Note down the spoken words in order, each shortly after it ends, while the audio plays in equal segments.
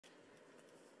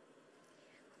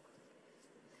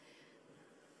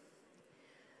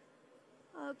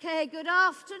Okay, good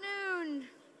afternoon.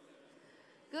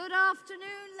 Good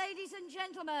afternoon, ladies and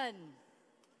gentlemen.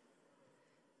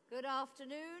 Good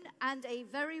afternoon and a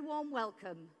very warm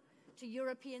welcome to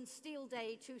European Steel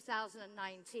Day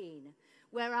 2019,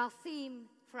 where our theme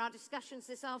for our discussions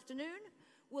this afternoon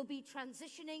will be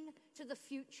transitioning to the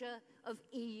future of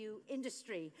EU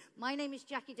industry. My name is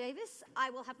Jackie Davis. I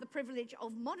will have the privilege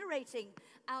of moderating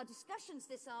our discussions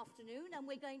this afternoon, and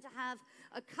we're going to have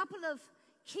a couple of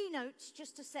keynotes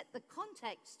just to set the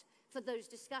context for those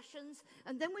discussions,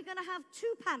 and then we're going to have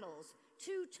two panels,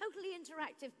 two totally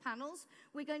interactive panels.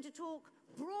 We're going to talk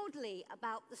broadly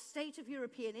about the state of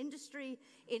European industry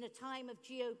in a time of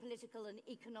geopolitical and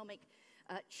economic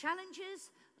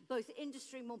challenges, both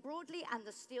industry more broadly and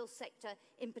the steel sector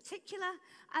in particular,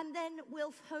 and then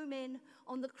we'll home in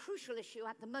on the crucial issue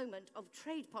at the moment of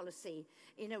trade policy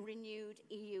in a renewed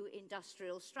EU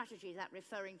industrial strategy, that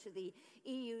referring to the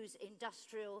EU's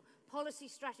industrial policy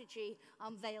strategy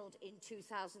unveiled in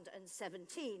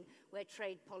 2017, where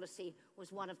trade policy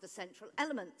was one of the central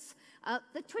elements.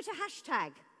 The Twitter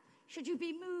hashtag, should you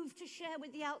be moved to share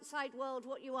with the outside world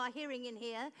what you are hearing in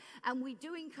here, and we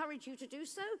do encourage you to do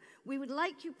so, we would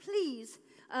like you please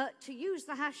to use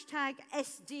the hashtag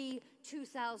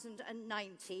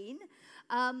SD2019.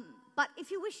 But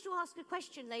if you wish to ask a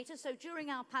question later, so during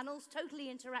our panels, totally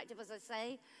interactive as I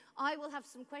say, I will have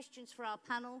some questions for our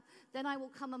panel, then I will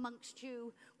come amongst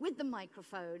you with the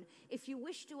microphone. If you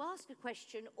wish to ask a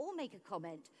question or make a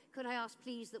comment, could I ask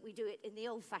please that we do it in the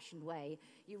old-fashioned way?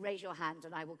 You raise your hand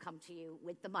and I will come to you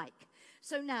with the mic.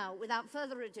 So now, without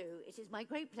further ado, it is my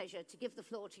great pleasure to give the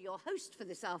floor to your host for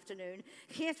this afternoon,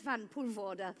 Geert van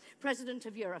Poelvoorde, President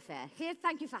of Eurofair. Geert,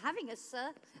 thank you for having us,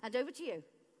 sir, and over to you.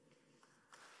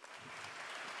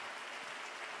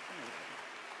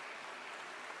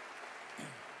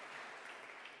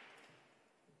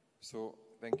 So,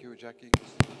 thank you, Jackie.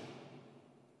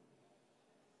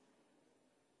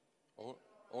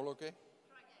 All okay?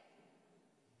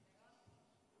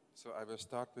 So I will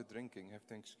start with drinking. You have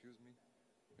to excuse me,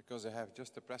 because I have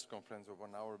just a press conference of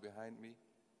 1 hour behind me.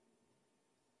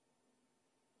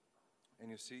 And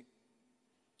you see,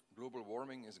 global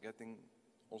warming is getting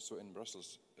also in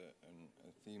Brussels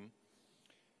a theme.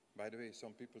 By the way,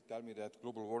 some people tell me that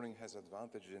global warming has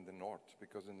advantages in the north,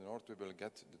 because in the north we will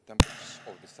get the temperatures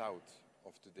of the south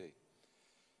of today.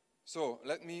 So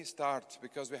let me start,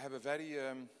 because we have a very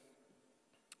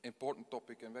important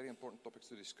topic and very important topics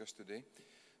to discuss today.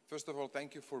 First of all,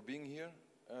 thank you for being here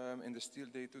in the Steel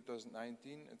Day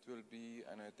 2019. It will be,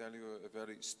 and I tell you, a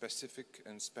very specific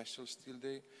and special Steel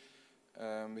Day.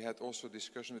 We had also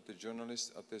discussion with the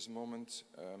journalists at this moment.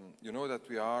 You know that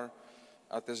we are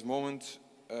at this moment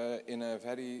in a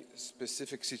very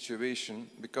specific situation,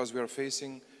 because we are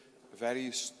facing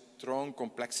very strong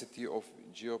complexity of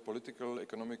geopolitical,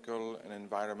 economical and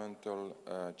environmental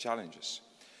challenges.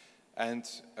 And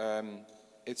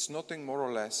it's nothing more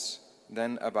or less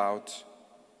than about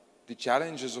the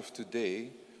challenges of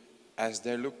today as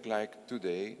they look like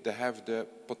today. They have the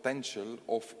potential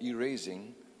of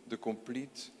erasing the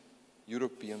complete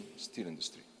European steel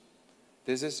industry.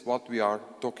 This is what we are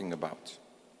talking about.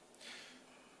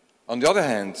 On the other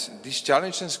hand, these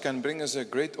challenges can bring us a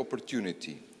great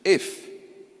opportunity if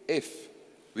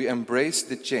we embrace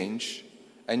the change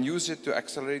and use it to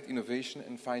accelerate innovation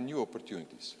and find new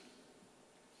opportunities.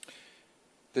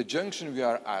 The junction we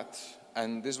are at,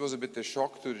 and this was a bit a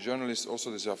shock to the journalists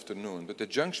also this afternoon, but the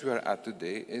junction we are at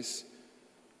today is,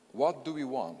 what do we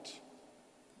want?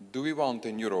 Do we want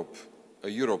in Europe a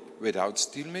Europe without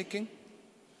steelmaking?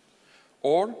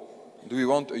 Or do we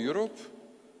want a Europe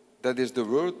that is the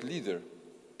world leader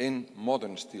in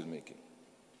modern steelmaking?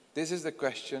 This is the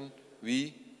question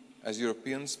we, as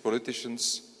Europeans,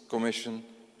 politicians, Commission,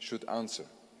 should answer.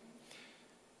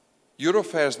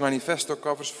 Eurofair's manifesto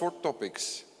covers 4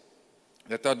 topics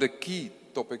that are the key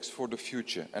topics for the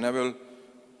future, and I will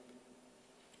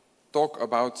talk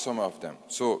about some of them.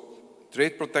 So,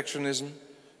 trade protectionism,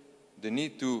 the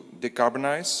need to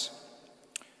decarbonize,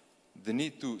 the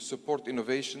need to support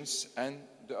innovations, and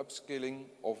the upscaling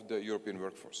of the European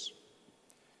workforce.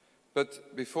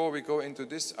 But before we go into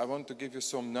this, I want to give you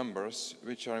some numbers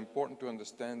which are important to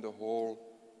understand the whole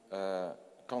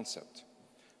concept.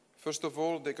 First of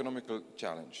all, the economical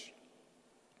challenge.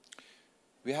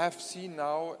 We have seen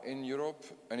now in Europe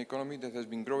an economy that has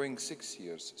been growing 6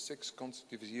 years, 6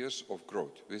 consecutive years of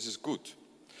growth. This is good.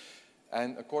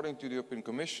 And according to the European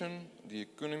Commission, the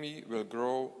economy will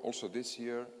grow also this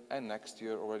year and next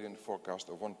year, already in the forecast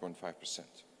of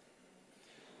 1.5%.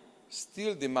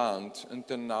 Steel demand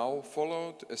until now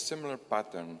followed a similar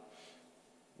pattern.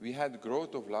 We had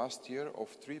growth of last year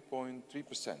of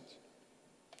 3.3%.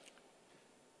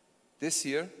 This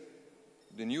year,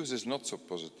 the news is not so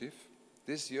positive.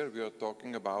 This year, we are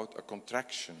talking about a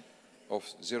contraction of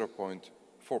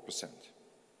 0.4%.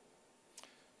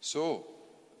 So,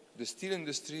 the steel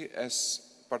industry has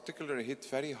particularly hit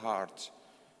very hard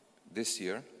this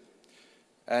year.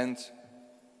 And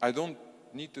I don't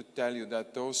need to tell you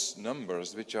that those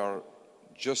numbers, which are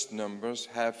just numbers,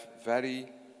 have very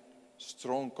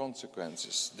strong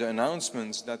consequences. The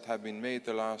announcements that have been made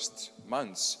the last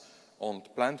months on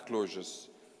plant closures,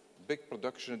 big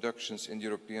production reductions in the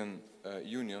European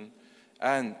Union,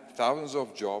 and thousands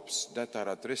of jobs that are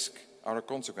at risk are a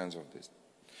consequence of this.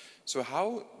 So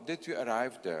how did we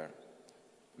arrive there?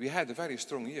 We had a very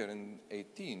strong year in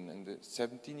 18, and the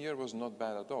 17 year was not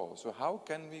bad at all. So how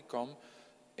can we come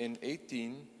in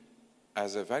 18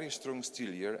 as a very strong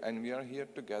steel year, and we are here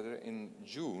together in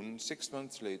June, 6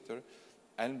 months later,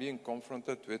 and being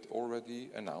confronted with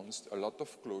already announced a lot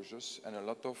of closures and a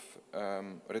lot of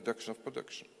reduction of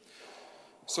production.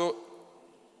 So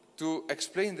to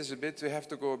explain this a bit, we have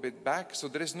to go a bit back. So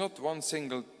there is not one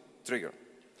single trigger.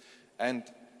 And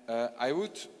I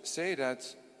would say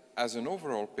that as an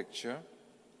overall picture,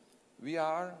 we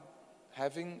are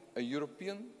having a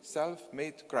European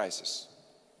self-made crisis.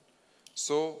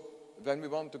 So when we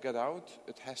want to get out,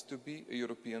 it has to be a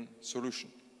European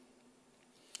solution.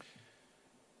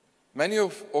 Many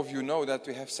of you know that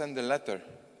we have sent a letter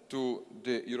to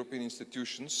the European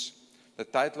institutions. The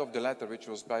title of the letter, which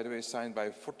was, by the way, signed by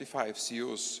 45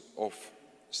 CEOs of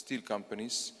steel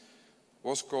companies,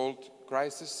 was called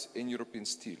Crisis in European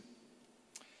Steel.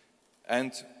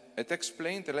 And it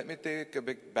explained, and let me take a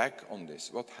bit back on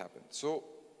this, what happened. So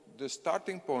the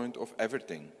starting point of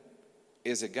everything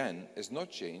is not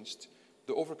changed,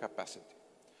 the overcapacity.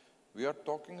 We are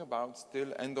talking about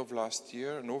still end of last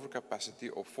year, an overcapacity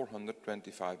of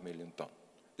 425 million tons.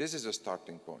 This is a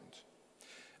starting point.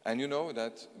 And you know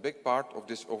that a big part of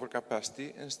this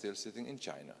overcapacity is still sitting in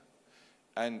China.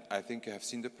 And I think you have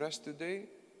seen the press today.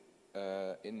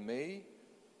 In May,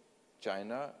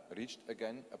 China reached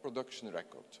again a production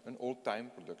record, an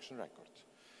all-time production record.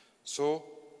 So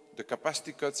the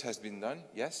capacity cuts has been done.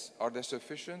 Yes. Are they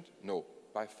sufficient? No,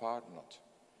 by far not.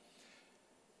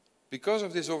 Because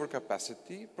of this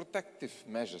overcapacity, protective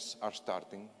measures are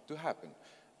starting to happen.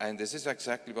 And this is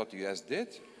exactly what the US did.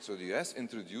 So the US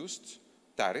introduced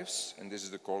tariffs, and this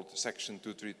is the called Section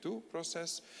 232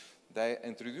 process. They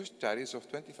introduced tariffs of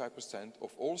 25%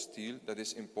 of all steel that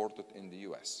is imported in the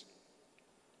US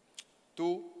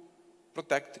to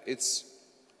protect its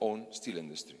own steel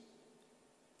industry.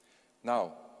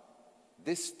 Now,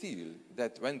 this steel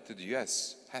that went to the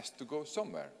US has to go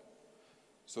somewhere.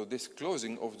 So this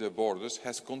closing of the borders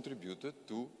has contributed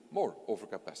to more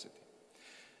overcapacity.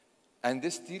 And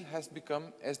this steel has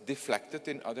become as deflected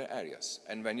in other areas.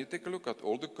 And when you take a look at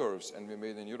all the curves, and we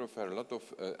made in Eurofair a lot of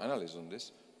analysis on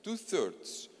this,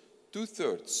 two-thirds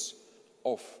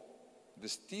of the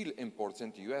steel imports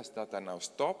into the US that are now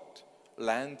stopped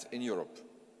land in Europe.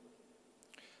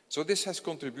 So this has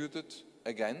contributed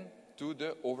again to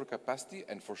the overcapacity,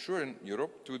 and for sure in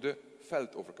Europe to the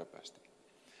felt overcapacity.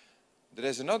 There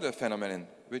is another phenomenon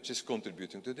which is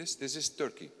contributing to this. This is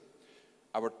Turkey.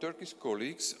 Our Turkish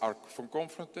colleagues are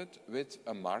confronted with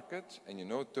a market, and you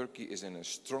know Turkey is in a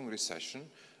strong recession,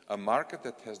 a market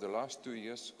that has the last 2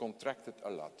 years contracted a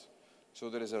lot. So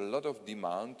there is a lot of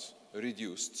demand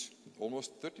reduced,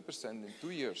 almost 30% in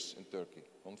 2 years in Turkey.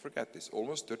 Don't forget this,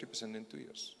 almost 30% in 2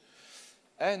 years.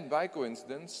 And by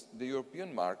coincidence, the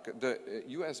European market, the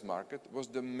US market was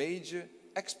the major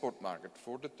export market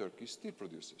for the Turkish steel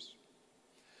producers.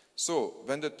 So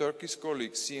when the Turkish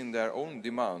colleagues see their own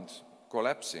demand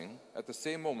collapsing, at the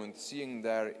same moment seeing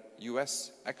their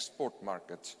US export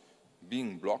market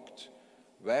being blocked,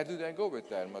 where do they go with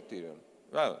their material?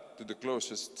 Well, to the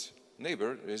closest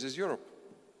neighbor, this is Europe.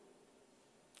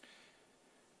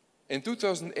 In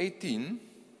 2018,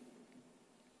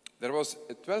 there was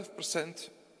a 12%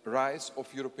 rise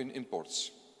of European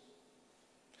imports.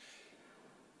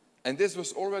 And this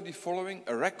was already following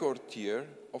a record year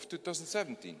of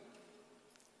 2017.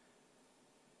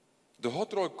 The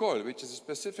hot rolled coil, which is a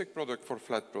specific product for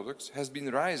flat products, has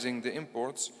been rising the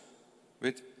imports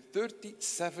with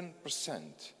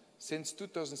 37% since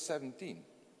 2017.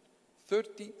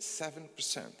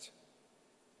 37%.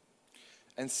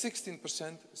 And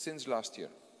 16% since last year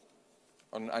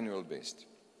on an annual basis.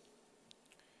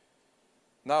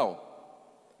 Now,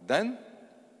 then,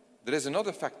 there is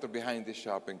another factor behind this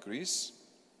sharp increase,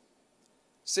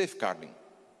 safeguarding.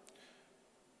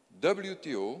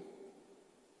 WTO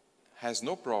has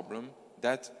no problem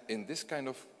that in this kind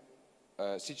of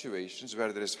situations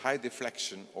where there is high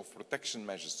deflection of protection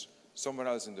measures somewhere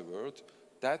else in the world,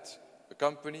 that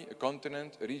company, a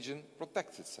continent, a region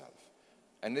protects itself.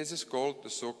 And this is called the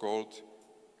so-called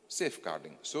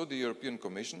safeguarding. So the European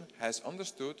Commission has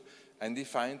understood and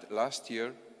defined last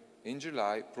year in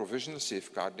July provisional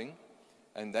safeguarding,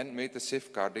 and then made the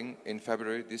safeguarding in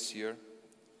February this year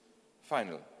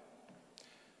final.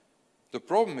 The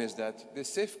problem is that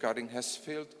this safeguarding has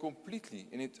failed completely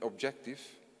in its objective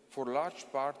for a large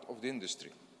part of the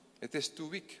industry. It is too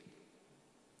weak.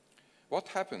 What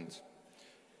happened?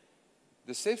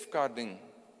 The safeguarding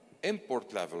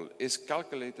import level is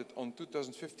calculated on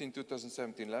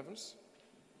 2015-2017 levels.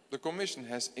 The Commission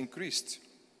has increased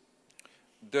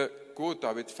the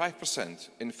quota with 5%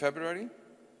 in February,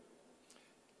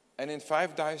 and in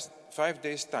 5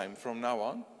 days' time from now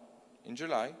on, in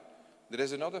July, there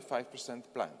is another 5%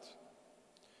 planned.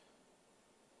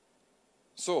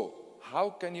 So,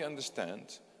 how can you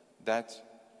understand that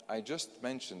I just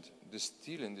mentioned the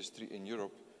steel industry in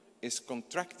Europe is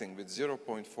contracting with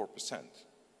 0.4%?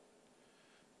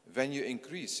 When you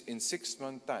increase in 6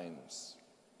 months' times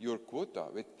your quota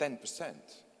with 10%,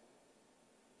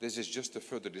 this is just a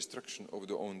further destruction of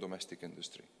the own domestic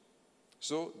industry.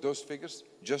 So those figures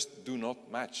just do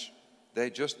not match.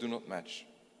 They just do not match.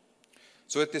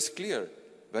 So it is clear,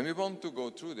 when we want to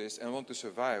go through this and want to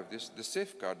survive this, the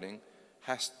safeguarding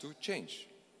has to change.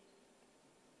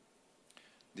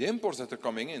 The imports that are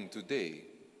coming in today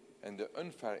and the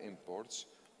unfair imports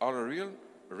are a real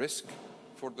risk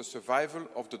for the survival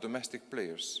of the domestic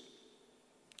players.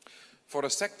 For a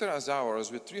sector as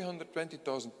ours, with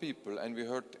 320,000 people, and we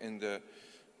heard in the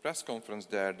press conference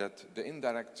there that the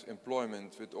indirect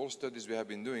employment, with all studies we have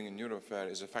been doing in Eurofair,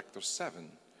 is a factor 7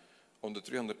 on the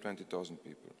 320,000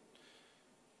 people.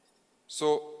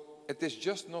 So it is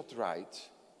just not right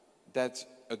that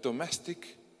a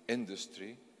domestic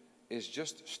industry is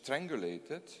just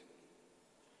strangulated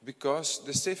because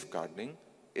the safeguarding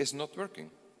is not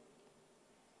working.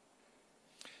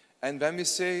 And when we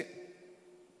say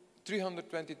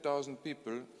 320,000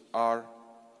 people are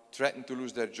threatened to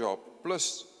lose their job,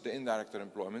 plus the indirect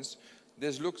employments,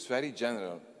 this looks very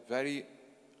general, very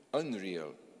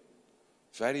unreal,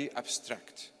 very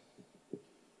abstract.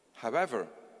 However,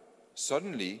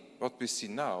 suddenly what we see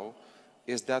now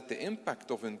is that the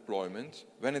impact of employment,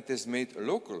 when it is made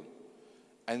local,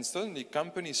 and suddenly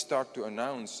companies start to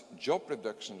announce job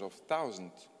reductions of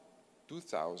 1,000,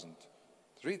 2,000,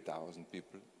 3,000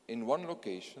 people in one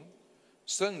location,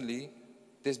 suddenly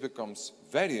this becomes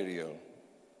very real.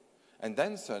 And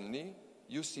then suddenly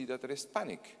you see that there is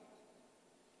panic.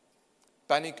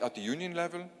 Panic at the union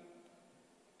level,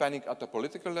 panic at the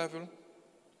political level.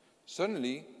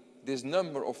 Suddenly this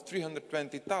number of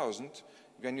 320,000,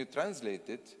 when you translate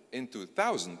it into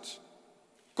 1,000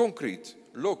 concrete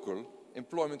local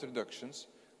employment reductions,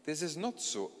 this is not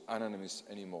so anonymous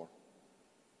anymore.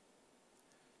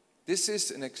 This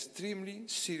is an extremely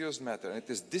serious matter, and it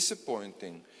is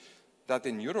disappointing that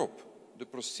in Europe the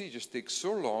procedures take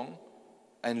so long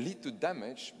and lead to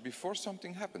damage before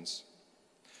something happens.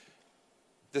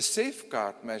 The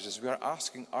safeguard measures we are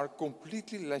asking are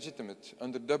completely legitimate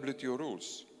under WTO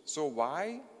rules. So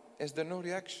why is there no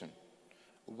reaction?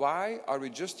 Why are we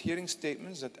just hearing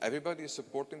statements that everybody is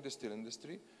supporting the steel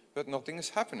industry, but nothing is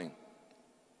happening?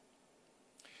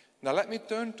 Now let me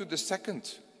turn to the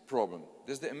second problem.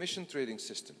 This is the emission trading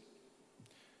system.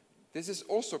 This is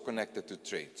also connected to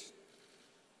trade.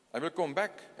 I will come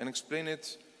back and explain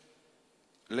it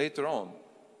later on,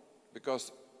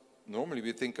 because normally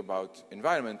we think about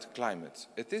environment, climate.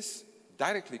 It is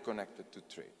directly connected to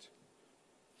trade.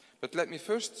 But let me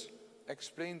first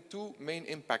explain two main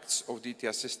impacts of the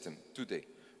ETS system today.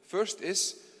 First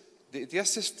is the ETS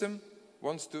system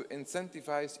wants to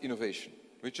incentivize innovation,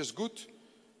 which is good,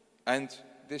 and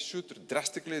this should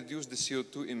drastically reduce the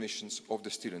CO2 emissions of the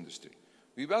steel industry.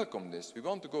 We welcome this. We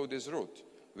want to go this road.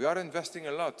 We are investing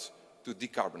a lot to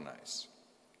decarbonize.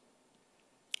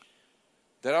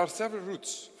 There are several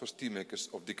routes for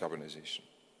steelmakers of decarbonization,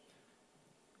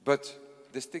 but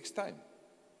this takes time.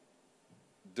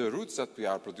 The routes that we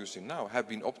are producing now have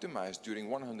been optimized during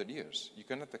 100 years. You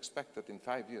cannot expect that in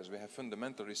 5 years we have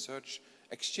fundamental research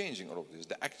exchanging all of this.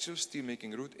 The actual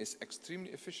steelmaking route is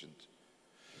extremely efficient.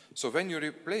 So when you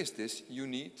replace this, you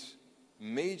need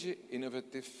major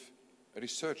innovative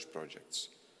research projects.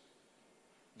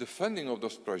 The funding of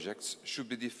those projects should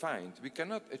be defined. We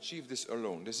cannot achieve this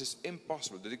alone. This is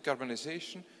impossible. The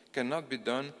decarbonization cannot be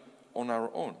done on our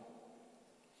own.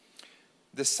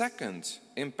 The second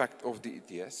impact of the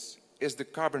ETS is the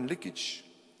carbon leakage.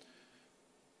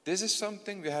 This is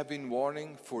something we have been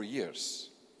warning for years.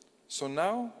 So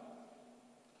now,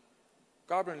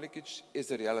 carbon leakage is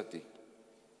a reality.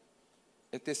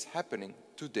 It is happening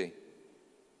today.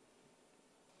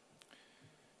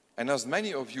 And as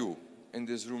many of you in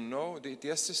this room know, the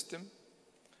ETS system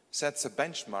sets a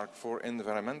benchmark for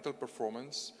environmental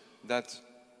performance that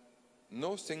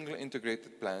no single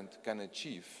integrated plant can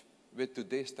achieve with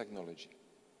today's technology.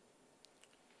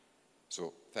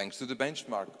 So, thanks to the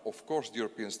benchmark, of course, the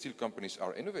European steel companies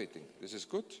are innovating. This is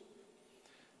good.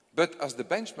 But as the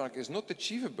benchmark is not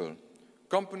achievable,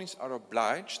 companies are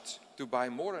obliged to buy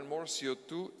more and more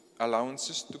CO2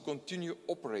 allowances to continue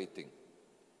operating.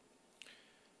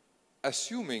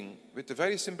 Assuming, with a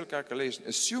very simple calculation,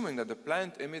 assuming that the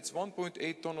plant emits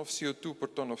 1.8 ton of CO2 per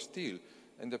ton of steel,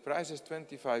 and the price is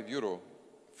 25 euro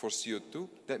for CO2,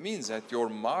 that means that your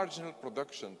marginal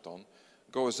production ton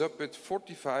goes up with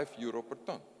 45 euro per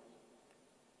ton.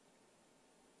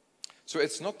 So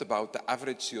it's not about the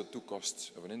average CO2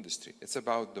 costs of an industry, it's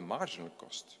about the marginal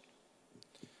cost.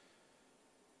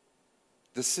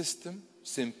 The system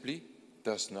simply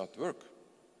does not work.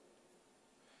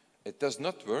 It does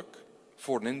not work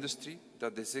for an industry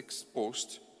that is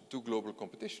exposed to global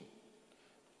competition.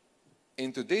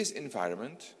 In today's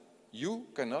environment, you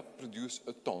cannot produce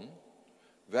a ton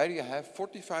where you have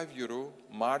 45 euro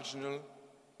marginal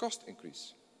cost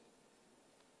increase.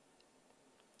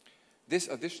 This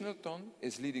additional ton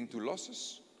is leading to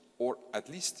losses or at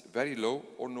least very low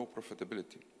or no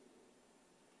profitability.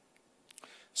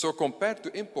 So compared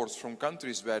to imports from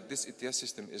countries where this ETS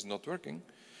system is not working,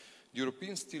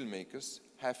 European steelmakers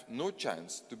have no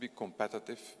chance to be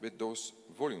competitive with those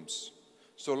volumes.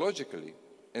 So logically,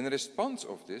 in response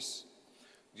of this,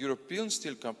 European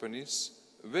steel companies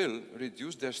will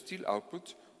reduce their steel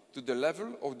output to the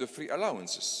level of the free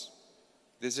allowances.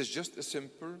 This is just a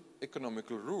simple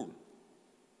economical rule.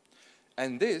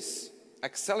 And this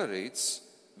accelerates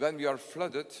when we are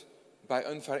flooded by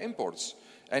unfair imports.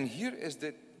 And here is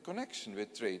the connection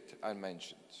with trade I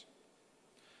mentioned.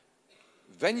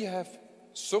 When you have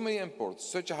so many imports,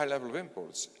 such a high level of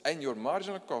imports, and your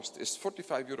marginal cost is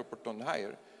 45 euro per ton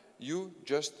higher, you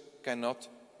just cannot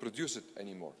produce it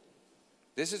anymore.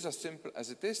 This is as simple as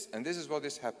it is, and this is what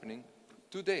is happening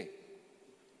today.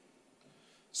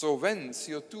 So when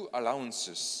CO2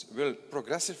 allowances will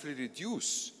progressively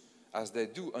reduce, as they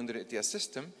do under the ETS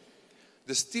system,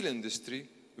 the steel industry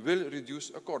will reduce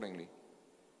accordingly.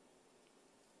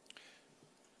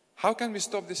 How can we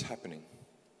stop this happening?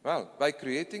 Well, by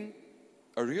creating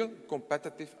a real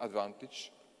competitive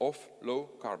advantage of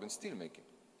low-carbon steelmaking.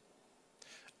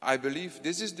 I believe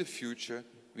this is the future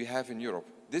we have in Europe.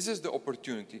 This is the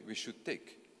opportunity we should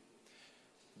take.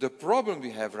 The problem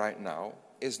we have right now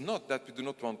is not that we do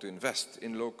not want to invest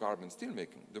in low-carbon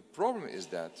steelmaking. The problem is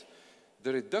that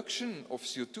the reduction of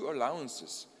CO2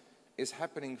 allowances is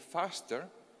happening faster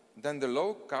than the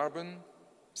low-carbon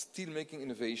steelmaking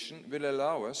innovation will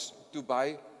allow us to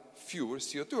buy fewer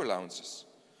CO2 allowances.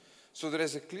 So there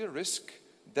is a clear risk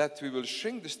that we will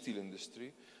shrink the steel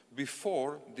industry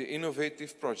before the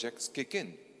innovative projects kick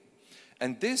in.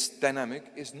 And this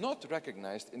dynamic is not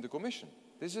recognized in the Commission.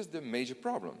 This is the major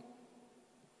problem.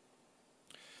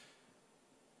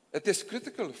 It is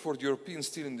critical for the European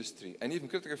steel industry and even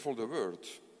critical for the world.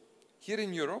 Here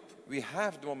in Europe, we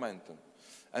have the momentum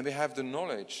and we have the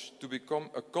knowledge to become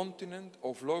a continent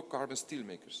of low-carbon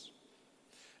steelmakers.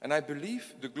 And I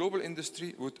believe the global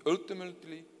industry would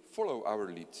ultimately follow our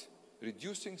lead,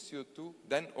 reducing CO2,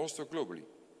 then also globally.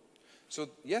 So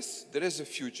yes, there is a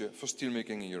future for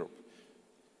steelmaking in Europe.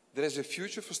 There is a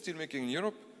future for steelmaking in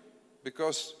Europe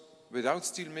because without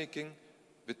steelmaking,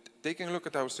 with taking a look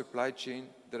at our supply chain,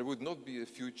 there would not be a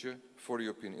future for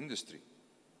European industry.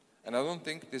 And I don't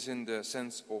think this is in the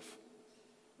sense of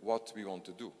what we want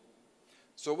to do.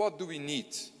 So what do we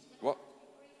need? What?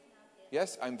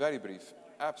 Yes, I'm very brief.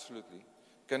 Absolutely.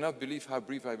 Cannot believe how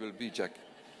brief I will be, Jack.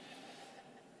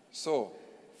 So,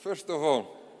 first of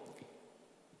all,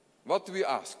 what do we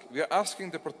ask? We are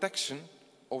asking the protection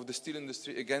of the steel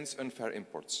industry against unfair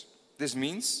imports. This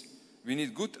means we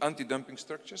need good anti-dumping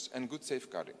structures and good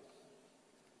safeguarding.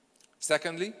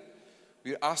 Secondly,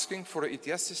 we are asking for an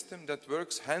ETS system that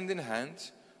works hand in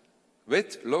hand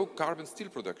with low-carbon steel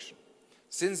production.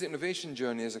 Since the innovation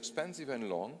journey is expensive and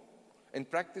long, in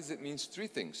practice it means three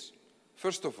things.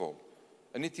 First of all,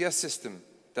 an ETS system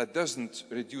that doesn't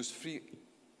reduce free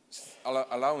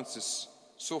allowances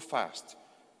so fast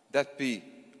that we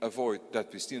avoid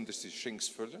that the steel industry shrinks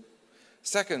further.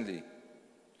 Secondly,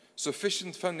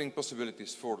 sufficient funding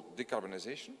possibilities for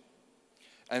decarbonization.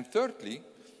 And thirdly,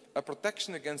 a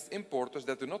protection against importers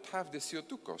that do not have the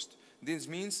CO2 cost. This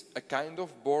means a kind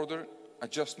of border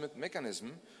adjustment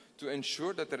mechanism to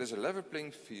ensure that there is a level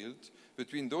playing field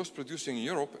between those producing in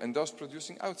Europe and those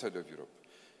producing outside of Europe.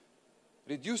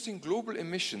 Reducing global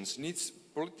emissions needs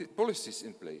policies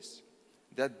in place.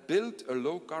 that build a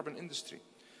low-carbon industry.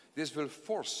 This will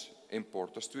force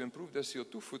importers to improve their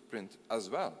CO2 footprint as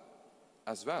well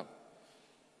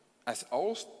as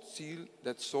all steel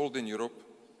that's sold in Europe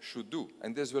should do.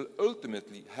 And this will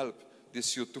ultimately help the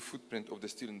CO2 footprint of the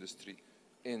steel industry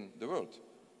in the world.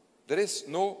 There is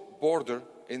no border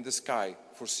in the sky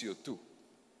for CO2.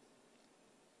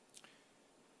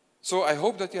 So I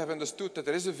hope that you have understood that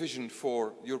there is a vision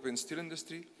for the European steel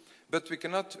industry, but we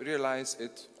cannot realize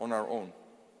it on our own.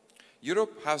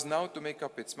 Europe has now to make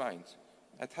up its mind.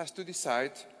 It has to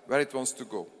decide where it wants to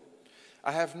go.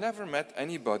 I have never met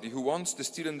anybody who wants the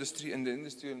steel industry and the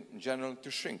industry in general to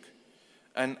shrink.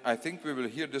 And I think we will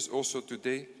hear this also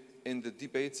today in the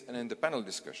debates and in the panel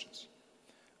discussions.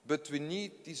 But we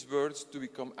need these words to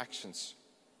become actions.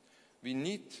 We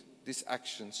need these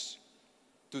actions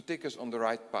to take us on the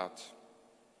right path.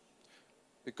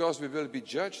 Because we will be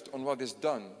judged on what is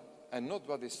done and not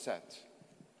what is said.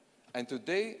 And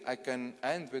today I can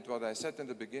end with what I said in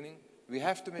the beginning. We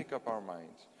have to make up our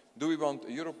mind. Do we want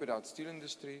a Europe without steel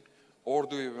industry, or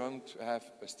do we want to have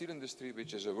a steel industry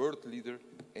which is a world leader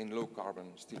in low-carbon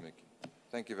steelmaking?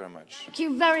 Thank you very much. Thank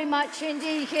you very much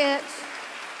indeed, Geert.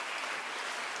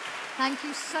 Thank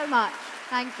you so much.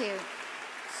 Thank you.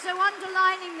 So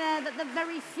underlining there that the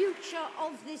very future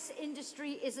of this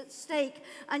industry is at stake.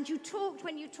 And you talked,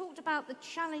 when you talked about the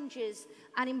challenges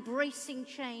and embracing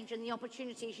change and the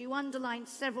opportunities, you underlined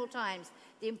several times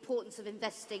the importance of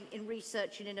investing in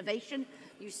research and innovation.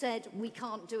 You said we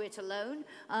can't do it alone,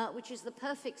 which is the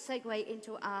perfect segue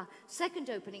into our second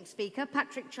opening speaker,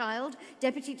 Patrick Child,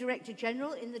 Deputy Director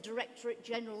General in the Directorate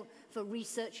General for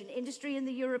Research and Industry in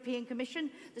the European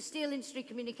Commission. The Steel Industry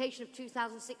Communication of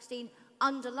 2016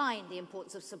 underlined the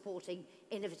importance of supporting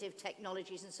innovative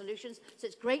technologies and solutions. So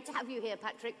it's great to have you here,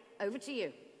 Patrick. Over to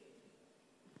you.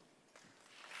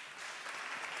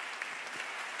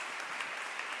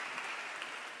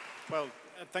 Well,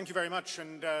 thank you very much,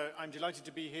 and I'm delighted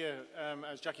to be here,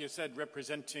 as Jackie has said,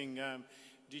 representing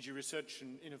DG Research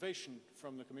and Innovation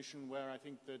from the Commission, where I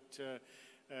think that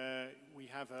we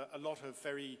have a lot of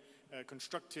very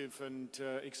constructive and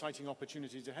exciting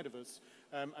opportunities ahead of us,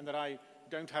 and that I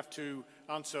don't have to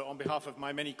answer on behalf of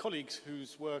my many colleagues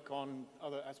whose work on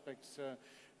other aspects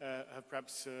have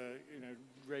perhaps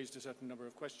raised a certain number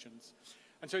of questions.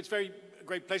 And so it's a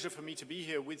great pleasure for me to be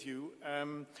here with you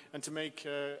and to make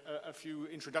a few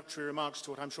introductory remarks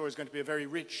to what I'm sure is going to be a very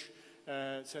rich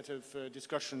set of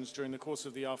discussions during the course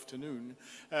of the afternoon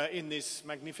in this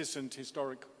magnificent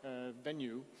historic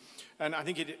venue. And I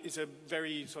think it is a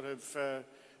very sort of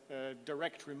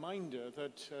direct reminder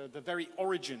that the very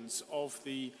origins of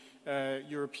the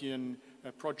European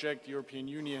project, the European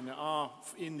Union, are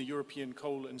in the European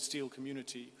coal and steel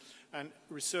community. And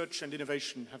research and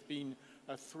innovation have been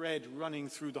a thread running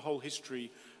through the whole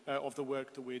history of the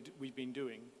work that we've been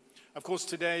doing. Of course,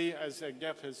 today, as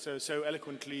Geert has so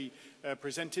eloquently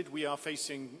presented, we are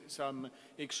facing some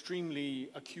extremely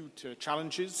acute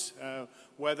challenges,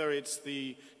 whether it's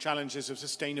the challenges of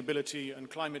sustainability and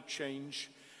climate change,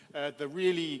 the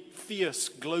really fierce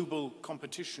global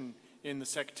competition in the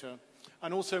sector,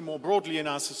 and also more broadly in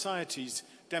our societies,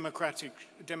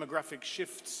 demographic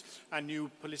shifts and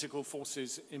new political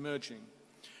forces emerging.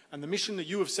 And the mission that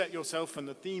you have set yourself and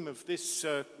the theme of this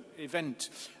event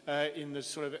in the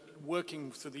sort of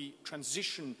working for the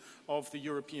transition of the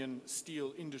European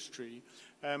steel industry,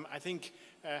 I think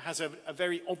has a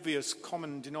very obvious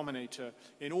common denominator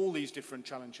in all these different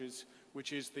challenges,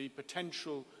 which is the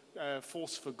potential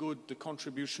force for good, the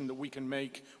contribution that we can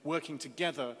make working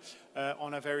together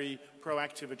on a very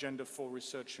proactive agenda for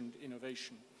research and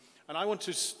innovation. And I want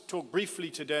to talk briefly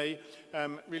today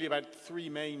really about three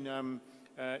main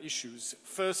issues.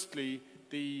 Firstly,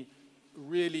 the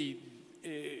really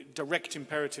direct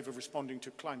imperative of responding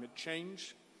to climate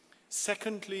change.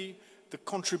 Secondly, the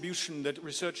contribution that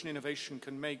research and innovation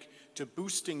can make to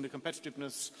boosting the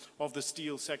competitiveness of the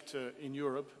steel sector in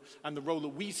Europe, and the role that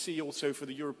we see also for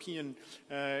the European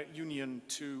Union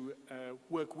to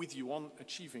work with you on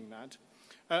achieving that.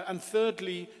 And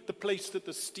thirdly, the place that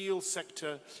the steel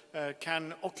sector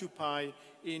can occupy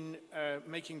in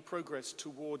making progress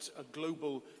towards a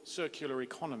global circular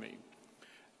economy.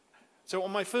 So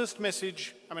on my first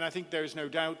message, I think there is no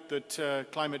doubt that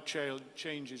climate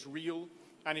change is real,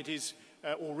 and it is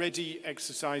already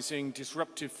exercising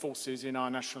disruptive forces in our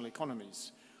national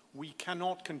economies. We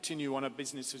cannot continue on a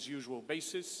business as usual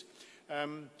basis.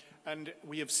 And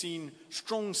we have seen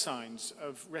strong signs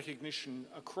of recognition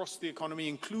across the economy,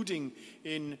 including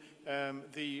in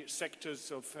the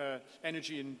sectors of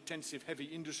energy-intensive heavy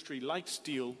industry like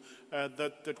steel,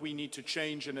 that we need to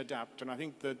change and adapt. And I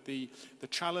think that the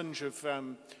challenge of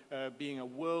being a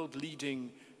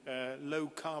world-leading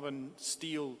low-carbon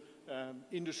steel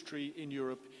industry in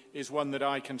Europe is one that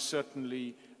I can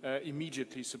certainly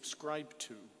immediately subscribe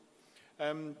to.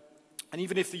 And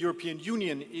even if the European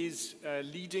Union is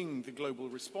leading the global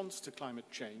response to climate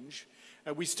change,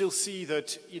 we still see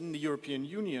that in the European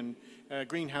Union,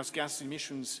 greenhouse gas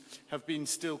emissions have been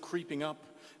still creeping up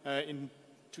in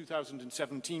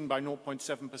 2017 by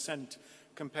 0.7%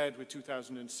 compared with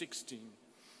 2016.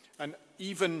 And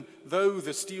even though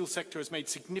the steel sector has made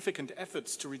significant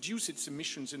efforts to reduce its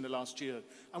emissions in the last year,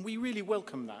 and we really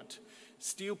welcome that,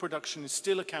 steel production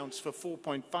still accounts for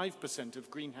 4.5% of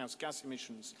greenhouse gas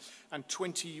emissions and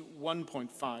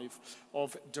 21.5%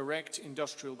 of direct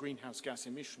industrial greenhouse gas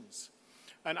emissions.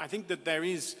 And I think that there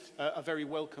is a very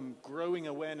welcome growing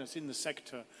awareness in the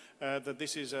sector that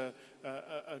this is a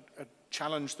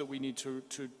challenge that we need to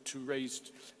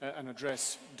raise and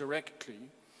address directly.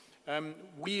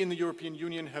 We in the European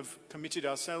Union have committed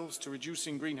ourselves to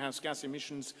reducing greenhouse gas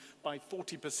emissions by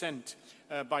 40%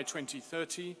 by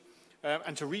 2030.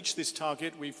 And to reach this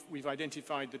target, we've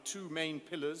identified the two main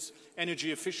pillars,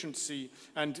 energy efficiency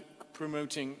and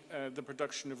promoting the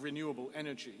production of renewable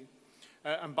energy.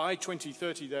 And by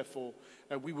 2030, therefore,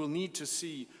 we will need to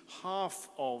see half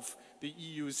of the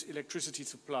EU's electricity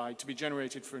supply to be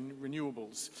generated from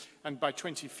renewables. And by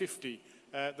 2050,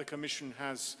 the Commission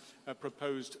has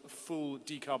proposed full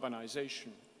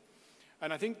decarbonisation.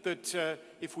 And I think that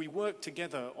if we work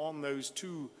together on those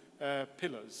two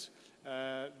pillars,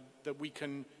 that we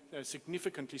can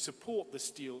significantly support the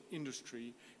steel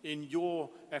industry in your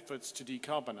efforts to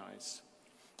decarbonise.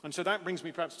 And so that brings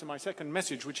me perhaps to my second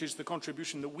message, which is the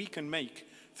contribution that we can make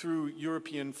through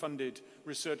European-funded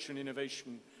research and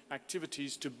innovation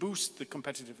activities to boost the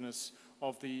competitiveness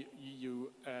of the EU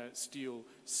steel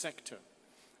sector.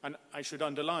 And I should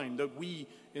underline that we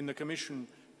in the Commission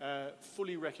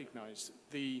fully recognise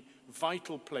the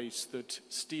vital place that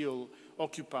steel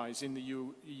occupies in the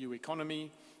EU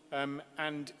economy,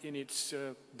 and in its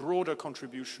broader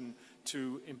contribution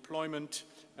to employment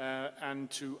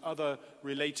and to other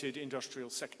related industrial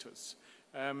sectors.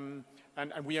 And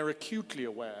we are acutely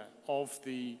aware of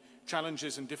the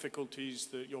challenges and difficulties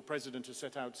that your President has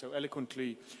set out so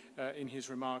eloquently in his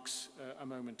remarks a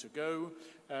moment ago,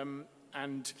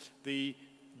 and the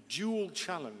dual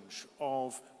challenge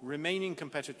of remaining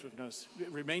competitive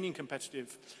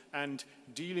and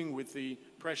dealing with the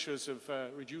pressures of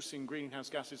reducing greenhouse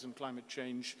gases and climate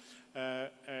change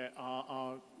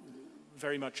are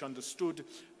very much understood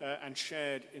and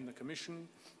shared in the Commission.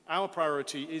 Our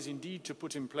priority is indeed to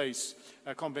put in place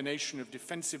a combination of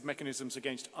defensive mechanisms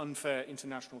against unfair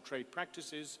international trade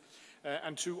practices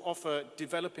and to offer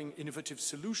developing innovative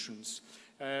solutions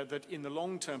that in the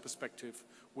long-term perspective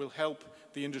will help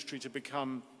the industry to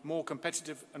become more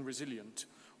competitive and resilient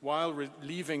while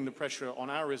relieving the pressure on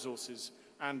our resources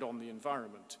and on the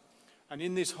environment. And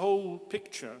in this whole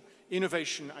picture,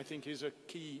 innovation, I think, is a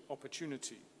key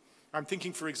opportunity. I'm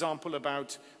thinking, for example,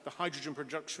 about the hydrogen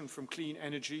production from clean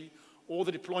energy, or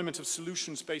the deployment of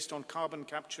solutions based on carbon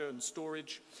capture and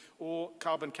storage, or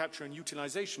carbon capture and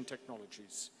utilization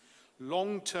technologies.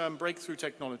 Long-term breakthrough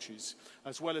technologies,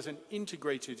 as well as an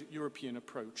integrated European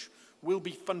approach, will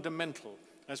be fundamental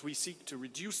as we seek to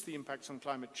reduce the impacts on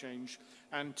climate change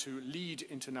and to lead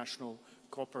international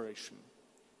cooperation.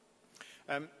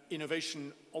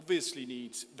 Innovation obviously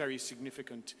needs very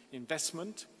significant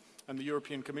investment, and the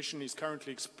European Commission is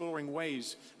currently exploring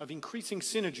ways of increasing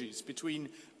synergies between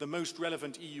the most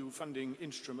relevant EU funding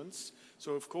instruments.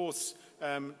 So, of course,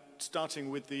 starting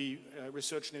with the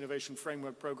Research and Innovation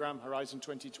Framework Programme, Horizon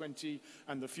 2020,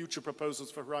 and the future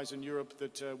proposals for Horizon Europe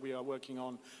that we are working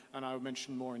on, and I'll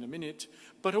mention more in a minute,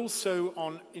 but also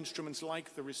on instruments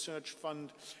like the Research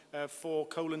Fund for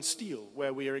Coal and Steel,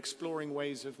 where we are exploring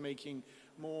ways of making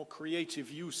more creative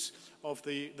use of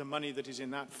the money that is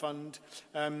in that fund,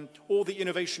 or the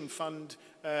Innovation Fund,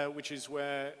 which is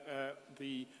where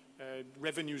the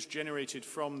revenues generated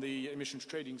from the emissions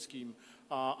trading scheme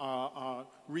are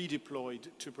redeployed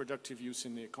to productive use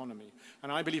in the economy.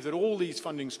 And I believe that all these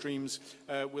funding streams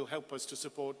will help us to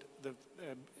support the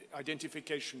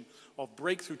identification of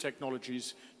breakthrough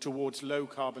technologies towards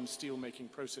low-carbon steel-making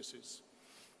processes.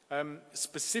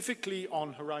 Specifically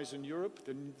on Horizon Europe,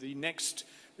 the next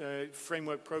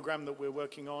framework program that we're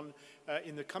working on,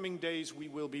 in the coming days we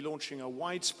will be launching a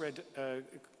widespread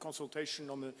consultation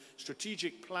on the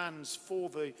strategic plans for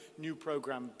the new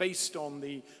program based on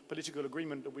the political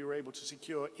agreement that we were able to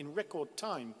secure in record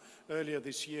time earlier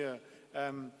this year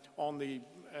on the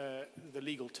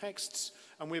legal texts.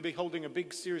 And we'll be holding a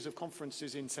big series of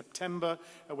conferences in September,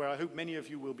 where I hope many of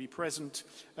you will be present,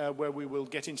 where we will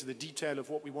get into the detail of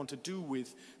what we want to do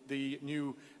with the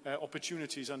new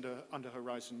opportunities under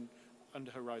Horizon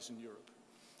Europe.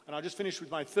 And I'll just finish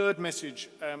with my third message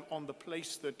on the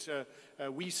place that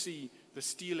we see the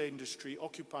steel industry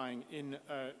occupying in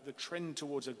the trend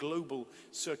towards a global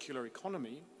circular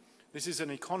economy. This is an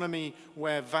economy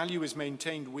where value is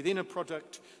maintained within a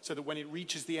product so that when it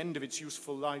reaches the end of its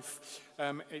useful life,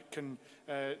 it can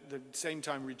at the same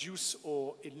time reduce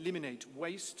or eliminate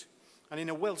waste. And in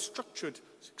a well-structured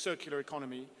circular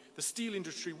economy, the steel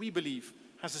industry, we believe,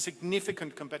 has a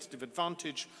significant competitive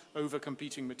advantage over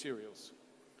competing materials.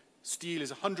 Steel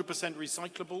is 100%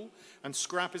 recyclable, and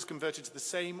scrap is converted to the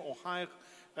same or higher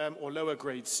or lower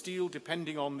grade steel,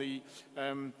 depending on the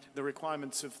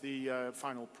requirements of the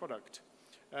final product.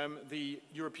 The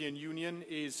European Union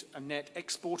is a net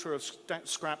exporter of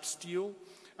scrap steel,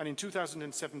 and in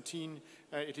 2017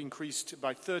 it increased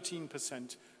by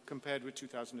 13% compared with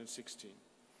 2016.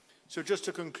 So just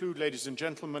to conclude, ladies and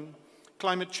gentlemen,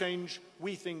 climate change,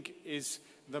 we think, is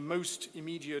the most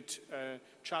immediate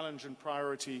challenge and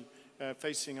priority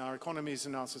facing our economies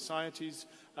and our societies,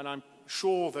 and I'm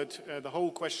sure that the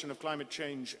whole question of climate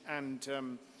change and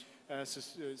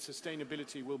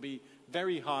sustainability will be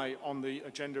very high on the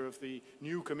agenda of the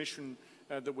new Commission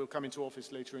that will come into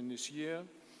office later in this year.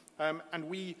 And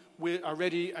we are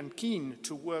ready and keen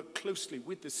to work closely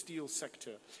with the steel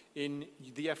sector in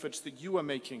the efforts that you are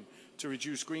making to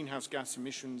reduce greenhouse gas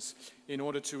emissions in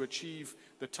order to achieve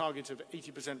the target of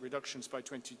 80% reductions by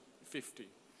 2050.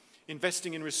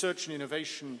 Investing in research and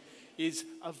innovation is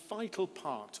a vital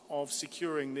part of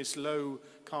securing this low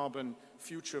carbon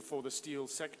future for the steel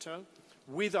sector.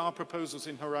 With our proposals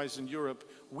in Horizon Europe,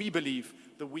 we believe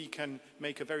that we can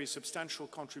make a very substantial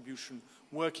contribution,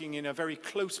 working in a very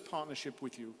close partnership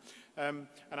with you. And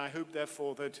I hope,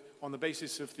 therefore, that on the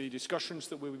basis of the discussions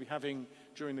that we'll be having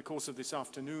during the course of this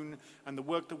afternoon and the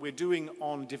work that we're doing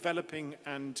on developing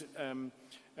and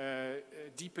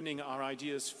deepening our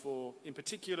ideas for, in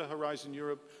particular, Horizon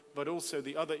Europe, but also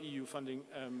the other EU funding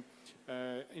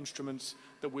instruments,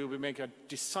 that we will make a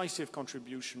decisive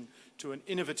contribution to an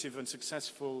innovative and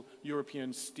successful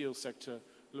European steel sector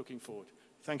looking forward.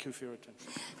 Thank you for your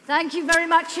attention. Thank you very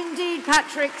much indeed,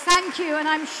 Patrick. Thank you, and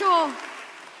I'm sure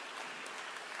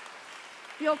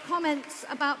your comments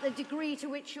about the degree to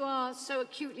which you are so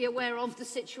acutely aware of the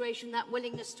situation, that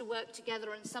willingness to work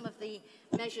together, and some of the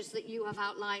measures that you have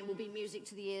outlined will be music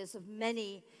to the ears of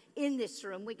many in this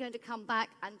room. We're going to come back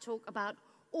and talk about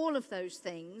all of those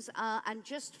things. And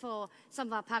just for some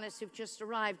of our panelists who've just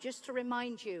arrived, just to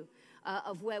remind you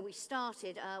of where we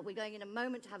started, we're going in a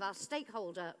moment to have our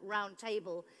stakeholder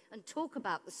roundtable and talk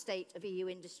about the state of EU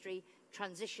industry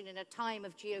transition in a time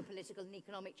of geopolitical and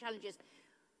economic challenges.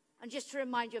 And just to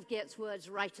remind you of Geert's words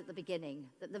right at the beginning,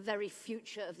 that the very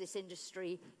future of this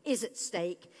industry is at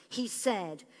stake. He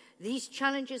said, "These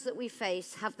challenges that we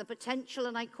face have the potential,"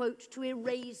 and I quote, "to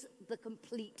erase the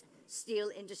complete steel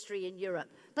industry in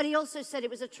Europe." But he also said it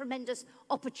was a tremendous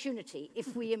opportunity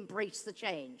if we embrace the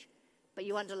change. But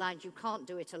you underlined you can't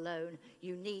do it alone.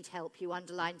 You need help. You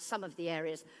underlined some of the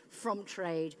areas, from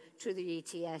trade to the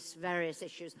ETS, various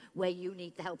issues where you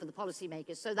need the help of the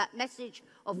policymakers. So that message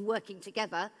of working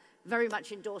together, very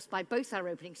much endorsed by both our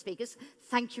opening speakers.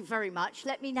 Thank you very much.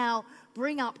 Let me now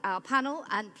bring up our panel,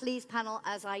 and please, panel,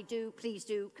 as I do, please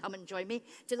do come and join me.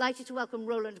 Delighted to welcome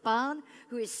Roland Bahn,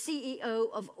 who is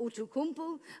CEO of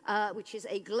Outokumpu, which is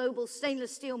a global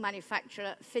stainless steel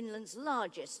manufacturer, Finland's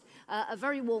largest. A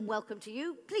very warm welcome to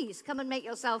you. Please come and make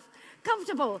yourself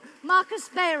comfortable. Marcus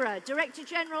Behrer, Director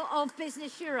General of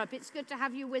Business Europe. It's good to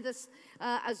have you with us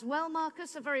as well,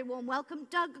 Marcus. A very warm welcome.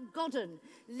 Doug Godden,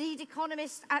 Lead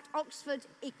Economist at Oxford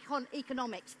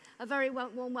Economics. A very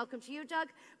warm welcome to you, Doug.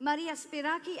 Maria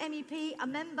Spiraki, MEP, a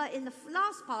member in the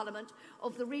last Parliament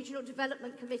of the Regional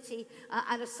Development Committee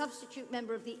and a substitute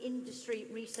member of the Industry,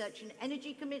 Research and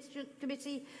Energy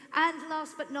Committee. And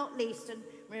last but not least, and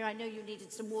Maria, I know you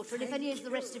needed some water, and if any of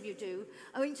the rest of you do,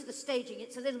 owing to the staging,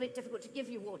 it's a little bit difficult to give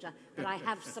you water, but I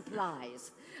have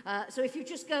supplies. So if you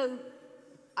just go,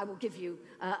 I will give you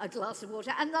a glass of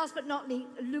water. And last but not least,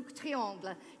 Luc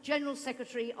Triangle, General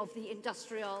Secretary of the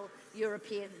Industrial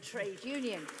European Trade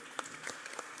Union.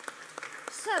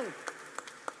 So,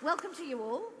 welcome to you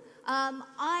all.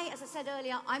 As I said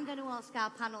earlier, I'm going to ask our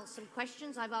panel some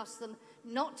questions. I've asked them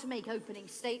not to make opening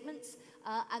statements,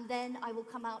 and then I will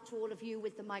come out to all of you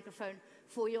with the microphone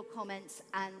for your comments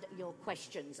and your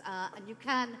questions. And you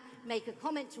can make a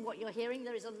comment to what you're hearing.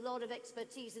 There is a lot of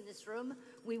expertise in this room.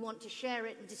 We want to share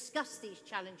it and discuss these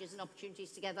challenges and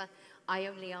opportunities together. I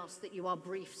only ask that you are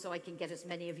brief so I can get as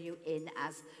many of you in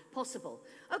as possible.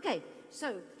 Okay,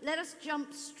 so let us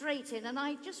jump straight in. And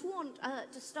I just want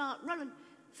to start, Roland,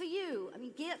 for you. I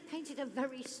mean, Geert painted a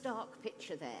very stark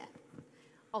picture there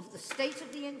of the state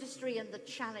of the industry and the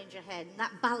challenge ahead, and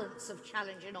that balance of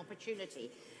challenge and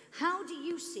opportunity. How do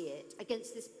you see it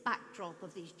against this backdrop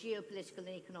of these geopolitical and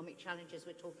economic challenges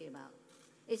we're talking about?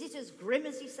 Is it as grim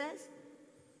as he says?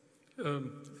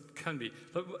 It can be.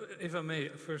 But if I may,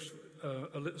 first,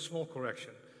 a small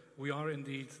correction. We are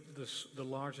indeed the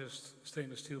largest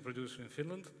stainless steel producer in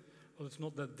Finland. Well, it's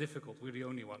not that difficult. We're the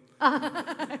only one.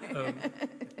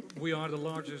 We are the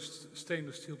largest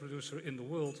stainless steel producer in the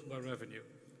world by revenue.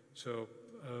 So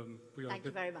we are. Thank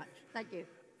you very much. Thank you.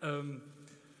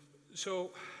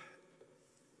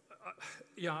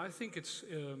 Yeah, I think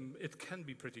it can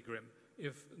be pretty grim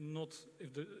if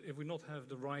we not have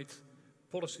the right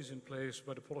policies in place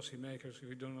by the policymakers, if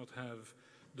we do not have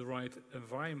the right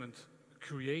environment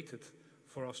created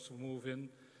for us to move in,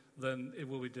 then it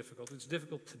will be difficult. It's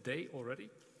difficult today already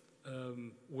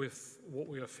with what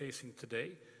we are facing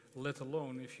today, let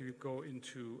alone if you go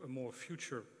into a more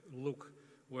future look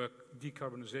where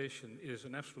decarbonization is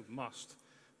an absolute must,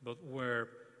 but where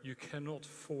you cannot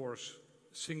force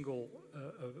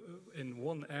in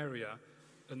one area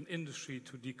an industry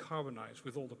to decarbonize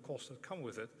with all the costs that come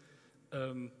with it,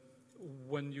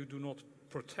 when you do not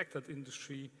protect that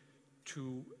industry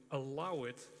to allow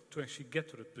it to actually get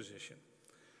to that position.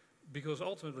 Because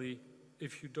ultimately,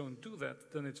 if you don't do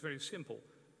that, then it's very simple.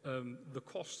 The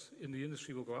cost in the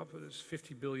industry will go up. There's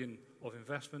 50 billion of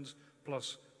investments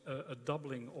plus a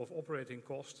doubling of operating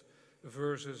cost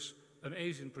versus an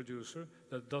Asian producer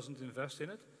that doesn't invest in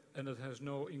it and that has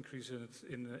no increase in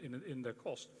it in their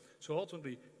cost. So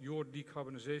ultimately, your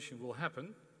decarbonization will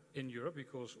happen in Europe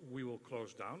because we will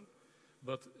close down,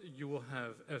 but you will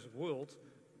have, as a world,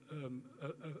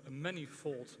 a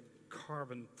manifold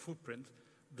carbon footprint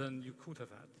than you could have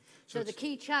had. So the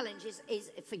key challenge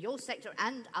is for your sector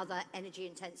and other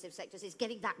energy-intensive sectors is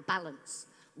getting that balance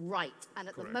right. And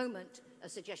at Correct. The moment, a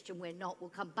suggestion we're not. We'll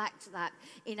come back to that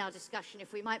in our discussion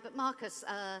if we might. But Marcus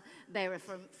Behrer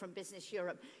from Business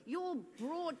Europe, your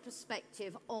broad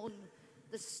perspective on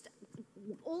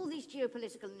all these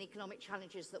geopolitical and economic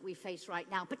challenges that we face right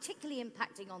now, particularly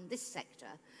impacting on this sector,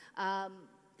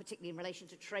 particularly in relation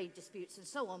to trade disputes and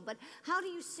so on. But how do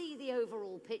you see the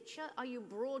overall picture? Are you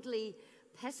broadly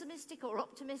pessimistic or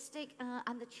optimistic?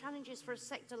 And the challenges for a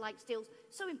sector like steel,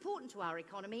 so important to our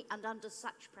economy and under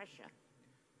such pressure?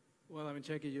 Well, I mean,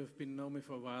 Jackie, you've been knowing me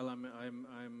for a while.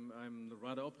 I'm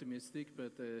rather optimistic,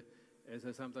 but as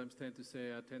I sometimes tend to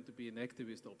say, I tend to be an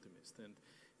activist optimist. And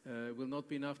it will not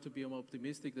be enough to be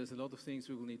optimistic. There's a lot of things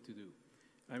we will need to do.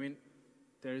 I mean,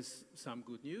 there is some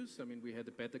good news. I mean, we had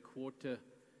a better quarter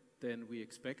than we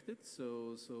expected.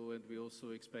 And we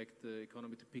also expect the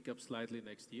economy to pick up slightly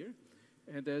next year.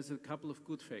 And there's a couple of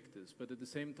good factors. But at the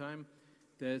same time,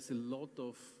 there's a lot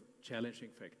of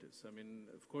challenging factors. I mean,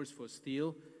 of course, for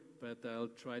steel, but I'll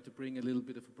try to bring a little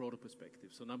bit of a broader perspective.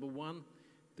 So number one,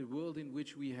 the world in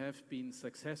which we have been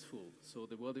successful, so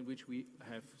the world in which we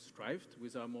have strived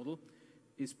with our model,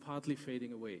 is partly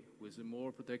fading away with a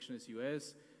more protectionist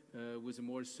US, with a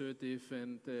more assertive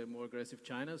and more aggressive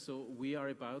China. So we are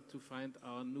about to find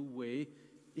our new way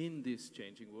in this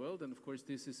changing world. And of course,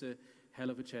 this is a hell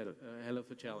of a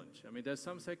challenge. I mean, there's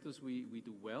some sectors we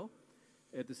do well.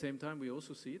 At the same time, we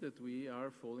also see that we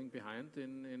are falling behind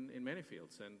in many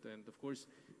fields. And of course,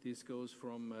 this goes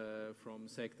from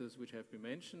sectors which have been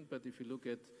mentioned. But if you look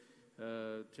at,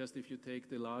 just if you take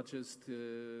the largest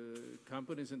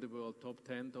companies in the world, top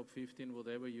 10, top 15,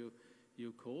 whatever you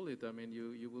call it, I mean,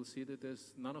 you will see that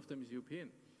none of them is European.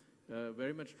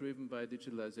 Very much driven by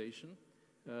digitalization.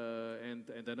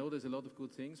 And I know there's a lot of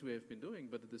good things we have been doing,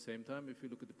 but at the same time, if you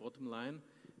look at the bottom line,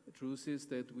 the truth is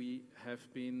that we have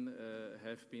been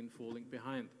falling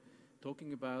behind.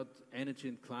 Talking about energy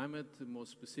and climate more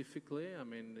specifically, I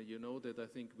mean, you know that I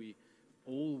think we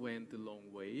all went a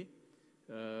long way.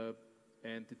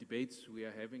 And the debates we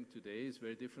are having today is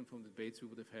very different from the debates we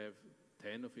would have had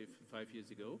 10 or 5 years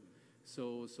ago.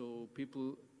 So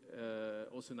people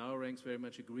also in our ranks very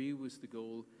much agree with the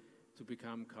goal to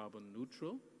become carbon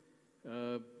neutral.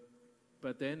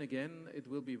 But then again, it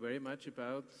will be very much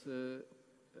about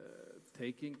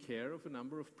taking care of a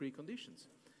number of preconditions.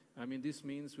 I mean, this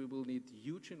means we will need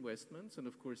huge investments, and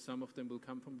of course some of them will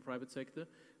come from the private sector,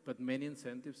 but many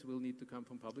incentives will need to come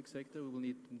from public sector. We will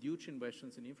need huge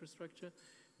investments in infrastructure.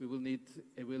 We will need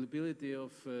availability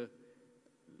of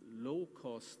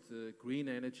low-cost green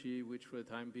energy, which for the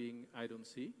time being I don't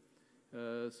see.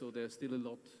 So there's still a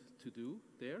lot to do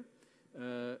there.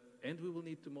 And we will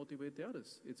need to motivate the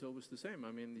others. It's always the same.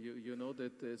 I mean, you know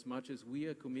that as much as we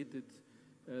are committed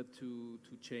to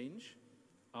change,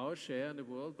 our share in the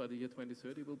world by the year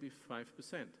 2030 will be 5%.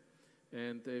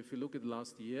 And if you look at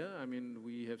last year, I mean,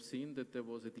 we have seen that there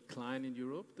was a decline in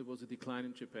Europe, there was a decline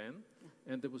in Japan,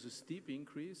 and there was a steep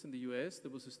increase in the US,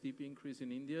 there was a steep increase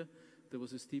in India, there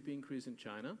was a steep increase in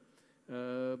China.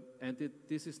 And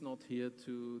this is not here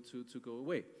to go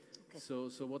away. Okay.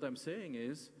 So what I'm saying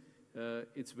is,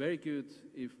 it's very good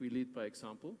if we lead by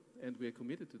example, and we are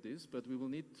committed to this, but we will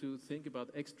need to think about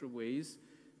extra ways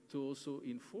to also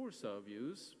enforce our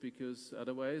views, because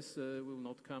otherwise we will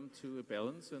not come to a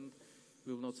balance and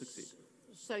we will not succeed.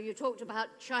 So you talked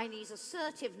about Chinese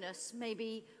assertiveness.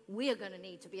 Maybe we're going to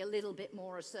need to be a little bit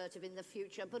more assertive in the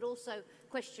future, but also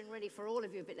question really for all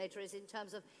of you a bit later is in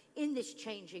terms of, in this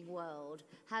changing world,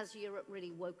 has Europe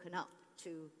really woken up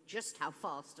to just how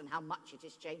fast and how much it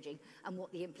is changing and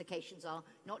what the implications are,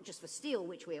 not just for steel,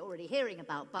 which we're already hearing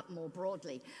about, but more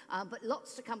broadly. But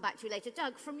lots to come back to later.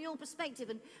 Doug, from your perspective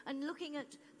and looking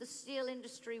at the steel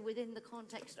industry within the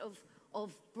context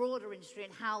of broader industry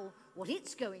and how what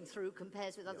it's going through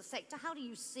compares with other sectors, how do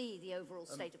you see the overall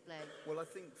state of play? Well, I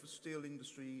think for steel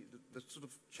industry, the sort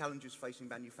of challenges facing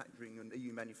manufacturing and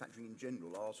EU manufacturing in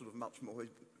general are sort of much more,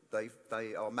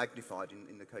 they are magnified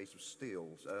in the case of steel.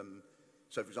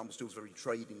 So, for example, steel is a very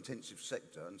trade-intensive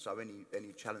sector, and so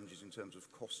any challenges in terms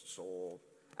of costs or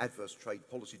adverse trade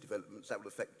policy developments, that will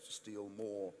affect steel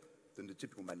more than the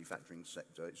typical manufacturing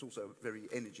sector. It's also very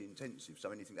energy-intensive,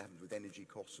 so anything that happens with energy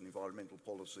costs and environmental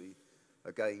policy,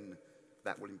 again,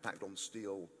 that will impact on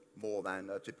steel more than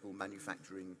a typical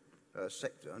manufacturing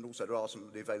sector. And also there are some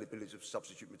of the availability of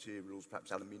substitute materials,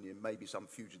 perhaps aluminium, maybe some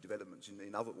future developments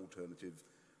in other alternative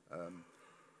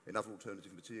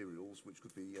materials, which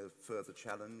could be a further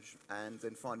challenge. And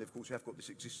then finally, of course, you have got this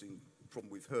existing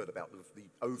problem we've heard about, the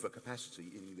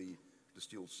overcapacity in the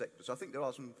steel sector. So I think there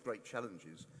are some great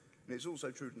challenges. And it's also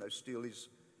true to know steel is,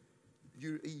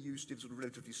 EU steel is sort of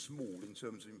relatively small in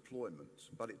terms of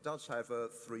employment, but it does have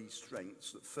three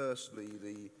strengths. That firstly,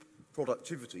 the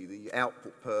productivity, the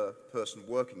output per person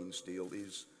working in steel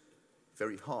is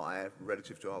very high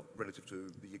relative to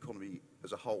the economy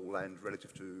as a whole and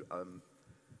relative to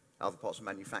other parts of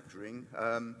manufacturing.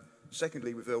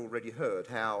 Secondly, we've already heard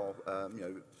how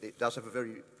it does have a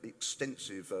very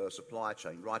extensive supply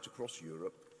chain right across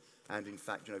Europe, and in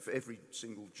fact, for every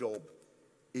single job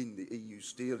in the EU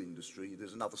steel industry,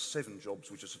 there's another 7 jobs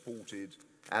which are supported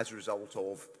as a result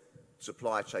of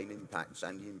supply chain impacts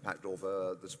and the impact of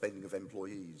the spending of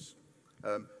employees.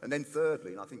 And then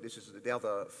thirdly, and I think this is the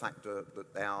other factor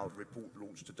that our report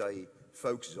launched today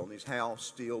focuses on, is how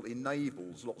steel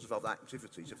enables lots of other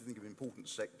activities. If you think of important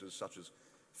sectors such as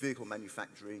vehicle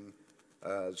manufacturing,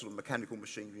 sort of mechanical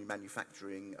machinery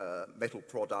manufacturing, metal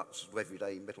products,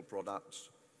 everyday metal products,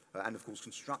 and of course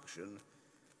construction,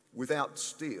 without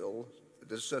steel,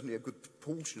 there's certainly a good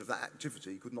portion of that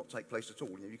activity could not take place at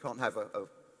all. You can't have a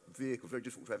vehicle, very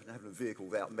difficult to have a vehicle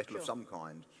without metal of some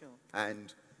kind. Sure.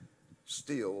 And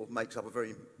steel makes up a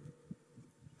very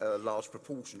large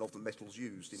proportion of the metals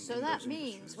used in those industries. So that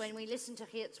means when we listen to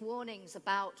Geert's warnings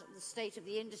about the state of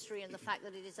the industry and the fact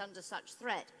that it is under such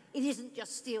threat, it isn't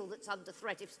just steel that's under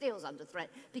threat, if steel's under threat,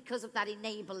 because of that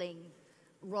enabling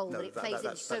role that it plays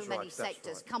in so many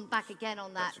sectors. Right. Come back again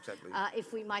on that, exactly.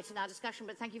 If we might, in our discussion.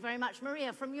 But thank you very much.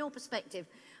 Maria, from your perspective,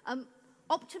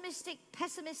 optimistic,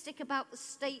 pessimistic about the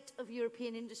state of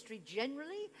European industry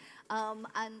generally?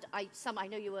 And I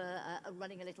know you were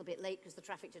running a little bit late because the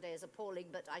traffic today is appalling,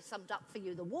 but I summed up for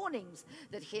you the warnings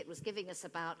that Geert was giving us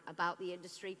about the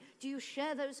industry. Do you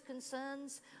share those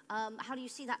concerns? How do you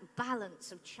see that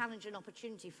balance of challenge and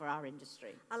opportunity for our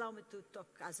industry? Allow me to talk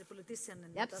as a politician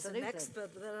and not as an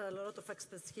expert. There are a lot of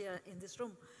experts here in this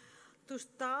room. To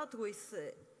start with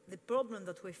the problem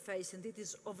that we face, and it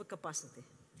is overcapacity.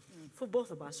 For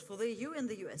both of us, for the EU and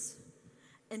the US.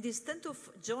 And instead of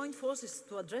joint forces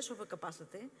to address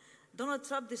overcapacity, Donald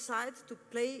Trump decided to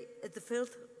play at the field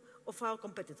of our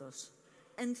competitors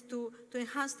and to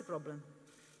enhance the problem.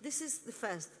 This is the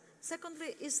first.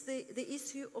 Secondly is the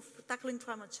issue of tackling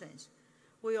climate change.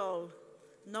 We all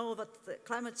know that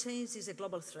climate change is a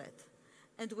global threat.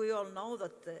 And we all know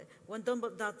that when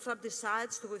Donald Trump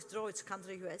decides to withdraw its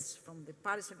country, US, from the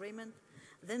Paris Agreement,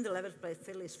 then the level playing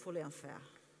field is fully unfair.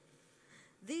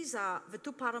 These are the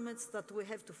two parameters that we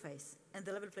have to face, and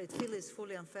the level playing field is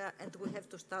fully unfair, and we have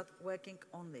to start working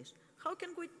on this. How can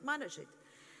we manage it?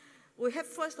 We have,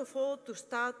 first of all, to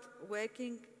start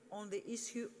working on the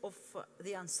issue of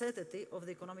the uncertainty of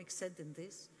the economic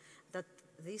certainties that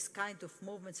these kind of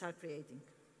movements are creating.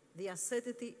 The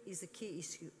uncertainty is a key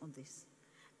issue on this.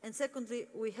 And secondly,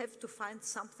 we have to find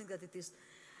something that it is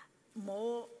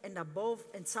more and above,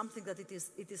 and something that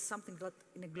it is something that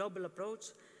in a global approach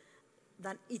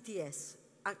than ETS.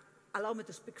 Allow me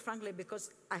to speak frankly,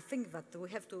 because I think that we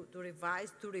have to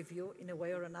revise, to review in a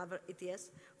way or another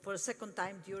ETS for a second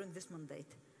time during this mandate.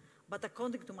 But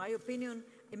according to my opinion,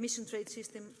 emission trade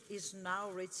system is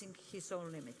now reaching its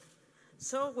own limit.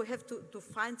 So we have to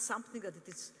find something that it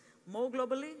is more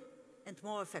globally and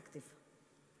more effective.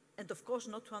 And of course,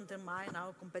 not to undermine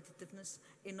our competitiveness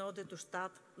in order to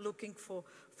start looking for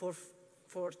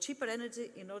cheaper energy,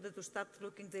 in order to start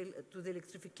looking to the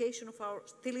electrification of our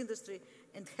steel industry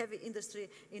and heavy industry,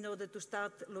 in order to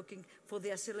start looking for the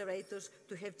accelerators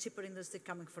to have cheaper industry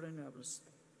coming from renewables.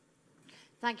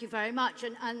 Thank you very much.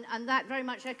 And that very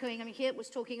much echoing, I mean, Geert was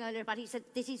talking earlier about, he said,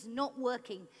 this is not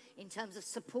working in terms of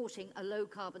supporting a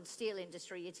low-carbon steel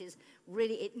industry. It is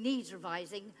really, it needs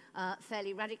revising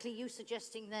fairly radically. You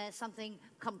suggesting there's something,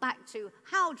 come back to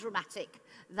how dramatic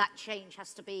that change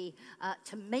has to be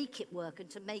to make it work and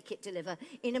to make it deliver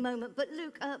in a moment. But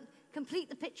Luke, complete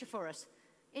the picture for us.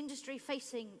 Industry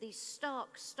facing these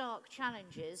stark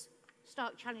challenges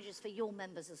for your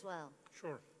members as well.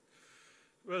 Sure.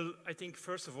 Well, I think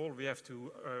first of all we have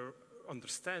to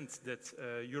understand that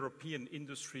European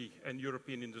industry and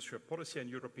European industrial policy and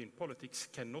European politics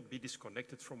cannot be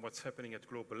disconnected from what's happening at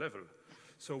global level.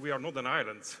 So we are not an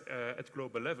island at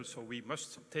global level, so we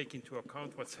must take into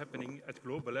account what's happening at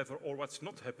global level or what's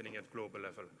not happening at global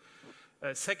level.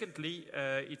 Secondly,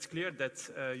 it's clear that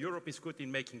Europe is good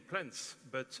in making plans,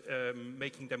 but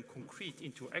making them concrete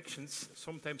into actions,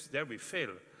 sometimes there we fail.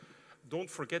 Don't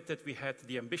forget that we had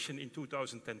the ambition in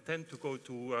 2010 to go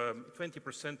to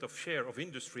 20% of share of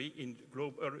industry in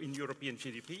European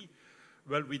GDP.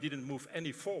 Well, we didn't move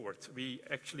any forward. We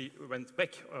actually went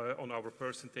back on our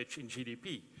percentage in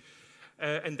GDP.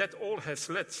 And that all has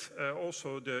led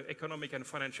also the economic and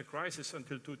financial crisis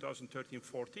until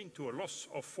 2013-14 to a loss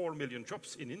of 4 million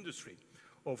jobs in industry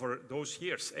over those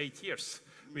years, 8 years.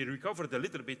 We recovered a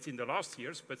little bit in the last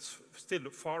years, but still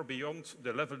far beyond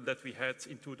the level that we had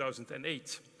in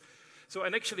 2008. So,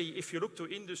 and actually, if you look to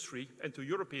industry and to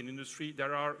European industry,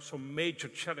 there are some major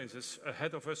challenges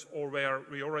ahead of us, or where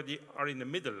we already are in the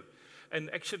middle. And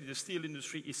actually, the steel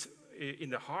industry is in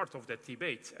the heart of that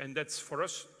debate. And that's, for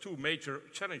us, two major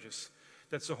challenges.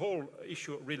 That's the whole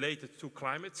issue related to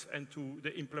climate and to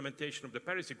the implementation of the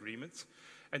Paris Agreement.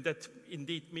 And that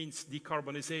indeed means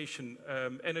decarbonization,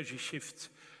 energy shift,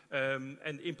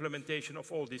 and implementation of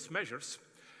all these measures.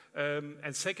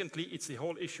 And secondly, it's the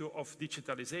whole issue of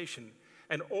digitalization.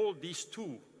 And all these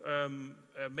two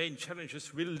main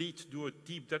challenges will lead to a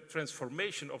deep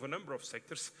transformation of a number of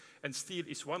sectors. And steel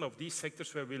is one of these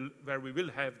sectors where we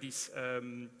will have this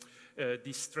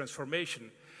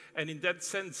transformation. And in that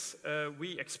sense,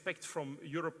 we expect from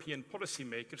European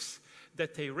policymakers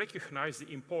that they recognize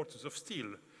the importance of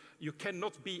steel. You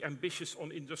cannot be ambitious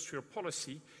on industrial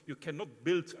policy. You cannot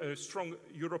build a strong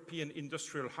European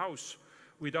industrial house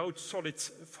without solid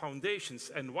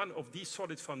foundations. And one of these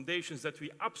solid foundations that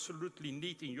we absolutely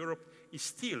need in Europe is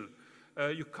steel.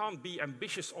 You can't be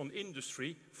ambitious on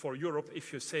industry for Europe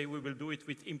if you say we will do it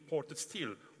with imported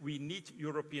steel. We need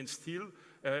European steel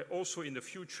also in the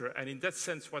future. And in that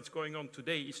sense, what's going on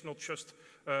today is not just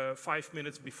 5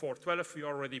 minutes before 12, we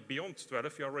are already beyond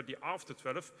 12, we are already after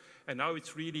 12. And now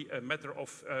it's really a matter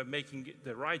of making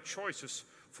the right choices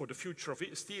for the future of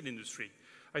the steel industry.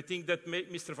 I think that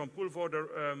Mr. Van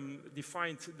Poelvoorde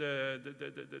defined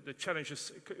the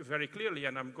challenges very clearly,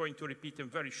 and I'm going to repeat them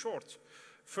very short.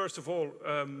 First of all,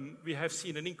 we have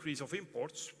seen an increase of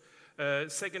imports.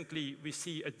 Secondly, we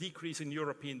see a decrease in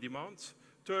European demand.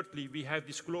 Thirdly, we have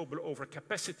this global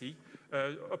overcapacity.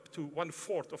 Up to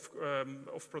 1/4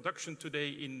 of production today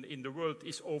in the world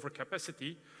is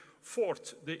overcapacity.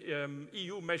 Fourth, the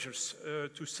EU measures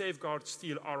to safeguard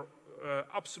steel are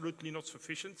absolutely not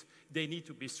sufficient. They need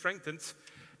to be strengthened.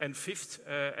 And fifth,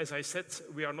 as I said,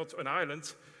 we are not an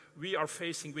island. We are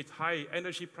facing with high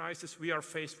energy prices. We are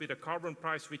faced with a carbon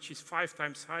price which is 5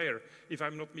 times higher, if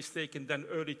I'm not mistaken, than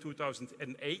early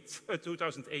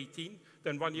 2018,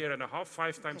 than 1 year and a half,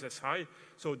 5 times as high.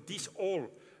 So this all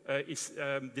is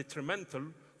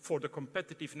detrimental for the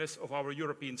competitiveness of our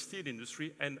European steel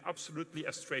industry, and absolutely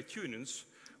as trade unions,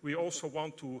 we also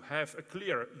want to have a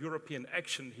clear European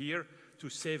action here to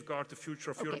safeguard the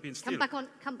future of European steel.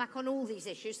 Come back on all these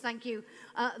issues. Thank you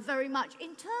very much.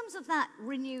 In terms of that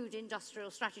renewed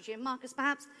industrial strategy, and Marcus,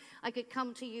 perhaps I could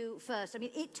come to you first. I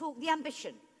mean, the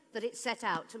ambition that it set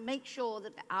out to make sure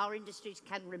that our industries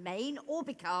can remain or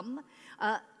become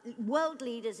world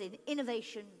leaders in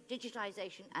innovation,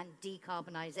 digitization, and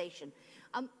decarbonisation.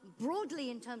 Broadly,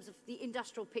 in terms of the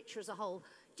industrial picture as a whole,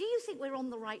 do you think we're on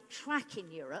the right track in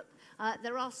Europe?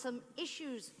 There are some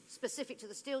issues specific to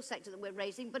the steel sector that we're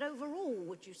raising, but overall,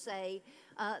 would you say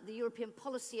the European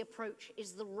policy approach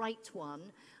is the right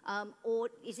one, or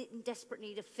is it in desperate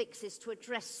need of fixes to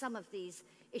address some of these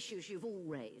issues you've all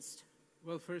raised?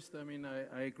 Well, first, I mean,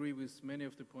 I agree with many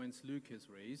of the points Luc has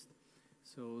raised,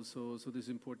 so this is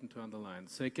important to underline.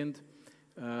 Second,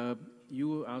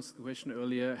 you asked the question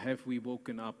earlier, have we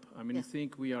woken up? I mean, I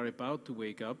think we are about to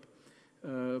wake up,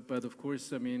 but of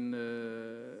course, I mean,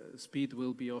 speed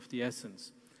will be of the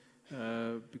essence.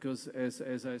 Because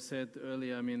as I said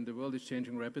earlier, I mean, the world is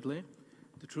changing rapidly.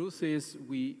 The truth is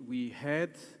we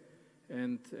had,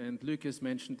 and Luc has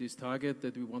mentioned this target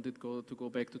that we wanted to go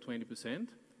back to 20%,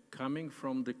 coming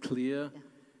from the clear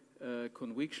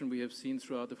conviction we have seen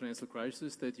throughout the financial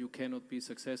crisis that you cannot be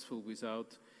successful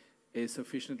without a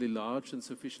sufficiently large and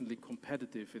sufficiently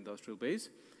competitive industrial base.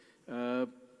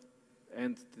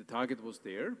 And the target was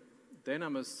there. Then I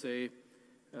must say,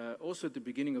 also at the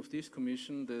beginning of this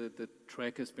commission, the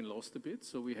track has been lost a bit.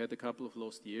 So we had a couple of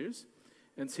lost years.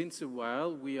 And since a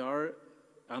while, we are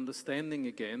understanding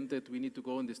again that we need to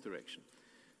go in this direction.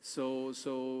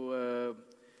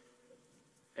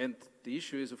 And the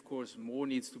issue is, of course, more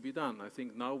needs to be done. I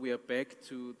think now we are back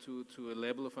to a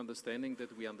level of understanding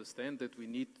that we understand that we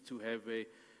need to have a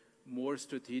more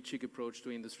strategic approach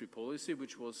to industry policy,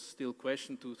 which was still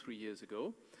questioned 2-3 years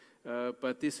ago.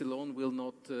 But this alone will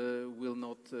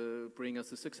not bring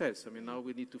us a success. I mean, now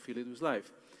we need to fill it with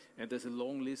life. And there's a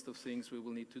long list of things we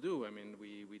will need to do. I mean,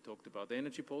 we talked about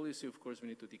energy policy. Of course, we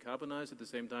need to decarbonize. At the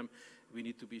same time, we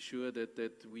need to be sure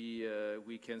that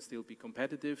we can still be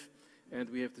competitive and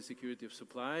we have the security of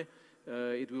supply.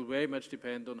 It will very much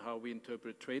depend on how we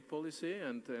interpret trade policy.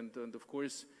 And of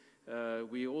course,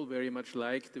 we all very much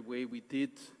like the way we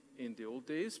did in the old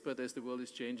days. But as the world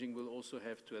is changing, we'll also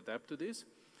have to adapt to this.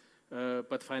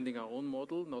 But finding our own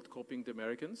model, not copying the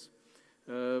Americans.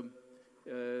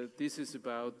 This is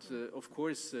about, of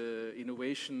course,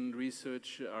 innovation,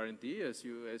 research, R&D, as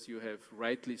you have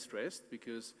rightly stressed,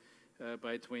 because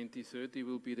by 2030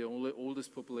 we'll be the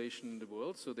oldest population in the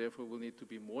world, so therefore we'll need to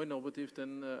be more innovative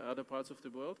than other parts of the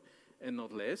world, and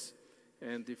not less.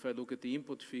 And if I look at the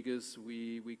input figures,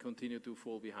 we continue to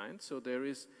fall behind. So there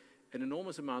is an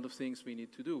enormous amount of things we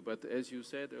need to do. But as you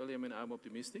said earlier, I mean, I'm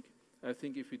optimistic. I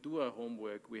think if we do our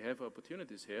homework, we have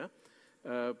opportunities here.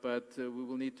 But we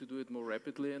will need to do it more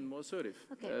rapidly and more assertive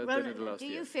than in the last year.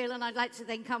 Do you feel, and I'd like to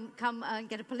then come and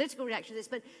get a political reaction to this,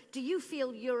 but do you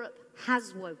feel Europe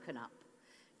has woken up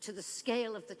to the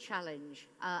scale of the challenge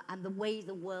and the way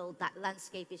the world, that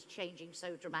landscape is changing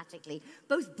so dramatically,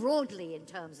 both broadly in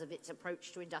terms of its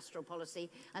approach to industrial policy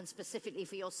and specifically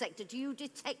for your sector? Do you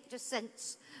detect a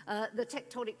sense the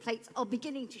tectonic plates are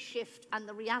beginning to shift and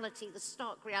the reality, the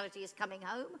stark reality is coming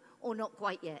home, or not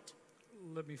quite yet?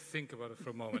 Let me think about it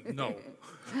for a moment. No.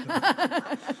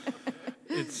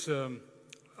 It's,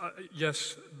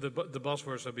 yes, the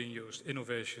buzzwords are being used: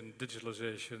 innovation,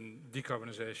 digitalization,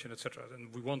 decarbonization, etc.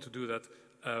 And we want to do that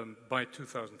by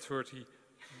 2030,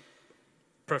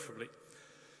 preferably.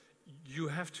 You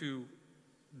have to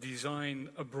design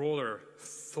a broader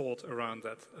thought around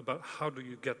that, about how do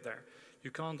you get there.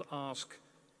 You can't ask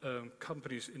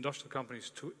companies, industrial companies,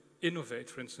 to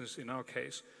innovate, for instance, in our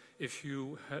case, if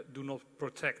you do not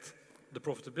protect the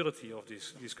profitability of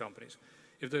these companies.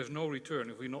 If there's no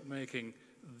return, if we're not making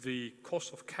the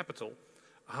cost of capital,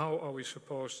 how are we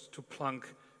supposed to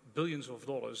plunk billions of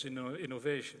dollars in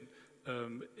innovation,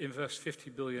 invest 50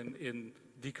 billion in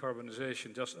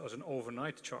decarbonization just as an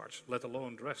overnight charge, let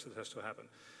alone the rest that has to happen?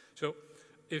 So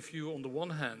if you, on the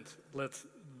one hand, let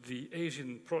the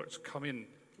Asian products come in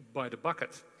by the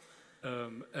bucket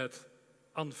at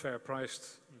unfair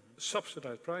priced,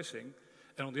 subsidized pricing,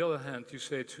 and on the other hand, you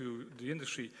say to the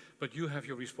industry, but you have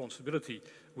your responsibility,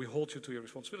 we hold you to your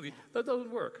responsibility, that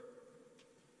doesn't work.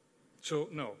 So,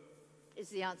 no. Is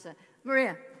the answer.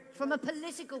 Maria, from a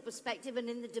political perspective and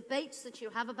in the debates that you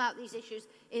have about these issues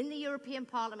in the European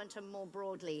Parliament and more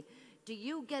broadly, do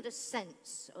you get a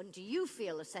sense, and do you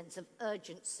feel a sense of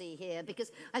urgency here?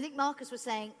 Because I think Marcus was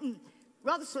saying,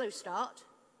 rather slow start,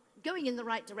 going in the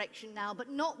right direction now,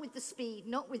 but not with the speed,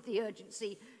 not with the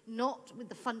urgency, not with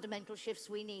the fundamental shifts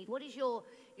we need. What is your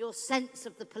sense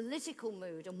of the political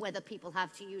mood and whether people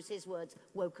have, to use his words,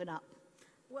 woken up?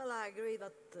 Well, I agree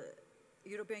that the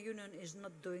European Union is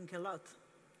not doing a lot.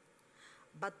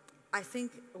 But I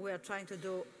think we are trying to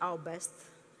do our best,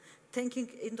 taking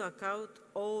into account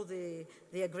all the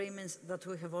agreements that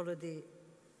we have already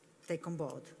taken on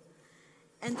board.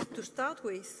 And to start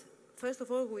with, first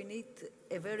of all, we need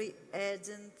a very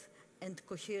urgent and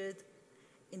coherent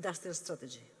industrial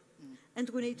strategy. And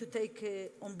we need to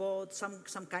take on board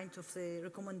some kind of the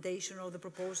recommendation or the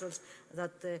proposals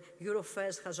that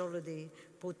Eurofirst has already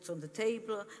put on the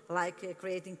table, like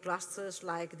creating clusters,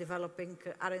 like developing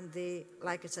R&D,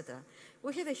 like etc.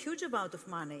 We have a huge amount of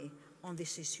money on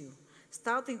this issue.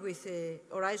 Starting with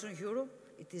Horizon Europe,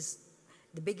 it is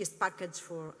the biggest package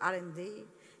for R&D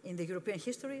in the European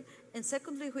history. And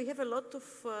secondly, we have a lot of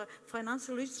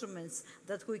financial instruments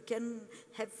that we can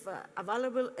have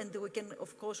available, and we can,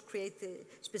 of course, create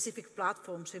specific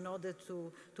platforms in order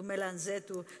to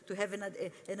mélanger, to have an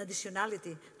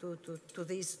additionality to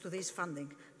this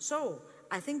funding. So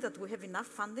I think that we have enough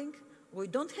funding. We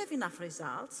don't have enough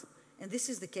results, and this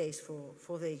is the case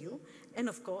for the EU. And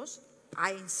of course,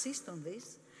 I insist on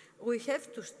this. We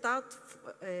have to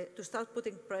start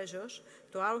putting pressures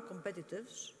to our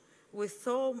competitors with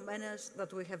all measures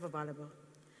that we have available,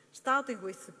 starting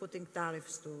with putting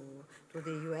tariffs to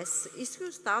the US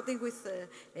issue, starting with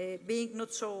being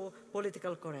not so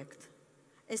politically correct,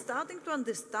 and starting to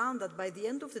understand that by the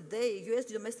end of the day, US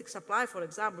domestic supply, for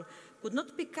example, could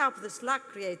not pick up the slack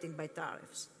created by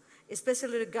tariffs,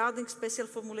 especially regarding special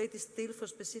formulated steel for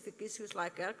specific issues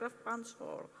like aircraft pumps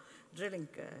or drilling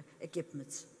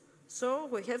equipments. So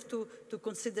we have to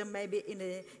consider maybe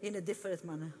in a different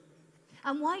manner.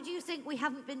 And why do you think we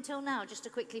haven't been till now? Just to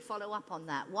quickly follow up on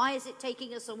that. Why is it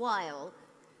taking us a while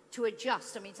to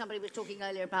adjust? I mean, somebody was talking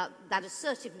earlier about that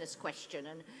assertiveness question,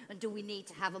 and do we need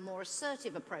to have a more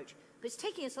assertive approach? But it's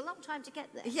taking us a long time to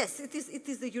get there. Yes, it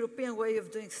is the European way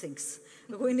of doing things.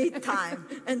 We need time,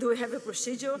 and we have a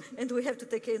procedure, and we have to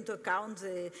take into account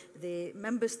the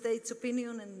member states'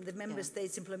 opinion and the member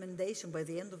states' implementation by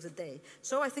the end of the day.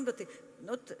 So I think that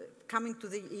not coming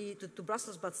to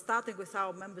Brussels, but starting with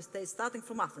our member states, starting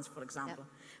from Athens, for example.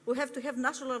 We have to have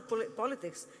national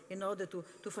politics in order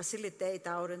to facilitate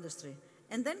our industry.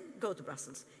 And then go to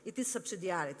Brussels. It is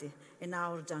subsidiarity in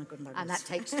our jungle nuggets. And that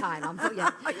takes time.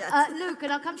 Luke,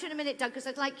 and I'll come to you in a minute, Doug, because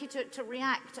I'd like you to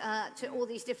react to all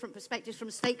these different perspectives from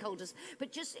stakeholders.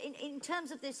 But just in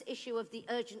terms of this issue of the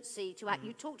urgency to act,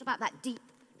 you talked about that deep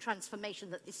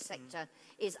transformation that this sector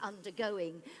is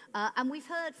undergoing. And we've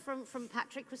heard from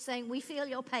Patrick was saying, we feel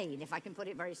your pain, if I can put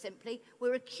it very simply.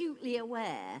 We're acutely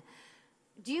aware.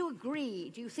 Do you agree?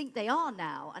 Do you think they are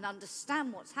now and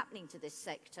understand what's happening to this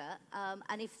sector?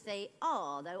 And if they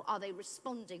are, though, are they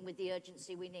responding with the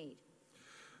urgency we need?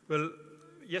 Well,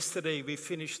 yesterday we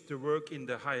finished the work in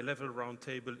the high-level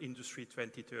roundtable Industry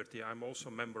 2030. I'm also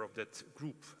a member of that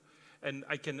group. And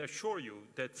I can assure you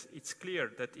that it's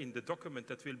clear that in the document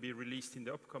that will be released in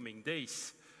the upcoming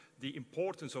days, the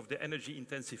importance of the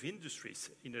energy-intensive industries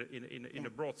in a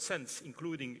broad sense,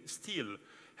 including steel,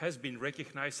 has been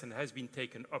recognized and has been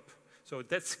taken up. So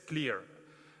that's clear.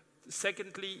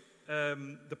 Secondly,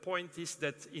 the point is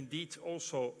that indeed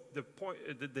also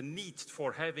the need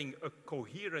for having a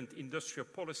coherent industrial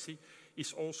policy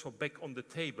is also back on the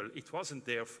table. It wasn't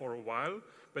there for a while,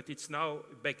 but it's now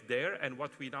back there. And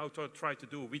what we now try to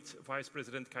do with Vice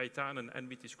President Kaitanen and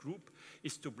with his group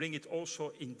is to bring it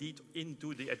also indeed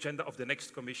into the agenda of the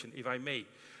next Commission, if I may.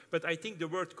 But I think the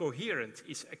word coherent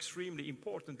is extremely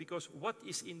important, because what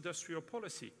is industrial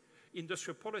policy?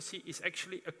 Industrial policy is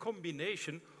actually a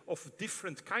combination of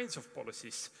different kinds of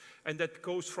policies. And that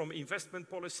goes from investment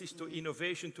policies to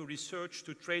innovation, to research,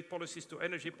 to trade policies, to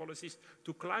energy policies,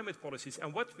 to climate policies.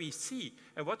 And what we see,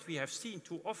 and what we have seen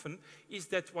too often, is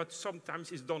that what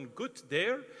sometimes is done good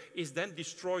there is then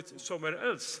destroyed somewhere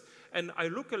else. And I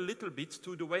look a little bit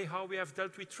to the way how we have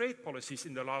dealt with trade policies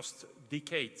in the last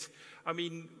decade. I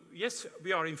mean, yes,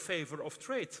 we are in favor of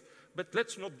trade, but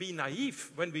let's not be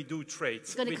naive when we do trade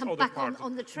with other parties.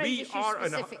 On the trade issue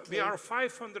specifically. We are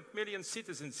 500 million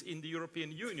citizens in the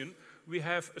European Union. We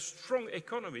have a strong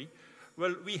economy.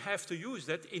 Well, we have to use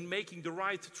that in making the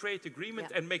right trade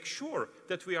agreement and make sure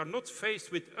that we are not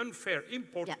faced with unfair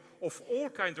import of all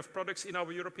kinds of products in our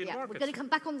European market. We're going to come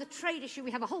back on the trade issue.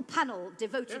 We have a whole panel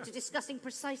devoted to discussing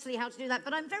precisely how to do that.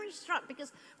 But I'm very struck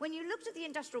because when you looked at the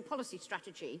industrial policy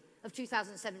strategy of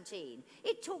 2017,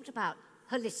 it talked about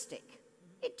holistic.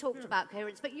 It talked about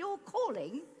coherence. But you're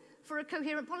calling for a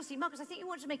coherent policy. Marcus, I think you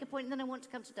want to make a point, and then I want to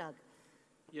come to Doug.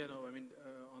 Yeah, no, I mean,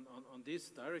 on this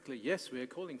directly, yes, we are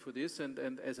calling for this. And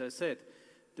as I said,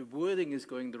 the wording is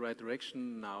going the right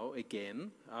direction now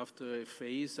again, after a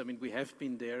phase. I mean, we have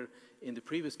been there in the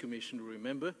previous commission,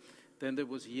 remember. Then there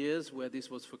was years where this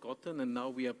was forgotten, and now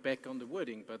we are back on the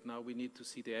wording. But now we need to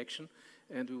see the action,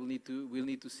 and we'll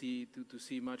need to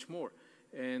see much more.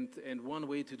 And one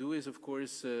way to do is of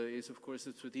course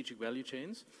the strategic value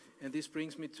chains. And this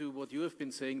brings me to what you have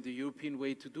been saying, the European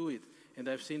way to do it. And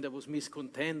I've seen there was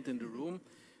miscontent in the room,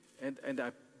 and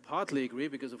I partly agree,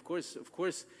 because of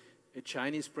course a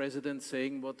Chinese president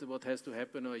saying what has to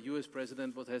happen, or a US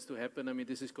president what has to happen, I mean,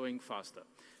 this is going faster.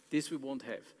 This we won't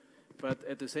have. But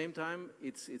at the same time,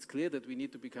 it's clear that we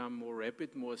need to become more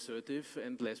rapid, more assertive,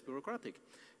 and less bureaucratic.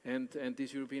 And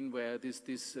this European, where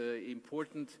these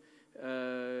important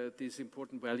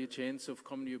value chains of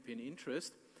common European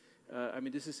interest, I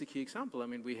mean, this is a key example. I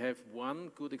mean, we have one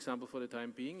good example for the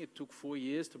time being. It took 4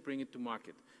 years to bring it to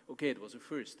market. Okay, it was a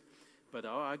first. But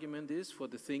our argument is, for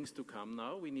the things to come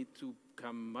now, we need to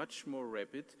come much more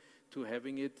rapid to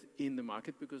having it in the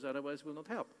market, because otherwise it will not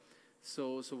help.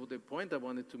 So the point I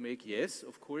wanted to make, yes,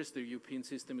 of course, the European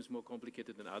system is more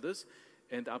complicated than others,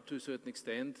 and up to a certain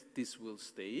extent, this will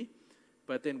stay.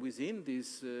 But then within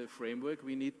this framework,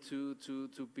 we need to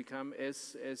become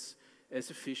as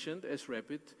efficient, as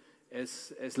rapid,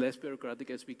 as less bureaucratic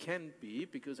as we can be,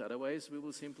 because otherwise we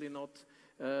will simply not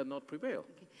prevail.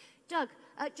 Okay. Doug,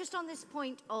 just on this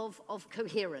point of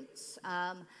coherence,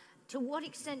 to what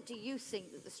extent do you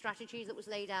think that the strategy that was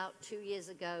laid out 2 years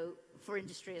ago for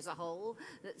industry as a whole,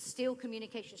 that steel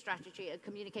communication strategy, a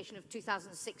communication of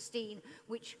 2016,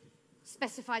 which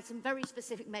specified some very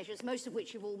specific measures, most of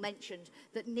which you've all mentioned,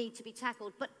 that need to be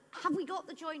tackled, but have we got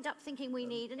the joined up thinking we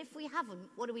need? And if we haven't,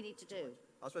 what do we need to do?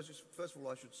 I suppose, first of all,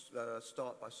 I should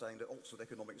start by saying that Oxford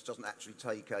Economics doesn't actually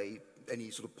take any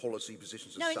sort of policy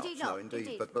positions as such. No,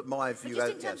 indeed. But my view... But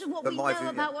just in terms of what we know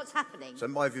about what's happening. So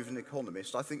my view as an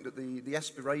economist, I think that the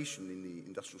aspiration in the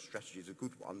industrial strategy is a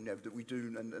good one, you know, that we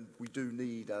do, and we do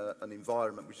need an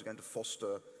environment which is going to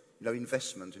foster, you know,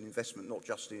 investment not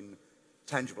just in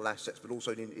tangible assets, but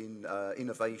also in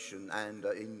innovation and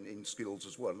in skills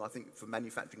as well. And I think for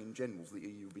manufacturing in general, the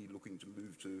EU will be looking to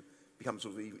move to become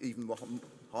sort of even more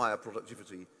higher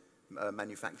productivity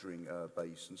manufacturing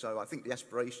base. And so I think the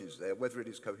aspiration is there, whether it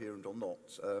is coherent or not,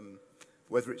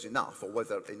 whether it's enough or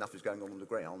whether enough is going on the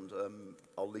ground,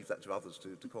 I'll leave that to others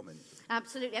to comment.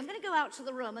 Absolutely. I'm going to go out to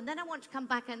the room, and then I want to come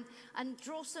back and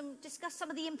discuss some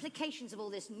of the implications of all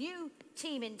this. New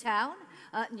team in town,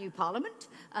 new parliament,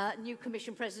 new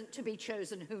commission president to be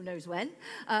chosen who knows when,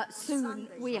 soon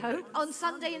Sunday, we hope, on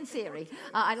Sunday in theory.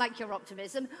 I like your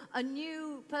optimism. A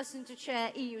new person to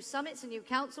chair EU summits, a new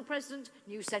council president,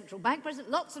 new central bank president,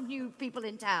 lots of new people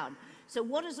in town. So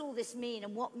what does all this mean,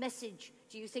 and what message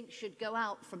do you think should go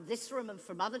out from this room and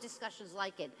from other discussions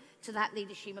like it to that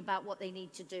leadership about what they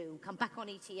need to do? Come back on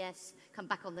ETS, come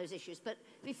back on those issues. But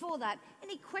before that,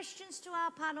 any questions to our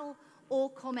panel or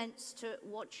comments to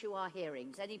what you are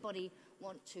hearing? Does anybody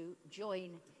want to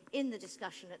join in the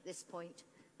discussion at this point,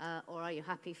 or are you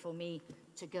happy for me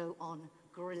to go on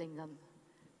grilling them?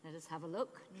 Let us have a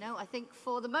look. No, I think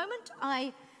for the moment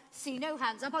I see no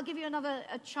hands up. I'll give you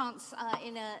a chance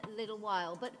in a little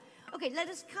while. But, okay, let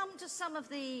us come to some of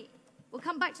the... We'll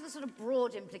come back to the sort of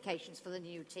broad implications for the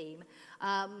new team.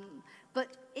 But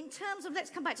in terms of... Let's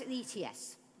come back to the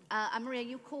ETS. Maria,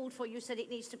 you said it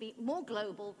needs to be more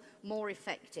global, more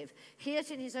effective.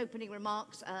 Geert, in his opening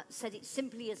remarks, said it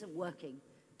simply isn't working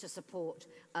to support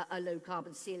a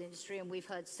low-carbon steel industry, and we've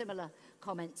heard similar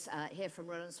comments here from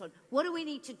Roland. So what do we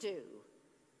need to do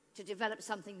to develop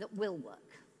something that will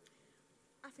work?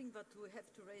 I think that we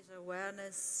have to raise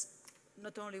awareness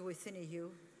not only within EU,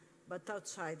 but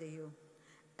outside the EU.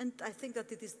 And I think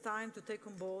that it is time to take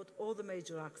on board all the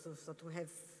major actors that we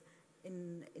have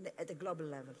at a global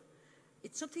level.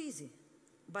 It's not easy,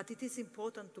 but it is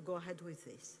important to go ahead with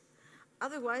this.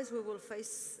 Otherwise, we will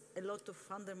face a lot of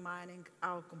undermining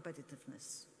our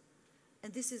competitiveness.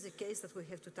 And this is a case that we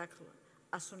have to tackle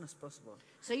as soon as possible.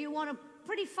 So you want a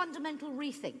pretty fundamental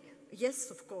rethink?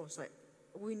 Yes, of course.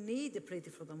 We need a pretty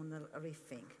fundamental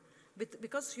rethink. But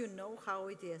because you know how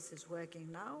ETS is working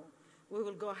now, we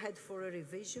will go ahead for a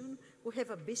revision. We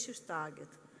have ambitious target.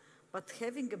 But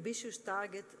having ambitious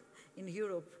target in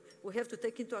Europe, we have to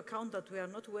take into account that we are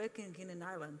not working in an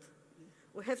island.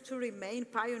 We have to remain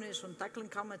pioneers on tackling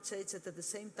climate change, and at the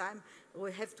same time,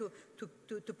 we have to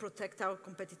protect our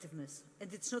competitiveness.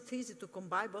 And it's not easy to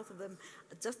combine both of them.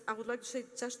 I would like to say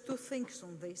just two things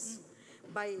on this.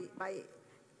 By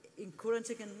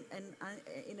encouraging and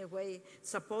in a way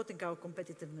supporting our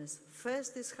competitiveness.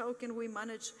 First is how can we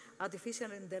manage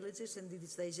artificial intelligence and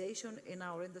digitization in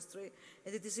our industry.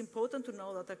 And it is important to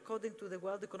know that according to the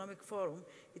World Economic Forum,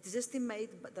 it is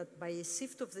estimated that by a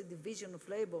shift of the division of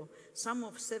labor, some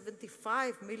of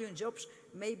 75 million jobs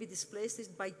may be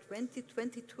displaced by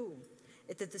 2022.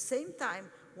 And at the same time,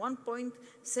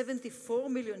 1.74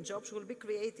 million jobs will be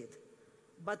created.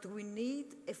 But we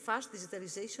need a fast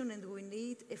digitalization and we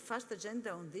need a fast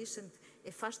agenda on this and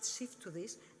a fast shift to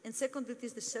this. And second, it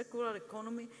is the circular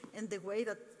economy and the way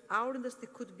that our industry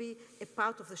could be a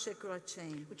part of the circular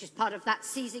chain. Which is part of that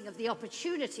seizing of the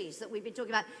opportunities that we've been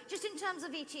talking about. Just in terms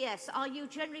of ETS, are you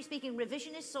generally speaking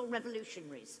revisionists or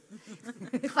revolutionaries?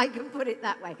 If I can put it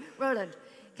that way. Roland,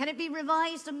 can it be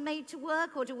revised and made to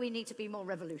work, or do we need to be more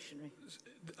revolutionary?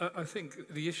 I think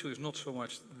the issue is not so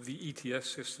much the ETS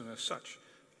system as such,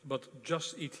 but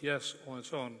just ETS on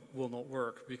its own will not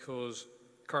work because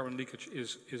carbon leakage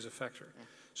is a factor. Yeah.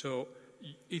 So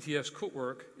ETS could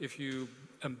work if you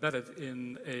embed it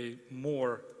in a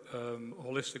more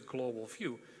holistic global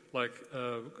view, like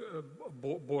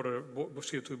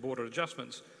CO2 border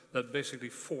adjustments that basically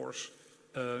force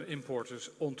importers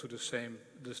onto the same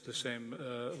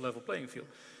level playing field.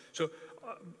 So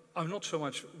I'm not so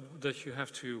much that you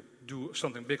have to do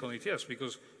something big on ETS,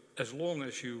 because as long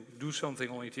as you do something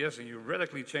on ETS and you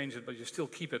radically change it, but you still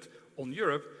keep it on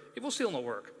Europe, it will still not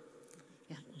work.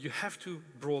 Yeah. You have to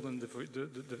broaden the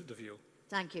view.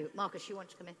 Thank you. Marcus, you want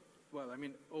to come in? Well, I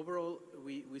mean, overall,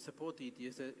 we support the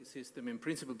ETS system in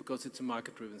principle because it's a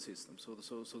market-driven system. So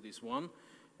this one.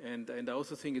 And I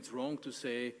also think it's wrong to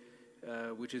say,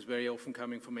 which is very often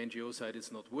coming from NGO side,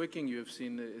 it's not working. You have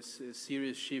seen a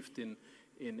serious shift in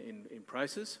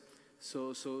prices.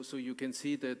 So you can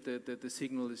see that the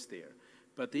signal is there.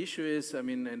 But the issue is, I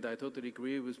mean, and I totally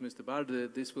agree with Mr.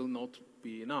 Balde, this will not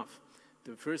be enough.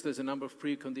 First, there's a number of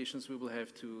preconditions we will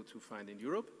have to find in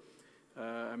Europe.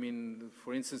 I mean,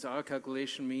 for instance, our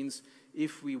calculation means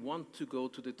if we want to go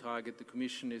to the target the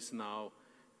Commission is now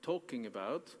talking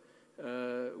about,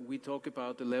 we talk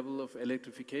about the level of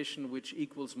electrification which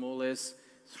equals more or less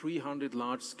 300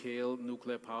 large-scale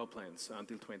nuclear power plants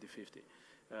until 2050.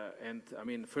 And I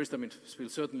mean, first, I mean, we'll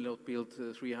certainly not build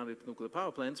 300 nuclear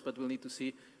power plants, but we'll need to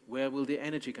see where will the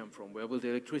energy come from, where will the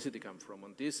electricity come from.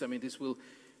 On this, I mean,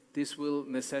 this will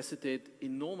necessitate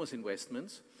enormous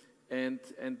investments, and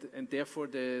therefore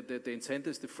the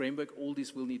incentives, the framework, all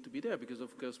this will need to be there, because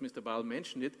of course Mr. Ball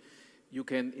mentioned it. You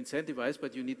can incentivize,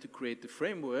 but you need to create the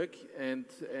framework, and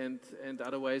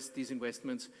otherwise these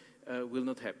investments will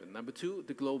not happen. Number two,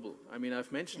 the global. I mean,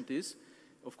 I've mentioned this.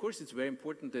 Of course, it's very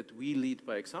important that we lead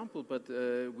by example, but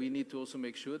we need to also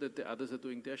make sure that the others are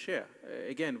doing their share.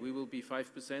 Again, we will be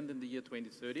 5% in the year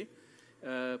 2030.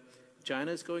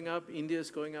 China is going up, India is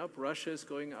going up, Russia is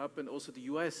going up, and also the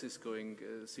US is going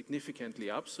significantly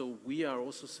up. So we are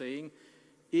also saying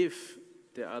if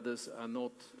the others are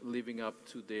not living up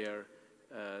to their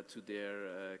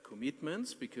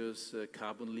commitments, because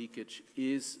carbon leakage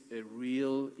is a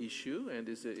real issue and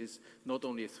is not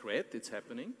only a threat, it's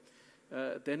happening.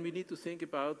 Then we need to think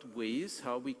about ways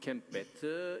how we can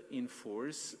better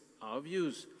enforce our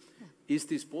views. Is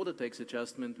this border tax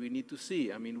adjustment we need to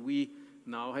see? I mean, we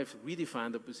now have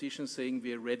redefined a position saying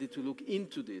we are ready to look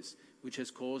into this, which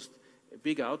has caused a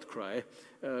big outcry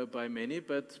by many,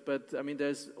 but I mean,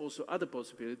 there's also other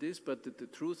possibilities, but the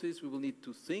truth is we will need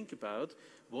to think about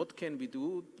what can we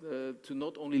do to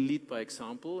not only lead by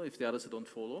example if the others don't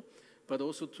follow, but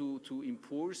also to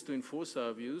enforce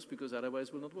our views, because otherwise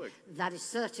it will not work. That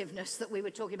assertiveness that we were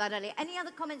talking about earlier. Any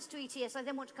other comments to ETS? I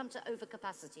then want to come to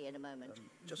overcapacity in a moment.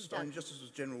 Just as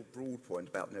a general broad point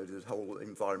about the whole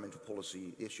environmental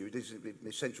policy issue, it is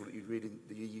essential that you really,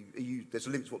 the EU, there's a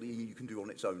limit to what the EU can do on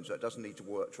its own, so it doesn't need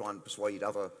to try and persuade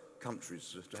other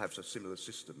countries to have similar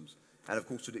systems. And of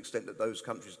course, to the extent that those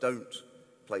countries don't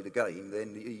play the game,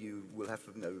 then the EU will have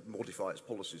to modify its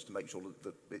policies to make sure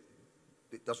that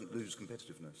it doesn't lose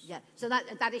competitiveness. Yeah, so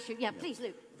that issue, yeah, please,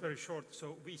 Luke. Very short.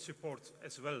 So we support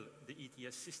as well the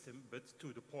ETS system, but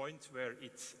to the point where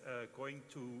it's going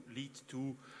to lead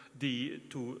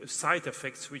to side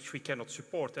effects which we cannot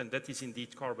support, and that is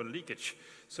indeed carbon leakage.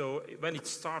 So when it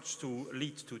starts to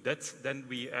lead to that, then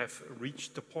we have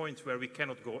reached the point where we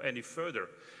cannot go any further.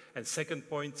 And second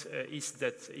point is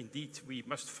that indeed we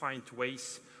must find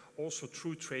ways, also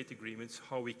through trade agreements,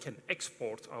 how we can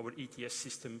export our ETS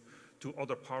system to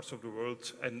other parts of the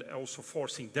world, and also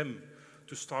forcing them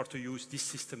to start to use this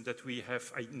system that we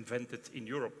have invented in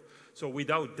Europe. So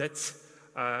without that,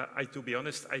 to be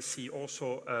honest, I see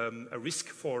also a risk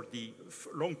for the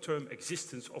long-term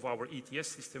existence of our ETS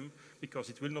system, because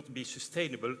it will not be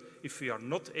sustainable if we are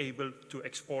not able to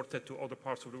export it to other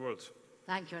parts of the world.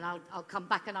 Thank you, and I'll come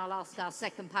back and I'll ask our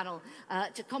second panel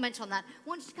to comment on that. I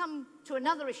want to come to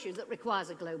another issue that requires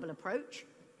a global approach,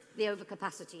 the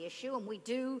overcapacity issue, and we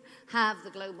do have the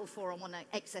Global Forum on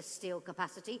excess steel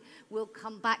capacity. We'll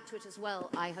come back to it as well,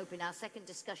 I hope, in our second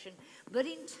discussion. But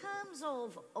in terms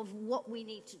of what we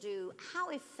need to do, how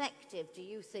effective do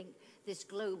you think this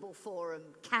Global Forum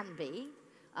can be?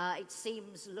 It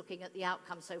seems, looking at the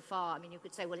outcome so far, I mean, you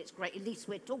could say, well, it's great, at least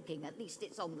we're talking, at least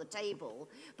it's on the table,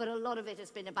 but a lot of it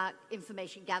has been about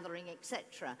information gathering,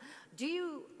 etc.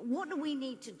 What do we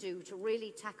need to do to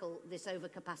really tackle this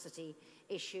overcapacity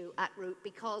issue at root?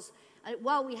 Because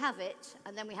while we have it,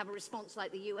 and then we have a response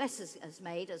like the US has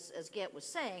made, as Geert was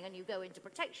saying, and you go into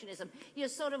protectionism, you're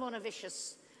sort of on a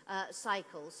vicious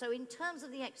cycle. So in terms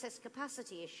of the excess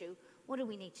capacity issue, what do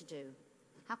we need to do?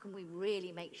 How can we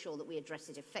really make sure that we address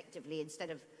it effectively instead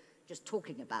of just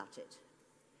talking about it?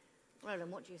 Roland,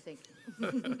 what do you think?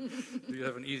 Do you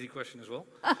have an easy question as well?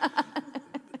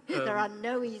 There are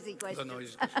no easy questions. There are no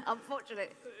easy questions. Unfortunately.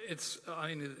 It's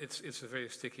a very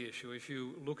sticky issue. If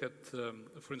you look at,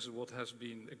 for instance, what has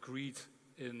been agreed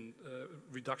in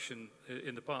reduction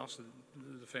in the past,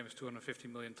 the famous 250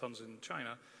 million tons in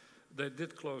China, they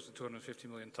did close the 250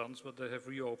 million tons, but they have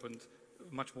reopened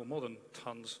much more modern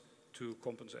tons to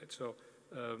compensate. So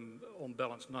on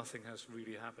balance, nothing has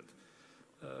really happened.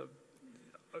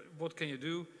 What can you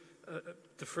do?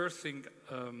 The first thing,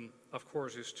 of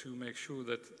course, is to make sure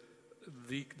that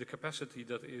the capacity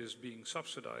that is being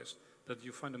subsidized, that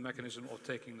you find a mechanism of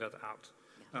taking that out.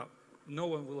 Yeah. Now, no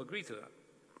one will agree to that.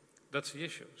 That's the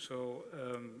issue. So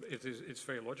it's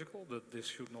very logical that this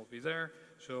should not be there.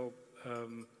 So,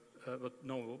 but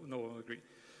no one will agree.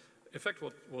 In fact,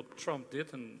 what Trump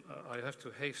did, and I have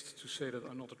to haste to say that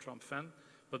I'm not a Trump fan,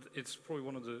 but it's probably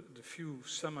one of the few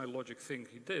semi-logic things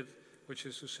he did, which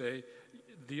is to say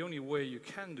the only way you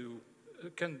can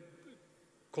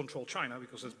control China,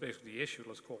 because that's basically the issue,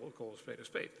 let's call a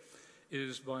spade,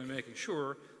 is by making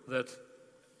sure that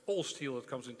all steel that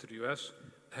comes into the US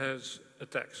has a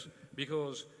tax.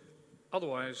 Because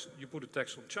otherwise, you put a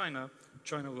tax on China,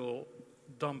 China will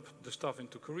dump the stuff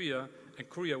into Korea, and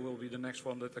Korea will be the next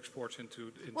one that exports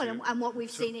into well, and what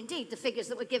we've seen indeed, the figures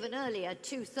that were given earlier,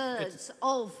 2/3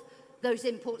 of those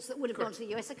imports that would have gone to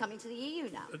the US are coming to the EU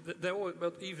now.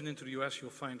 But even into the US,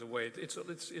 you'll find a way.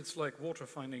 It's like water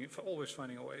always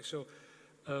finding a way. So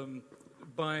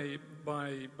by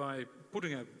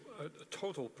putting a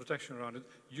total protection around it,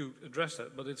 you address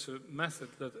that. But it's a method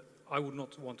that I would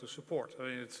not want to support. I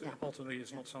mean, ultimately,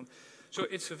 it's not something. So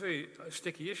it's a very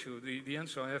sticky issue. The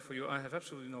answer I have for you, I have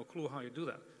absolutely no clue how you do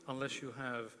that, unless you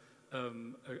have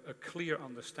a clear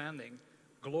understanding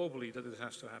globally that it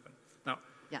has to happen. Now,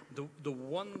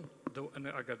 and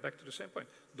I get back to the same point,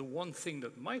 the one thing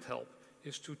that might help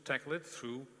is to tackle it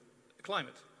through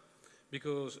climate.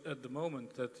 Because at the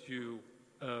moment that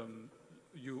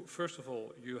first of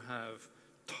all, you have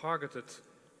targeted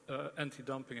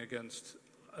anti-dumping against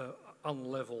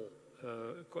unlevel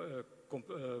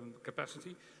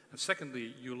capacity, and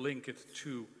secondly, you link it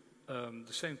to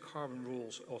the same carbon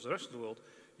rules as the rest of the world,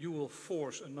 you will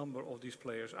force a number of these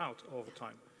players out over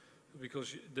time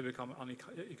because they become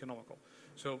uneconomical.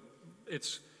 So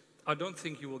I don't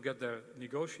think you will get there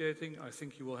negotiating. I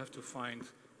think you will have to find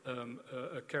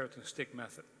a carrot and stick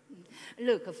method.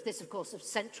 Luke, this, of course, of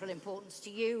central importance to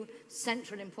you,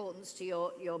 central importance to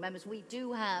your members. We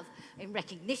do have, in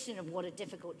recognition of what a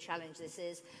difficult challenge this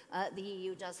is, the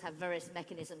EU does have various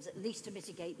mechanisms, at least to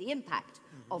mitigate the impact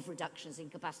of reductions in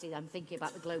capacity. I'm thinking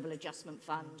about the Global Adjustment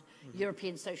Fund,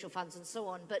 European social funds, and so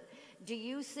on. But do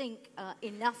you think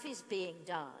enough is being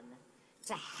done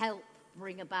to help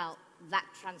bring about that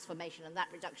transformation and that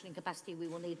reduction in capacity we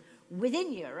will need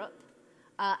within Europe,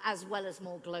 as well as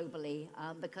more globally,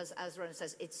 because as Ronan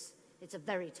says, it's a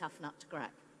very tough nut to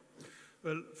crack?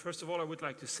 Well, first of all, I would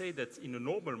like to say that in the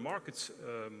normal markets,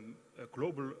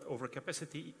 global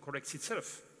overcapacity corrects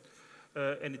itself.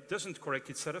 And it doesn't correct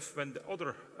itself when the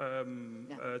other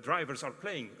drivers are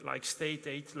playing, like state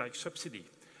aid, like subsidy.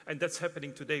 And that's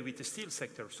happening today with the steel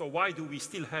sector. So why do we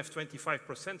still have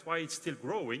 25%? Why it's still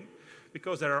growing?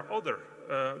 Because there are other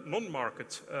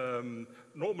non-market,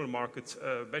 normal market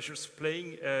measures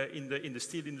playing in the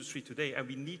steel industry today, and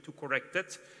we need to correct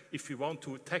that if we want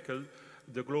to tackle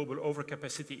the global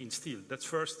overcapacity in steel. That's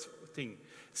first thing.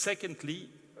 Secondly,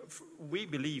 we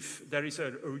believe there is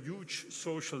a huge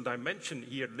social dimension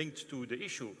here linked to the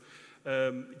issue.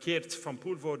 Geert van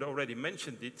Poelvoorde already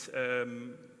mentioned it.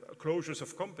 closures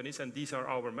of companies, and these are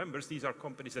our members, these are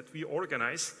companies that we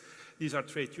organize, these are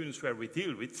trade unions where we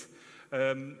deal with.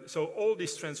 So all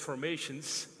these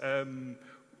transformations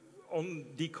on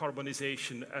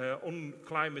decarbonization, on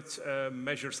climate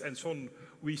measures and so on,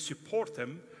 we support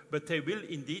them, but they will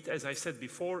indeed, as I said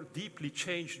before, deeply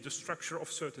change the structure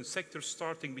of certain sectors,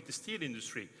 starting with the steel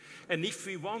industry. And if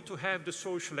we want to have the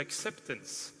social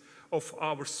acceptance of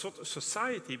our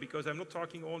society, because I'm not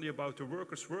talking only about the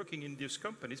workers working in these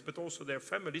companies, but also their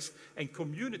families and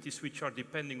communities which are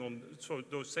depending on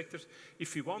those sectors.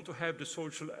 If we want to have the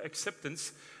social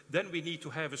acceptance, then we need to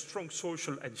have a strong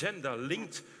social agenda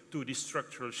linked to these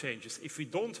structural changes. If we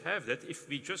don't have that, if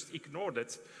we just ignore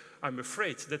that, I'm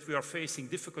afraid that we are facing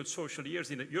difficult social years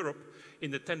in Europe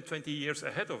in the 10, 20 years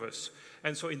ahead of us.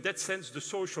 And so in that sense, the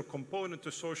social component,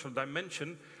 the social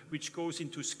dimension, which goes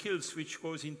into skills, which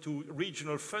goes into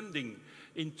regional funding,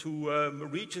 into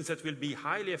regions that will be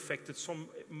highly affected, some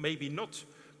maybe not,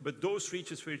 but those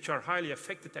regions which are highly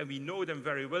affected, and we know them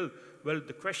very well, well,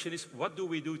 the question is, what do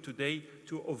we do today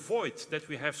to avoid that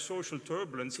we have social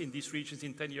turbulence in these regions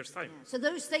in 10 years' time? Yeah. So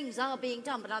those things are being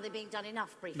done, but are they being done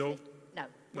enough, briefly? No. No,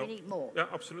 we need more. Yeah,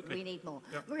 absolutely. We need more.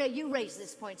 Yeah. Maria, you raised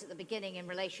this point at the beginning in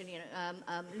relation,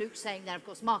 Luke saying that, of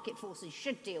course, market forces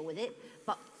should deal with it,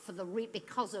 but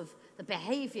because of the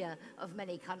behaviour of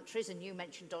many countries, and you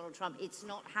mentioned Donald Trump, it's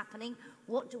not happening.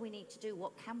 What do we need to do?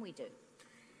 What can we do?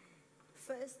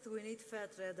 First, we need fair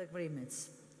trade agreements,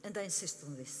 and I insist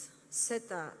on this.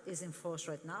 CETA is in force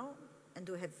right now, and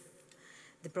we have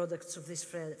the products of this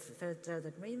fair trade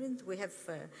agreement. We have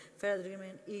fair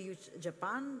agreement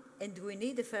EU-Japan, and we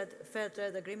need a fair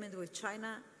trade agreement with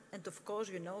China, and of course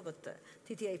you know that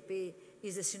TTIP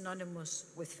is synonymous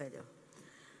with failure.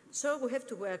 So we have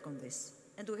to work on this,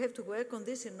 and we have to work on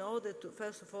this in order to,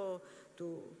 first of all,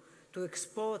 to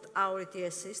export our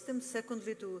ETS system,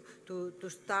 secondly, to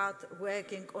start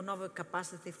working on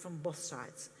overcapacity from both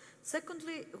sides.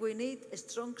 Secondly, we need a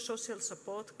strong social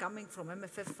support coming from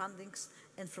MFF fundings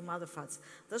and from other funds.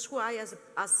 That's why, as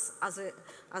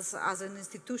an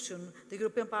institution, the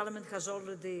European Parliament has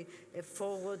already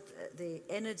forwarded the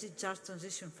Energy Just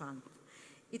Transition Fund.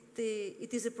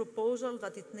 It is a proposal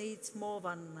that it needs more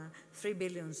than 3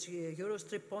 billion euros,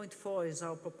 3.4 is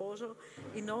our proposal,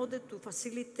 in order to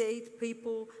facilitate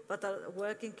people that are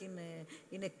working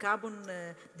in a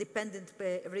carbon-dependent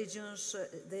regions.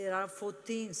 There are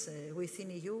 14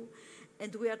 within EU,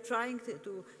 and we are trying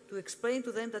to explain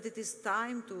to them that it is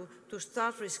time to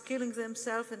start reskilling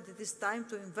themselves, and it is time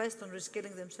to invest on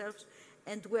reskilling themselves,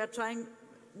 and we are trying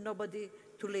nobody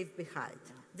to leave behind.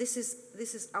 This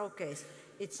is our case.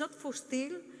 It's not for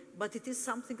steel, but it is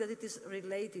something that it is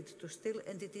related to steel,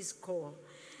 and it is core.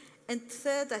 And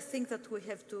third, I think that we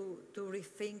have to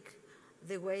rethink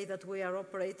the way that we are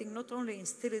operating, not only in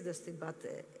steel industry, but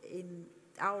in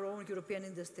our own European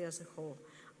industry as a whole.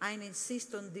 I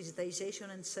insist on digitization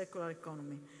and circular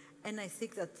economy. And I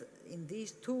think that in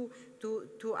these two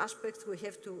aspects, we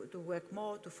have to work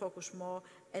more, to focus more,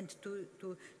 and to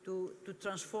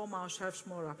transform ourselves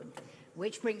more rapidly.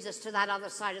 Which brings us to that other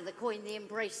side of the coin, the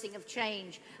embracing of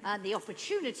change and the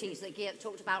opportunities that Geert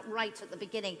talked about right at the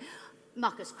beginning.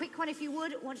 Marcus, quick one if you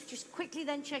would. I want to just quickly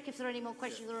then check if there are any more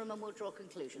questions in the room, and we'll draw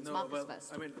conclusions. No, Marcus well,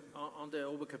 first. I mean, on the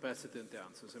overcapacity and the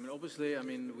answers. I mean, obviously, I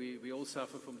mean, we all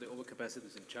suffer from the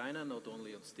overcapacities in China, not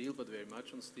only on steel, but very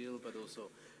much on steel, but also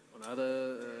on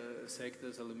other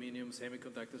sectors, aluminium,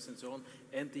 semiconductors, and so on.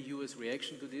 And the US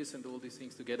reaction to this and all these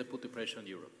things together put the pressure on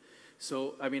Europe.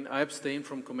 So, I mean, I abstain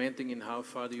from commenting in how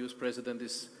far the US president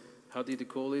is, how did he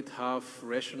call it, half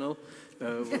rational,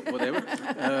 whatever.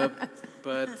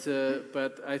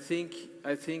 But I think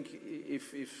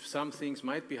if some things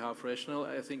might be half rational,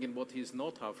 I think in what he's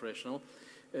not half rational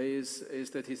is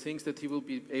that he thinks that he will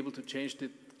be able to change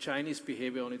the Chinese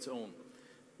behavior on its own,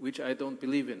 which I don't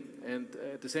believe in. And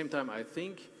at the same time, I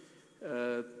think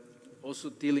also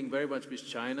dealing very much with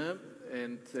China,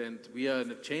 and we are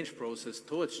in a change process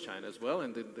towards China as well,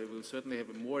 and they will certainly have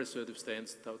a more assertive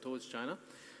stance towards China.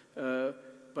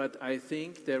 But I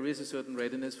think there is a certain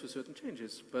readiness for certain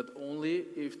changes, but only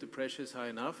if the pressure is high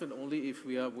enough and only if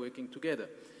we are working together.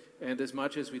 And as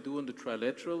much as we do on the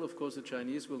trilateral, of course, the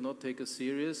Chinese will not take us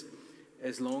serious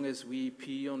as long as we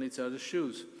pee on each other's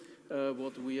shoes.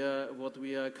 What we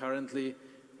are currently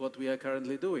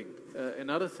doing.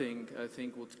 Another thing, I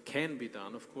think, what can be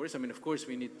done, of course, I mean, of course,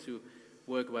 we need to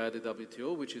work via the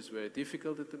WTO, which is very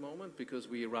difficult at the moment because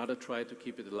we rather try to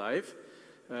keep it alive.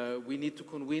 We need to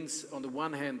convince, on the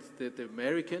one hand, the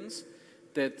Americans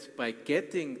that by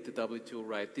getting the WTO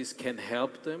right, this can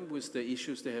help them with the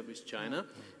issues they have with China,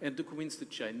 and to convince the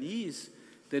Chinese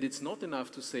that it's not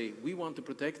enough to say we want to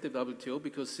protect the WTO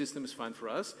because system is fine for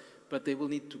us, but they will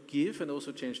need to give and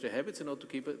also change their habits in order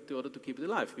to keep it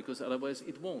alive, because otherwise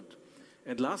it won't.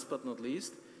 And last but not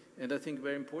least, and I think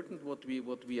very important, what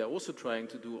we are also trying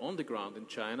to do on the ground in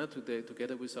China today,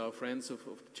 together with our friends of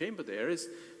the chamber there, is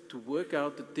to work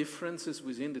out the differences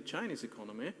within the Chinese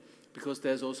economy, because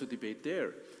there's also debate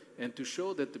there, and to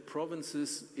show that the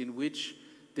provinces in which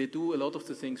they do a lot of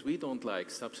the things we don't like,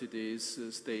 subsidies,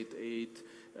 state aid,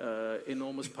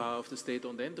 enormous power of the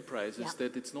state-owned enterprises,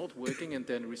 that it's not working, and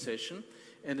then recession.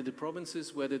 And in the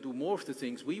provinces where they do more of the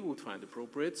things we would find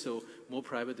appropriate, so more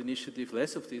private initiative,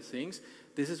 less of these things,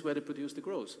 this is where they produce the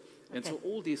growth. And so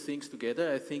all these things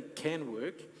together, I think, can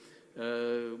work.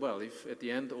 Well, if at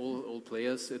the end all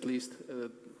players at least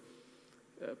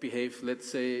behave, let's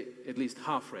say, at least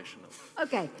half rational.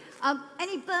 Okay.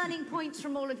 Any burning points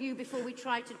from all of you before we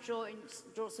try to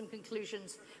draw some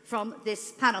conclusions from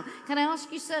this panel? Can I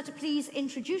ask you, sir, to please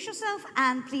introduce yourself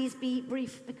and please be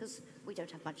brief, because we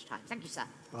don't have much time. Thank you, sir.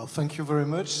 Well, thank you very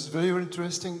much. It's very, very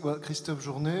interesting. Well, Christophe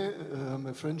Journet, I'm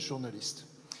a French journalist.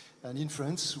 And in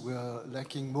France, we are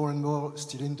lacking more and more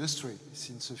steel industry.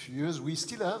 Since a few years, we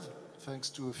still have,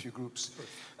 thanks to a few groups.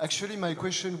 Actually, my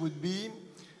question would be,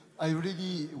 I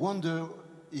really wonder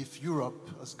if Europe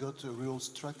has got a real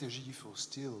strategy for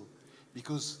steel.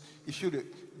 Because if you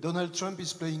look, Donald Trump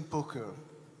is playing poker.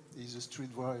 He's a street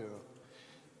warrior.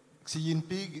 Xi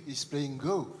Jinping is playing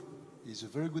Go. He's a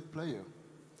very good player.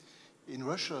 In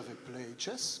Russia, they play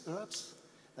chess, perhaps.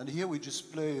 And here we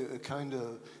just play a kind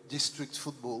of district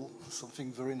football,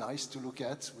 something very nice to look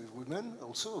at with women.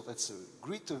 Also, that's a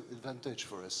great advantage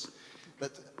for us.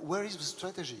 But where is the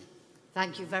strategy?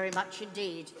 Thank you very much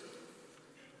indeed.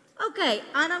 Okay,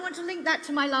 and I want to link that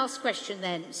to my last question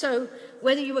then. So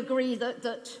whether you agree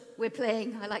that we're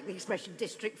playing, I like the expression,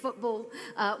 district football,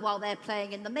 while they're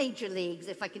playing in the major leagues,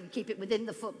 if I can keep it within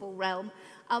the football realm.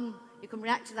 You can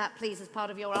react to that, please, as part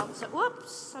of your answer.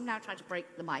 Whoops, I'm now trying to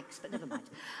break the mics, but never mind.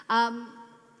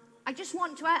 I just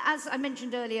want to, as I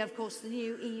mentioned earlier, of course, the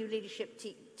new EU leadership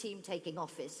team taking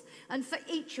office. And for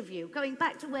each of you, going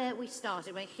back to where we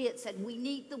started, when Geert said, we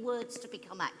need the words to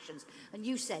become actions. And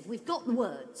you said, we've got the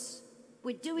words.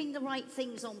 We're doing the right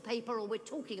things on paper, or we're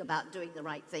talking about doing the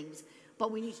right things,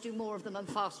 but we need to do more of them and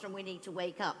faster, and we need to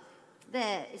wake up.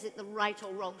 There, is it the right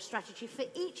or wrong strategy for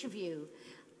each of you?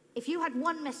 If you had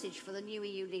one message for the new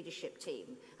EU leadership team,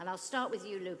 and I'll start with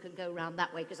you, Luke, and go around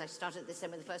that way, because I started at this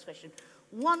end with the first question.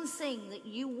 One thing that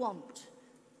you want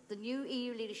the new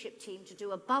EU leadership team to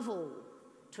do above all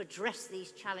to address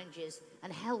these challenges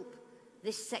and help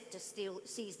this sector still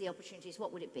seize the opportunities,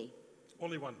 what would it be?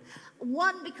 Only one.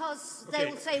 One, because they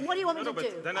will say, what do you want me to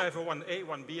do? Then I have a 1A,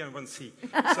 1B, and 1C.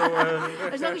 So,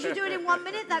 as long as you do it in 1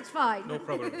 minute, that's fine. No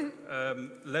problem.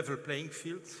 Level playing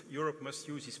field. Europe must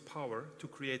use its power to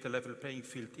create a level playing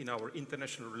field in our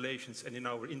international relations and in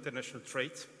our international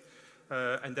trade.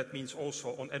 And that means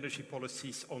also on energy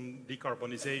policies, on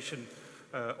decarbonization,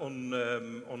 on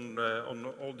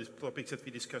all these topics that we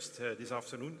discussed this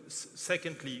afternoon.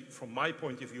 Secondly, from my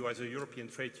point of view as a European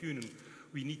trade union,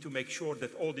 we need to make sure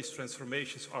that all these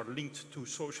transformations are linked to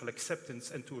social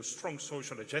acceptance and to a strong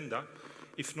social agenda.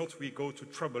 If not, we go to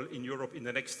trouble in Europe in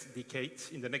the next decade,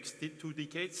 in the next 2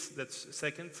 decades. That's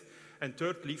second. And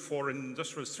thirdly, for an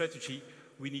industrial strategy,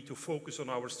 we need to focus on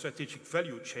our strategic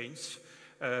value chains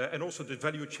and also the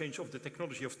value change of the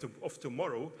technology of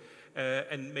tomorrow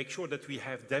and make sure that we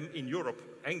have them in Europe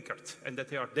anchored and that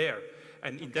they are there.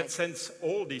 And in that sense,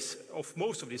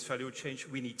 most of this value change,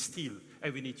 we need steel,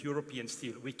 and we need European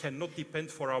steel. We cannot depend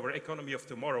for our economy of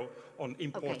tomorrow on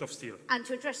import of steel. And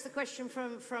to address the question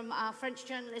from our French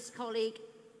journalist colleague,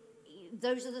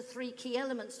 those are the 3 key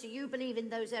elements. Do you believe in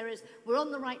those areas? We're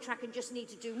on the right track and just need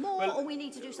to do more, or we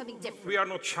need to do something different? We are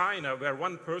not China, where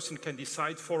one person can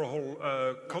decide for a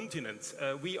whole continent.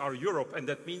 We are Europe, and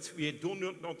that means we do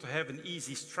not have an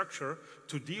easy structure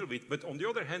to deal with. But on the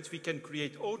other hand, we can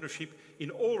create ownership in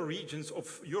all regions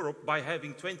of Europe by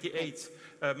having 28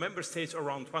 member states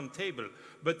around one table.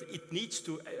 But it needs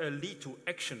to lead to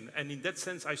action. And in that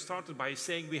sense, I started by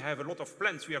saying we have a lot of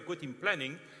plans. We are good in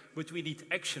planning, but we need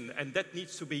action, and that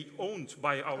needs to be owned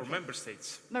by our member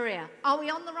states. Maria, are we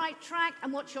on the right track,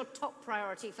 and what's your top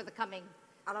priority for the coming?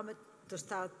 Allow me to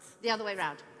start. The other way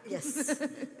around. Yes.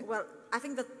 Well, I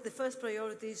think that the first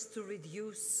priority is to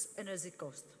reduce energy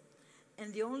cost.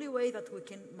 And the only way that we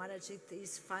can manage it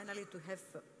is finally to have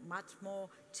much more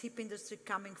cheap industry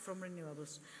coming from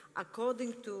renewables.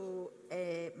 According to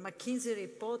a McKinsey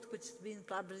report, which has been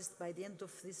published by the end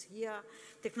of this year,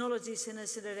 technology is an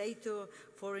accelerator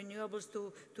for renewables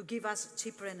to give us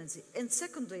cheaper energy. And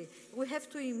secondly, we have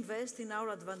to invest in our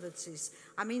advantages.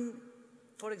 I mean,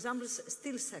 for example,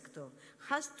 steel sector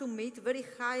has to meet very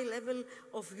high level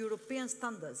of European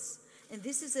standards. And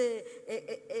this is a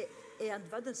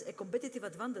competitive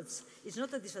advantage. It's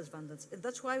not a disadvantage. And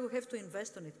that's why we have to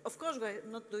invest on it. Of course, we're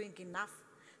not doing enough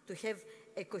to have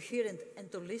a coherent and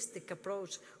holistic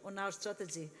approach on our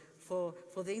strategy for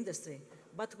the industry.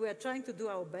 But we are trying to do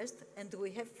our best, and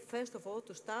we have, first of all,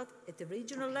 to start at the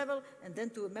regional level, and then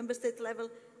to a member state level,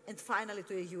 and finally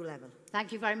to a EU level.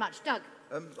 Thank you very much. Doug?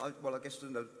 Well, I guess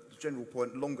the general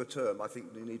point, longer term, I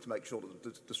think we need to make sure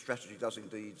that the strategy does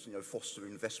indeed, foster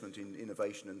investment in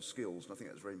innovation and skills, and I think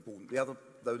that's very important.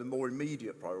 The more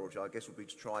immediate priority, I guess, would be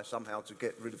to try somehow to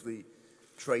get rid of the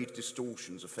trade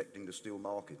distortions affecting the steel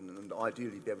market, and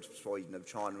ideally be able to persuade,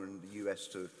 China and the US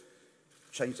to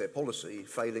change their policy.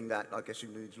 Failing that, I guess you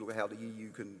need to look at how the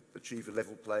EU can achieve a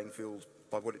level playing field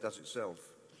by what it does itself.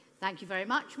 Thank you very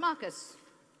much. Marcus?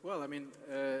 Well, I mean,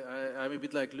 I'm a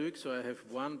bit like Luc, so I have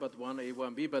one A,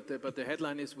 one B, but the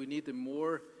headline is we need a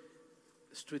more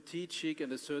strategic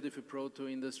and assertive approach to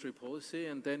industry policy,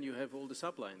 and then you have all the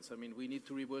sublines. I mean, we need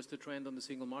to reverse the trend on the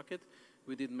single market.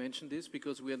 We didn't mention this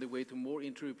because we are on the way to more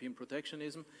inter-European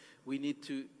protectionism. We need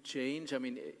to change,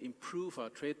 improve our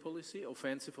trade policy,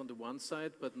 offensive on the one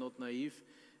side, but not naive,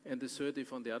 and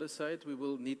assertive on the other side. We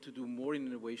will need to do more in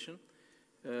innovation.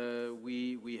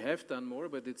 We have done more,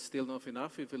 but it's still not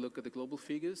enough if you look at the global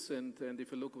figures and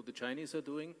if you look what the Chinese are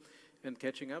doing and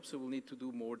catching up, so we'll need to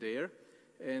do more there.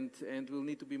 And we'll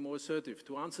need to be more assertive.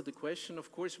 To answer the question,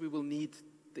 of course, we will need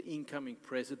the incoming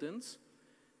presidents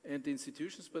and the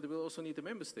institutions, but we will also need the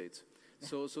member states.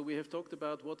 Yeah. So we have talked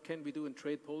about what can we do in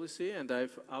trade policy, and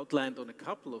I've outlined on a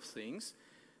couple of things.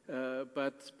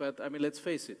 But I mean, let's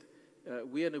face it.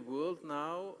 We are in a world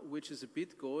now which is a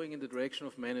bit going in the direction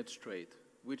of managed trade,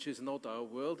 which is not our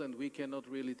world, and we cannot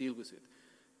really deal with it.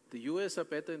 The US are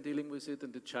better in dealing with it,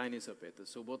 and the Chinese are better.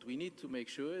 So what we need to make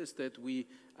sure is that we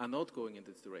are not going in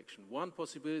this direction. One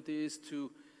possibility is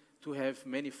to have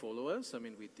many followers. I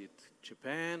mean, we did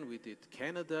Japan, we did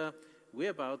Canada.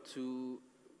 We're about to,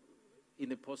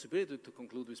 in a possibility to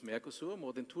conclude with Mercosur,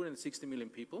 more than 260 million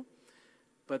people.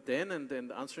 But then, and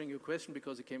then answering your question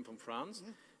because it came from France,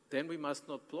 then we must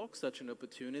not block such an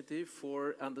opportunity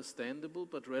for understandable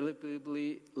but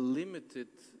relatively limited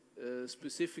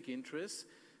specific interests.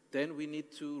 Then we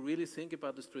need to really think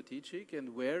about the strategic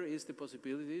and where is the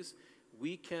possibilities.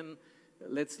 We can,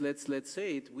 let's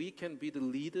say it, we can be the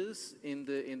leaders in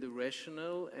the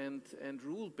rational and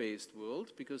rule-based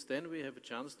world, because then we have a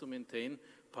chance to maintain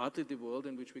partly the world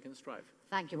in which we can strive.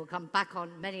 Thank you. We'll come back on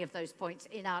many of those points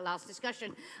in our last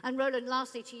discussion. And Roland,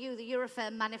 lastly to you, the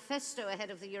Eurofair manifesto ahead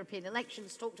of the European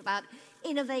elections talked about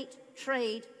innovate,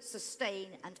 trade, sustain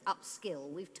and upskill.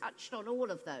 We've touched on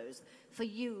all of those. For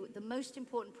you, the most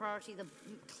important priority, the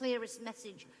clearest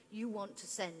message you want to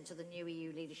send to the new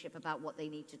EU leadership about what they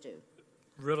need to do?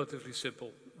 Relatively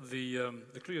simple. The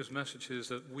clearest message is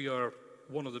that we are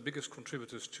one of the biggest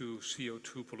contributors to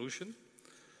CO2 pollution.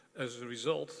 As a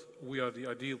result, we are the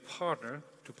ideal partner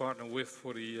to partner with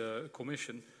for the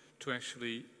Commission to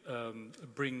actually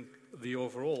bring the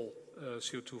overall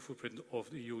CO2 footprint of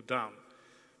the EU down.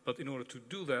 But in order to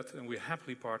do that, and we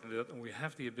happily partner that, and we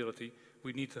have the ability,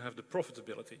 we need to have the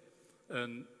profitability.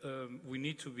 And we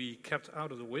need to be kept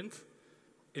out of the wind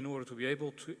in order to be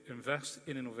able to invest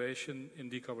in innovation, in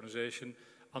decarbonization.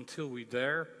 Until we're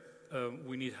there,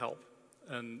 we need help.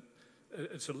 And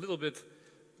it's a little bit,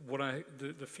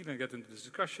 the feeling I get in this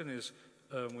discussion is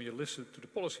when you listen to the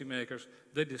policymakers,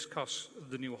 they discuss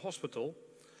the new hospital,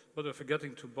 but they're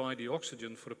forgetting to buy the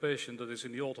oxygen for the patient that is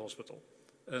in the old hospital.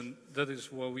 And that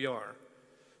is where we are.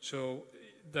 So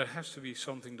there has to be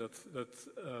something that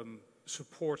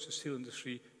supports the steel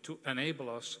industry to enable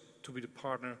us to be the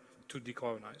partner to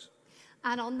decarbonize.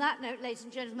 And on that note, ladies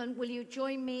and gentlemen, will you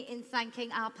join me in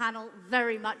thanking our panel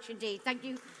very much indeed? Thank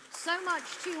you so much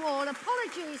to you all.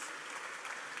 Apologies.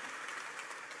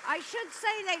 I should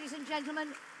say, ladies and gentlemen,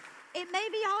 it may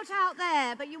be hot out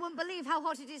there, but you wouldn't believe how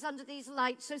hot it is under these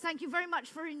lights. So thank you very much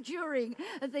for enduring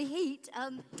the heat.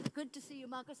 Good to see you,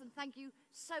 Marcus, and thank you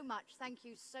so much. Thank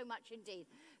you so much indeed.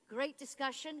 Great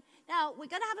discussion. Now, we're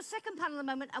going to have a second panel in a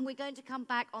moment, and we're going to come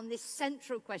back on this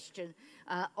central question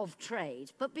of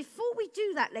trade. But before we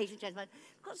do that, ladies and gentlemen,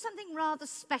 I've got something rather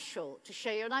special to show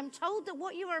you. And I'm told that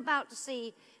what you are about to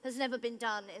see has never been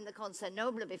done in the Concert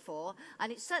Noble before.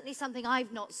 And it's certainly something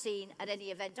I've not seen at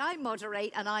any event I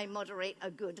moderate, and I moderate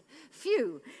a good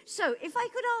few. So if I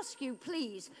could ask you,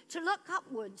 please, to look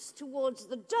upwards towards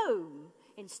the dome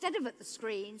instead of at the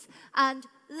screens, and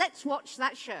let's watch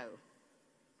that show.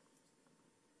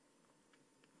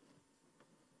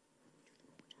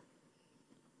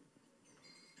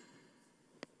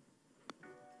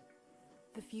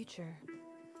 The future.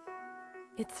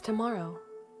 It's tomorrow.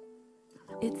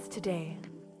 It's today.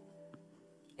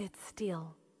 It's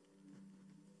steel.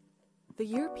 The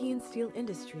European steel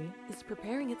industry is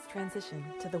preparing its transition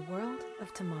to the world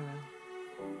of tomorrow.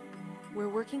 We're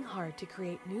working hard to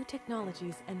create new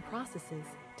technologies and processes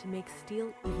to make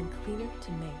steel even cleaner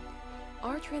to make.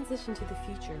 Our transition to the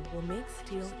future will make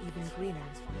steel even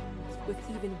greener, with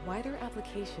even wider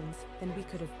applications than we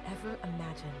could have ever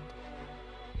imagined.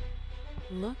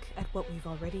 Look at what we've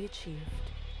already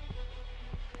achieved.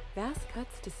 Vast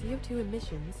cuts to CO2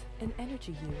 emissions and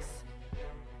energy use.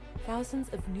 Thousands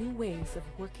of new ways of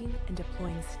working and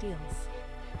deploying steels.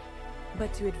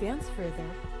 But to advance further,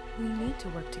 we need to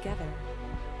work together.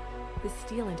 The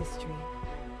steel industry,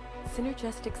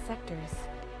 synergistic sectors,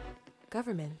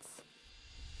 governments,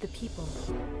 the people.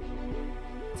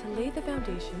 To lay the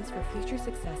foundations for future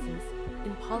successes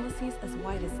in policies as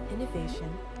wide as innovation,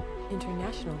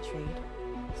 international trade,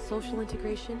 social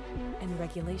integration, and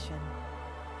regulation.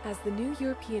 As the new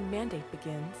European mandate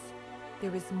begins,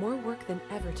 there is more work than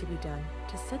ever to be done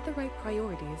to set the right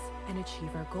priorities and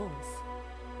achieve our goals.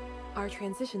 Our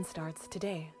transition starts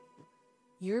today.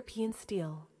 European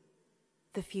steel,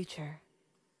 the future.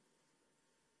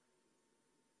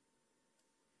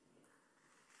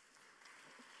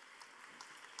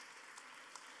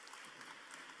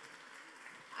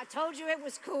 I told you it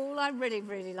was cool. I really,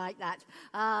 really like that.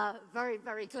 Very,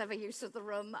 very clever use of the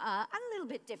room, and a little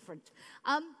bit different.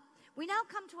 We now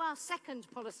come to our second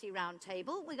policy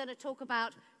roundtable. We're going to talk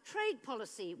about trade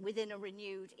policy within a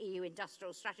renewed EU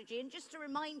industrial strategy. And just to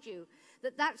remind you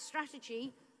that that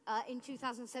strategy in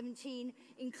 2017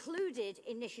 included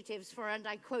initiatives for, and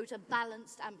I quote, a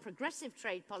balanced and progressive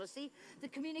trade policy. The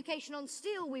communication on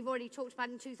steel we've already talked about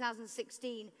in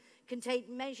 2016 contained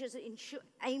measures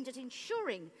aimed at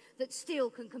ensuring that steel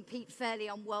can compete fairly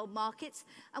on world markets.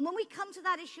 And when we come to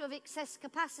that issue of excess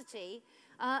capacity,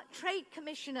 Trade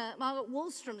Commissioner Margaret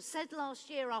Wallström said last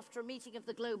year after a meeting of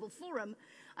the Global Forum,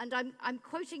 and I'm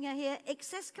quoting her here,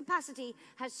 excess capacity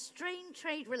has strained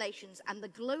trade relations and the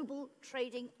global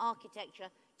trading architecture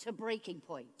to breaking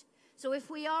point. So if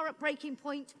we are at breaking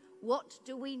point, what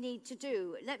do we need to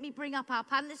do? Let me bring up our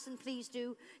panelists, and please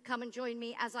do come and join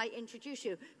me as I introduce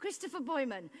you. Christopher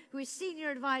Beauman, who is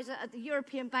Senior Advisor at the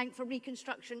European Bank for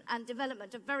Reconstruction and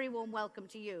Development. A very warm welcome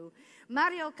to you.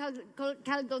 Mario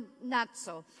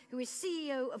Caldonazzo, who is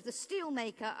CEO of the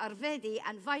steelmaker Arvedi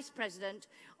and Vice President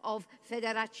of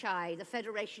Federacciai, the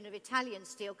Federation of Italian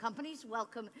Steel Companies.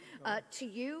 Welcome to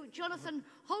you. Jonathan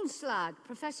Holslag,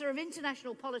 Professor of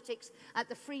International Politics at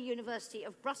the Free University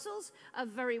of Brussels. A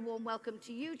very warm welcome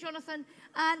to you, Jonathan.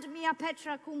 And Mia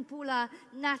Petra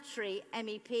Kumpula-Natri,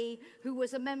 MEP, who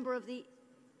was a member of the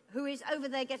who is over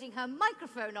there getting her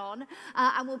microphone on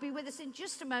and will be with us in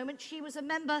just a moment. She was a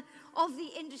member of the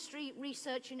Industry,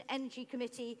 Research and Energy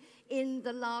Committee in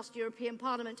the last European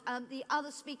Parliament. The other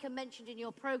speaker mentioned in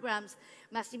your programs,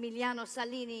 Massimiliano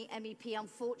Salini, MEP,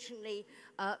 unfortunately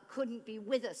couldn't be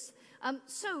with us.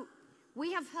 So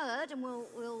we have heard,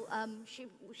 and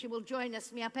she will join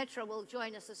us, Mia Petra will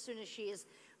join us as soon as she is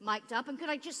mic'd up. And could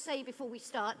I just say before we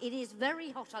start, it is very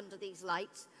hot under these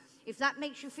lights. If that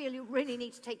makes you feel you really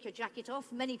need to take your jacket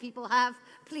off, many people have,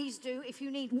 please do. If you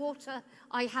need water,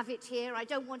 I have it here. I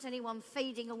don't want anyone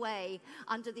fading away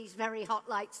under these very hot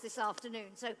lights this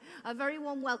afternoon. So a very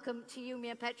warm welcome to you,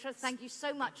 Mia Petra. Thank you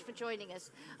so much for joining us.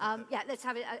 Yeah, let's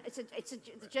have it.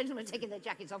 The gentlemen taking their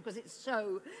jackets off because it's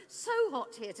so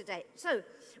hot here today. So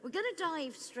we're going to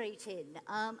dive straight in.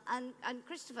 And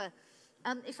Christopher,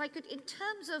 if I could, in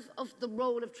terms of the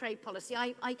role of trade policy,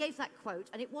 I gave that quote,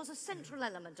 and it was a central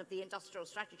element of the industrial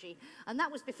strategy, and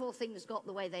that was before things got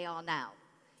the way they are now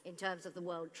in terms of the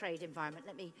world trade environment.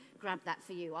 Let me grab that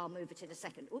for you. I'll move it in a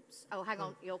second. Oops. Oh, hang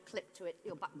on. Your clip to it,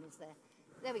 your button is there.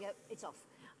 There we go. It's off.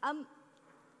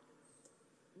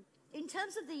 In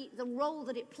terms of the role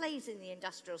that it plays in the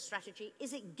industrial strategy,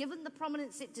 is it given the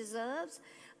prominence it deserves?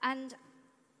 And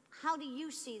how do you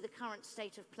see the current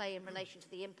state of play in relation to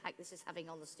the impact this is having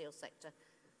on the steel sector?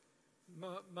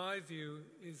 My view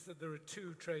is that there are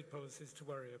two trade policies to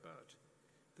worry about.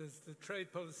 There's the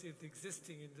trade policy of the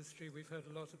existing industry. We've heard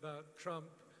a lot about Trump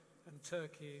and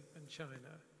Turkey and China.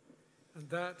 And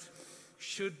that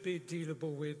should be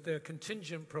dealable with their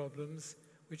contingent problems,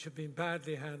 which have been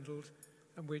badly handled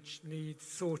and which need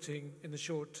sorting in the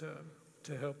short term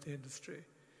to help the industry.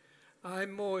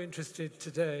 I'm more interested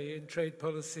today in trade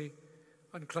policy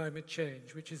on climate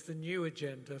change, which is the new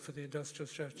agenda for the industrial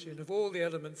strategy. And of all the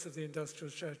elements of the industrial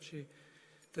strategy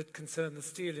that concern the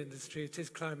steel industry, it is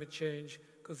climate change,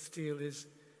 because steel is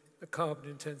a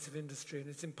carbon-intensive industry. And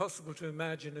it's impossible to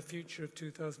imagine a future of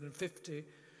 2050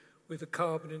 with a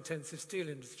carbon-intensive steel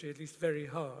industry, at least very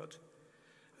hard.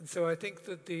 And so I think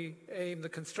that the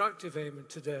constructive aim of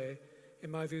today,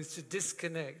 in my view, is to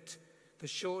disconnect the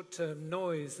short-term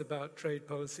noise about trade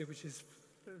policy, which is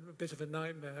a bit of a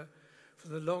nightmare,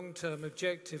 from the long-term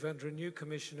objective under a new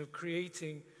commission of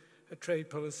creating a trade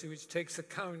policy which takes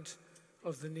account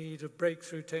of the need of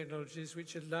breakthrough technologies,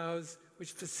 which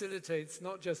facilitates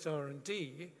not just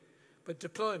R&D, but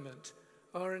deployment.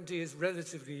 R&D is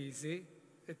relatively easy.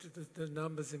 The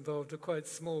numbers involved are quite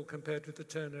small compared with the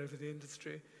turnover of the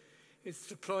industry. It's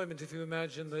deployment. If you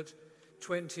imagine that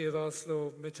 20 of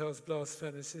ArcelorMittal's blast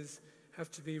furnaces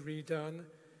have to be redone,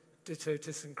 ditto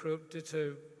ThyssenKrupp,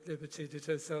 ditto Liberty,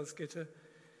 ditto Salzgitter,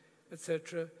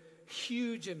 etc.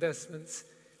 Huge investments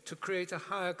to create a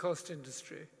higher cost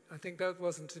industry. I think that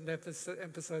wasn't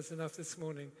emphasized enough this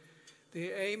morning.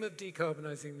 The aim of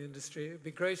decarbonizing the industry, it would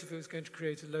be great if it was going to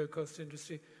create a low-cost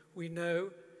industry. We know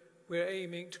we're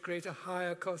aiming to create a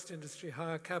higher cost industry,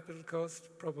 higher capital cost,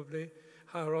 probably,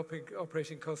 higher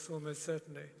operating costs almost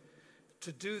certainly.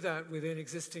 To do that within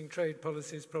existing trade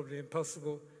policy is probably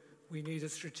impossible. We need a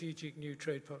strategic new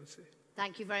trade policy.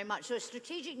 Thank you very much. So a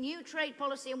strategic new trade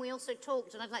policy, and we also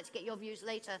talked, and I'd like to get your views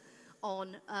later,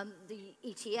 on the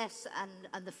ETS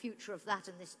and the future of that,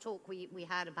 and this talk we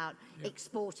had about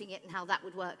exporting it and how that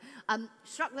would work.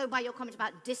 Struck, though, by your comment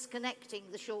about disconnecting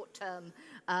the short-term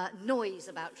noise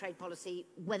about trade policy,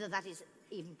 whether that is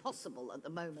even possible at the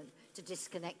moment to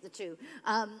disconnect the two.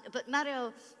 But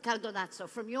Mario Caldonazzo,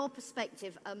 from your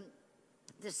perspective,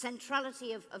 the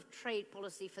centrality of trade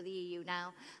policy for the EU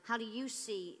now, how do you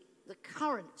see the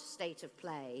current state of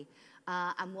play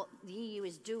and what the EU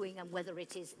is doing and whether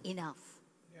it is enough?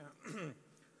 Yeah.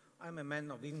 I'm a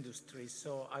man of industry,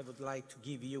 so I would like to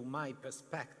give you my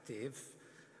perspective,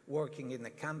 working in a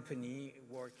company,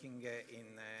 working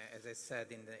as I said,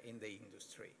 in the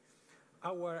industry.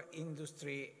 Our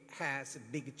industry has a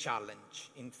big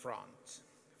challenge in front.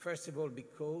 First of all,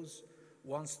 because it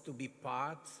wants to be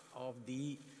part of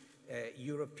the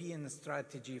European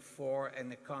strategy for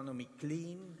an economy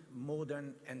clean,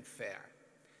 modern, and fair.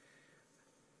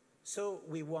 So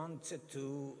we want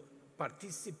to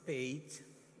participate,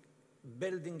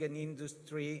 building an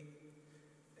industry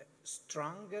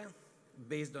strong,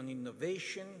 based on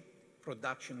innovation,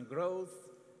 production growth,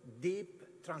 deep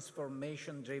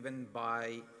transformation driven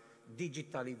by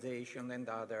digitalization and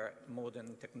other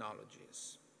modern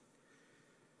technologies.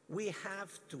 We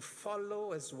have to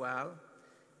follow as well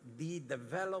the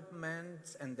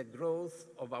development and the growth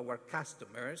of our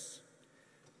customers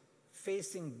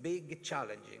facing big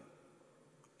challenges.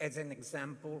 As an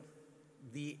example,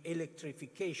 the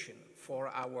electrification for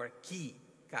our key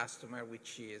customer,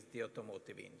 which is the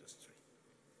automotive industry.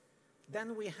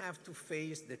 Then we have to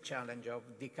face the challenge of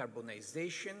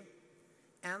decarbonization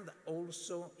and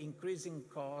also increasing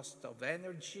cost of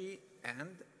energy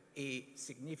and a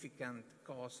significant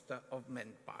cost of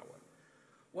manpower.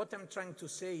 What I'm trying to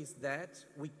say is that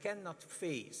we cannot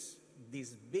face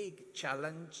this big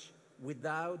challenge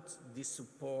without the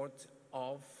support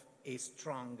of a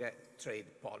strong trade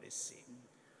policy.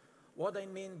 What I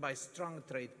mean by strong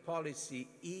trade policy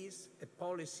is a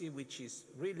policy which is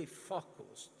really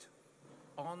focused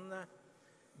on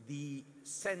the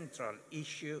central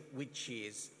issue, which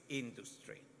is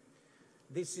industry.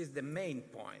 This is the main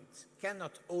point.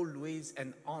 Cannot always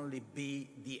and only be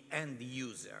the end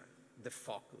user, the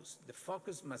focus. The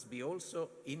focus must be also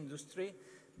industry,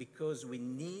 because we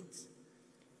need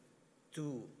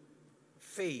to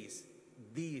face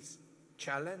this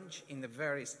challenge in a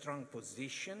very strong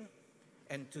position,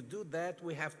 and to do that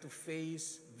we have to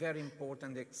face very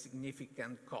important and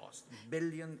significant cost,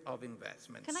 billions of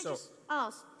investment. Can I just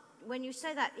ask, when you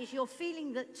say that, is your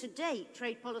feeling that to date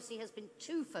trade policy has been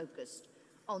too focused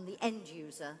on the end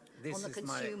user, on the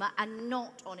consumer, and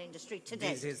not on industry today?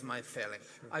 This is my feeling.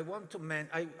 I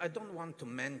don't want to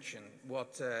mention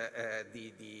what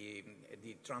the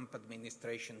Trump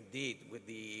administration did with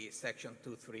the Section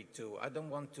 232. I don't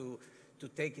want to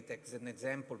take it as an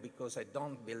example, because I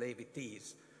don't believe it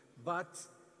is. But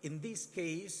in this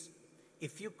case,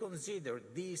 if you consider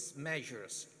these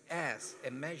measures as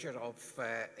a measure of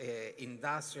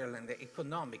industrial and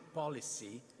economic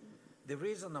policy, the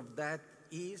reason of that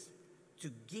is to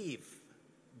give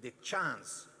the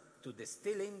chance to the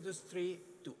steel industry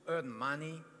to earn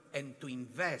money and to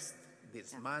invest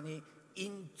this money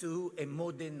into a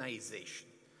modernization.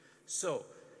 So,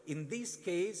 in this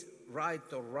case, right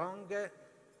or wrong,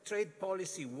 trade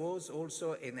policy was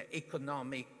also an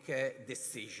economic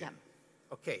decision.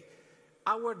 Okay,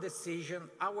 our decision,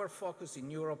 our focus in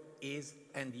Europe is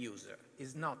end user,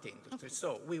 is not industry.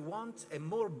 So we want a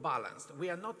more balanced. We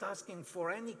are not asking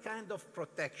for any kind of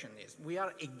protectionism. We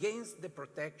are against the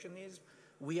protectionism.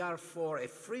 We are for a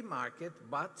free market,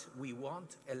 but we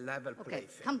want a level playing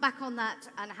field. Come back on that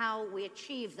and how we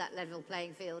achieve that level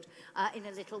playing field in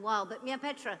a little while. But Mia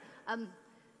Petra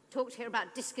talked here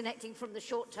about disconnecting from the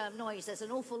short-term noise. There's an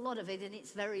awful lot of it, and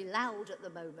it's very loud at the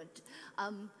moment.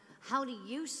 How do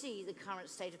you see the current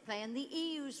state of play and the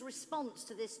EU's response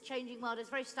to this changing world? It's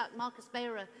very stark. Marcus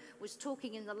Behrer was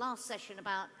talking in the last session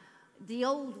about the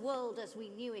old world as we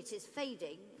knew it is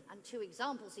fading, and two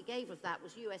examples he gave of that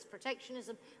was US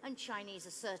protectionism and Chinese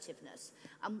assertiveness.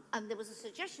 And there was a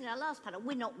suggestion in our last panel,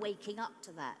 we're not waking up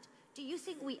to that. Do you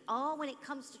think we are when it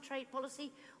comes to trade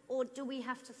policy, or do we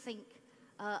have to think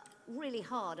really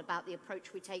hard about the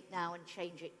approach we take now and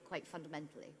change it quite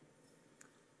fundamentally?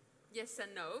 Yes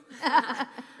and no.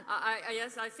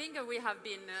 Yes, I think we have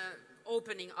been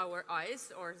opening our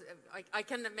eyes, or I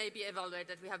can maybe evaluate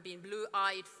that we have been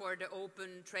blue-eyed for the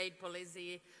open trade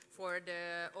policy, for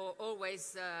the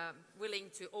always willing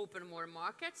to open more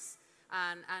markets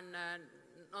and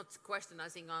not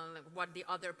questioning on what the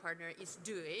other partner is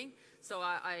doing. So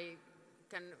I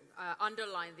can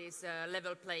underline this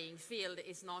level playing field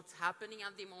is not happening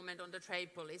at the moment on the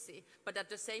trade policy. But at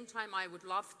the same time, I would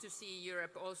love to see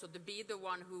Europe also to be the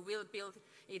one who will build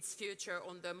its future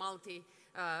on the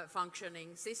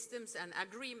multi-functioning systems and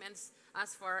agreements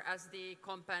as far as the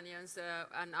companions,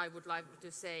 and I would like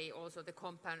to say also the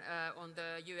on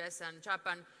the US and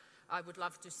Japan, I would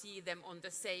love to see them on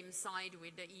the same side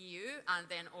with the EU, and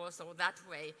then also that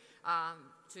way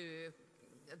to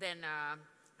then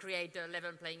create a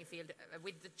level playing field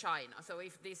with China. So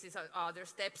if this is other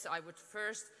steps, I would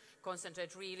first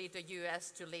concentrate really the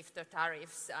US to lift the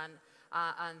tariffs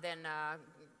and then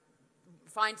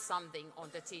find something on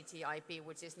the TTIP,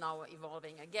 which is now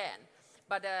evolving again.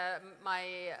 But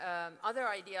my other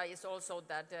idea is also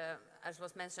that, as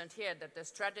was mentioned here, that the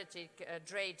strategic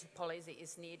trade policy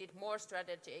is needed, more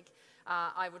strategic.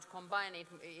 I would combine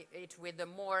it with the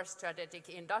more strategic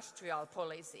industrial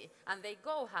policy. And they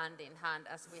go hand in hand,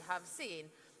 as we have seen,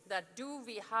 that do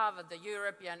we have the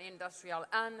European industrial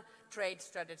and trade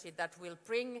strategy that will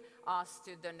bring us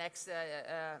to the next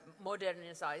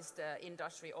modernized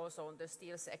industry also in the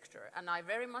steel sector. And I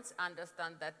very much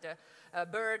understand that the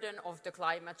burden of the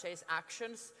climate change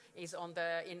actions is on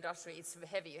the industry. It's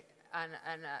heavy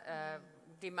and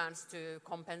demands to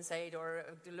compensate or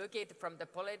to look at it from the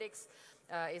politics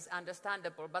is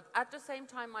understandable. But at the same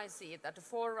time, I see that the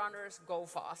forerunners go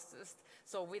fastest.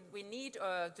 So we need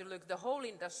to look the whole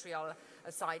industrial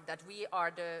side, that we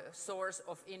are the source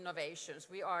of innovations.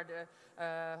 We are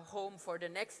the home for the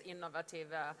next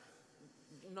innovative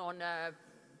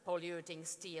non-polluting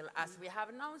steel, as we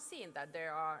have now seen that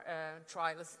there are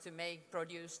trials to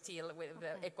produce steel with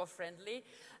eco-friendly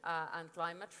and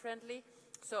climate-friendly.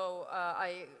 So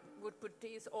I would put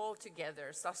these all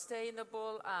together,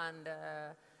 sustainable and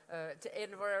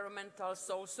environmental,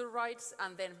 social rights,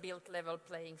 and then build level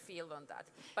playing field on that.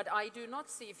 But I do not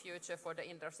see a future for the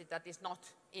industry that is not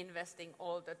investing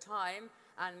all the time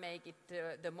and make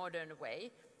it the modern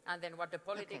way. And then what the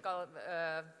political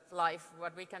life,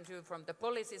 what we can do from the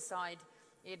policy side,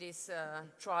 it is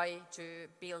try to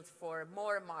build for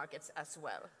more markets as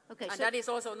well. Okay, and so that is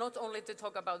also not only to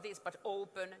talk about this, but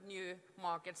open new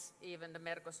markets, even the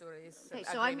Mercosur is okay,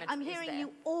 so I'm hearing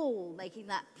you all making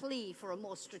that plea for a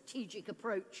more strategic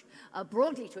approach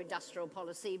broadly to industrial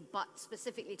policy, but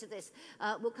specifically to this.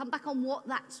 We'll come back on what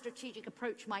that strategic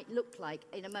approach might look like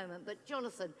in a moment. But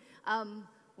Jonathan,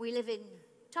 we live in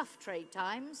tough trade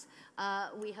times.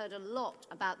 We heard a lot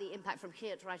about the impact from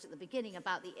Geert right at the beginning,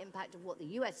 about the impact of what the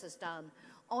US has done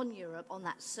on Europe, on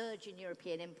that surge in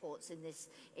European imports in this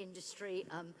industry.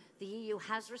 The EU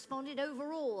has responded.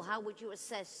 Overall, how would you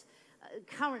assess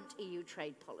current EU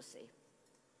trade policy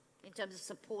in terms of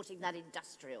supporting that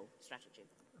industrial strategy?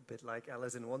 A bit like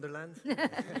Alice in Wonderland.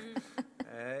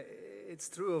 It's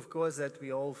true, of course, that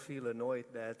we all feel annoyed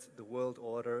that the world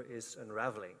order is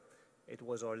unraveling. it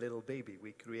was our little baby.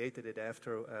 We created it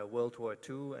after World War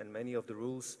II, and many of the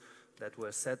rules that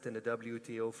were set in the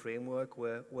WTO framework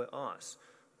were ours.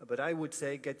 But I would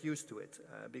say get used to it,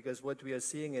 because what we are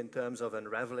seeing in terms of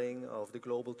unraveling of the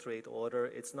global trade order,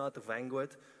 it's not the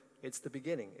vanguard, it's the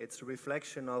beginning. It's a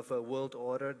reflection of a world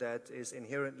order that is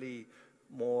inherently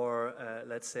more,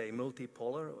 let's say,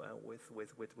 multipolar,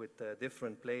 with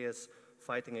different players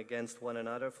fighting against one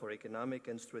another for economic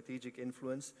and strategic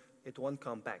influence. It won't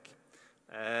come back.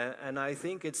 And I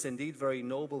think it's indeed very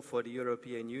noble for the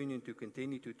European Union to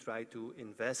continue to try to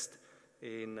invest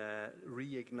in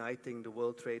reigniting the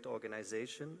World Trade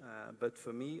Organization. But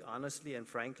for me, honestly and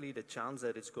frankly, the chance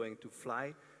that it's going to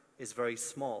fly is very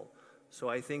small. So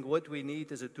I think what we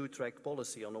need is a two-track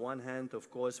policy. On the one hand,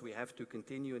 of course, we have to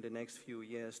continue in the next few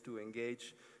years to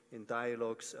engage in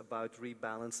dialogues about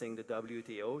rebalancing the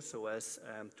WTO so as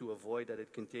to avoid that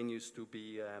it continues to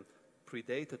be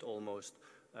predated almost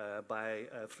by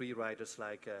free riders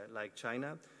like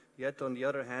China. Yet, on the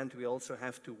other hand, we also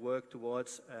have to work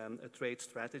towards a trade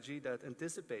strategy that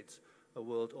anticipates a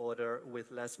world order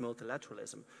with less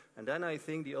multilateralism. And then I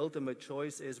think the ultimate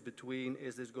choice is between,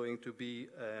 is this going to be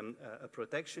a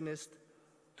protectionist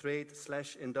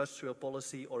trade/industrial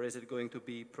policy, or is it going to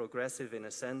be progressive in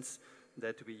a sense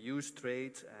that we use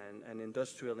trade and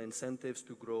industrial incentives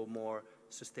to grow more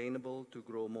sustainable, to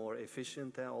grow more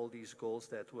efficient, all these goals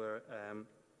that were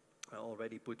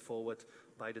already put forward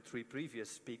by the three previous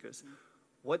speakers.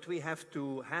 What we have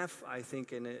to have, I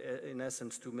think, in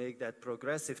essence, to make that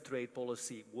progressive trade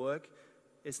policy work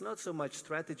is not so much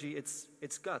strategy,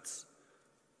 it's guts.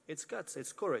 It's guts,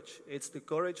 it's courage. It's the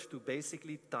courage to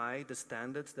basically tie the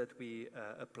standards that we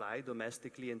apply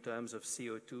domestically in terms of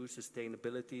CO2,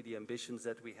 sustainability, the ambitions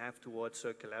that we have towards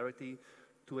circularity,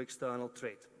 to external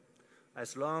trade.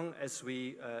 As long as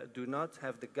we do not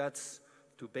have the guts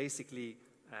to basically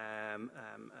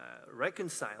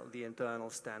reconcile the internal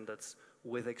standards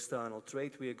with external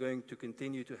trade, we are going to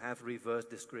continue to have reverse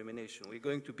discrimination. We're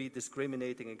going to be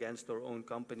discriminating against our own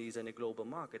companies in a global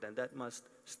market, and that must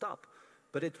stop.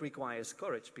 But it requires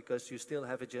courage, because you still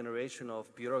have a generation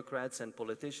of bureaucrats and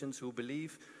politicians who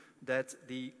believe that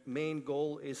the main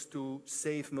goal is to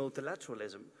save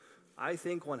multilateralism. I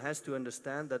think one has to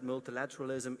understand that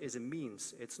multilateralism is a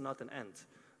means, it's not an end.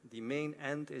 The main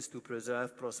end is to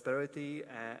preserve prosperity,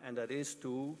 and that is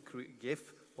to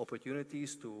give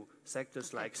opportunities to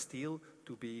sectors like steel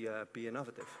to be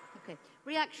innovative. Okay.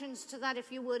 Reactions to that,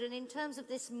 if you would, and in terms of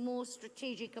this more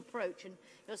strategic approach, and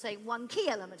you're saying one key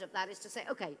element of that is to say,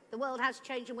 okay, the world has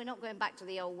changed and we're not going back to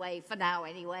the old way for now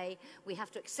anyway. We have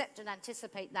to accept and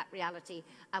anticipate that reality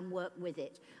and work with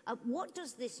it. What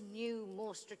does this new,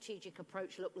 more strategic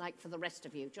approach look like for the rest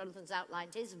of you? Jonathan's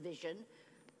outlined his vision.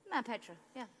 Petra,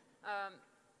 yeah.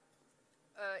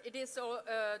 It is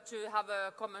to have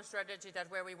a common strategy that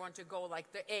where we want to go,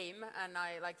 like the aim, and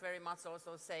I like very much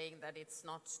also saying that it's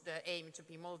not the aim to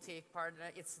be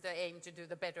multi-partner, it's the aim to do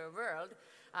the better world,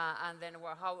 and then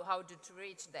how to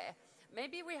reach there.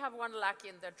 Maybe we have one lack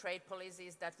in the trade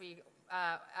policies that we,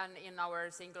 and in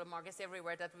our single markets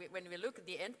everywhere, that when we look at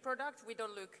the end product, we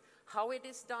don't look how it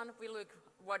is done, we look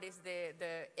what is the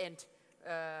end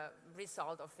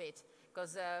result of it.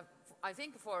 Because I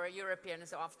think for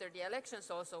Europeans after the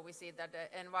elections also we see that the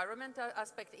environmental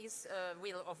aspect is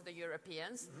will of the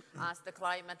Europeans, as the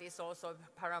climate is also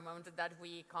paramount that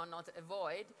we cannot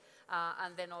avoid,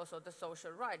 and then also the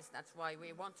social rights. That's why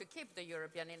we want to keep the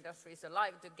European industries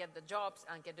alive, to get the jobs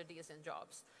and get the decent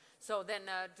jobs. So then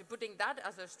to putting that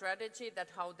as a strategy, that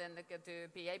how then to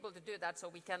be able to do that, so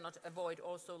we cannot avoid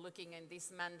also looking in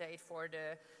this mandate for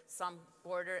some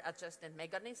border adjustment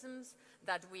mechanisms,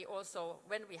 that we also,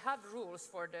 when we have rules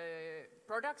for the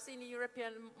products in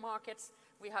European markets,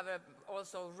 we have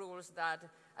also rules that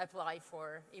apply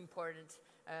for important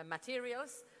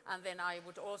materials. And then I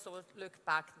would also look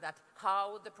back that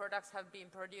how the products have been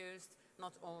produced,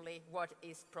 not only what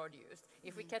is produced.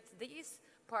 If we get these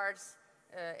parts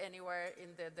anywhere in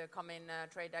the coming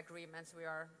trade agreements, we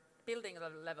are building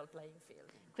a level playing field.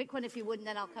 Quick one if you would, and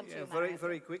then I'll come to you, Very,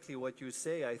 very quickly, what you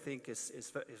say, I think, is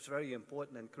very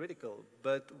important and critical.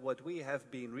 But what we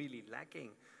have been really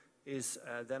lacking is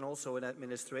then also an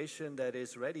administration that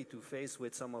is ready to face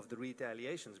with some of the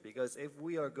retaliations. Because if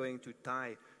we are going to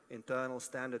tie internal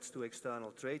standards to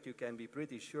external trade, you can be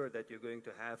pretty sure that you're going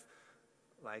to have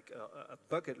like a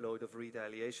bucket load of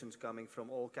retaliations coming from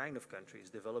all kinds of countries,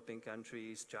 developing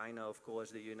countries, China, of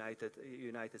course, the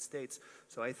United States.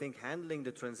 So I think handling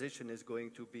the transition is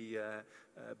going to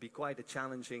be quite a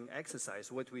challenging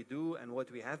exercise. What we do and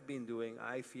what we have been doing,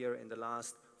 I fear, in the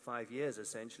last 5 years,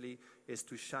 essentially, is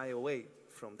to shy away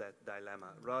from that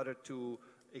dilemma, rather to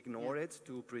ignore it,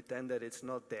 to pretend that it's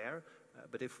not there.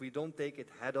 But if we don't take it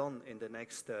head on in the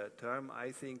next term,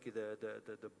 I think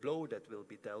the blow that will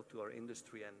be dealt to our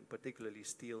industry, and particularly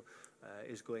steel,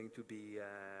 is going to be,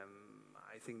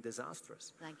 I think,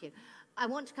 disastrous. Thank you. I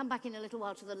want to come back in a little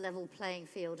while to the level playing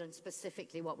field and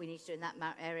specifically what we need to do in that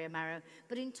area, Mario.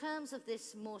 But in terms of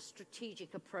this more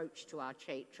strategic approach to our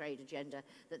trade agenda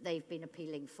that they've been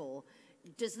appealing for,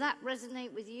 does that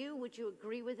resonate with you? Would you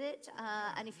agree with it?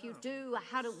 And if you do,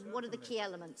 what are the key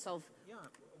elements of? Yeah,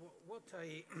 what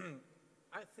I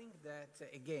think that,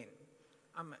 again,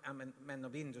 I'm a man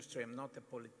of industry, I'm not a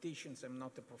politician, I'm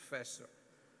not a professor.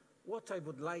 What I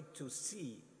would like to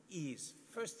see is,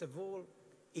 first of all,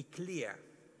 a clear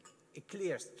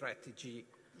strategy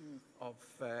of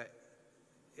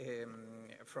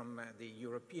from the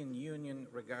European Union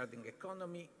regarding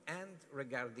economy and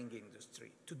regarding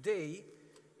industry. Today,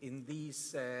 in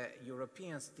this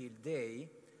European Steel Day,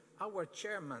 our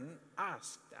chairman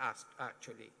asked us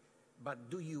actually, but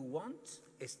do you want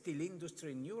a steel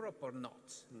industry in Europe or not?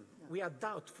 Mm-hmm. We are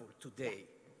doubtful today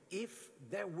if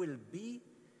there will be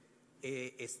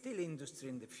a steel industry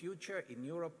in the future in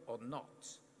Europe or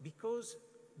not, because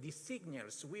the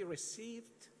signals we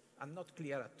received are not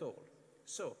clear at all.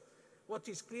 So, what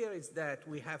is clear is that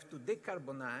we have to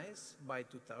decarbonize by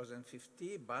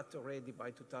 2050, but already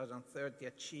by 2030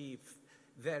 achieve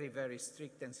very, very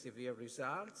strict and severe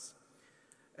results.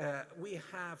 We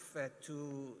have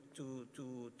to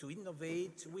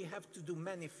innovate, we have to do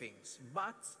many things.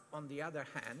 But on the other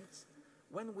hand,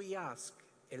 when we ask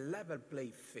a level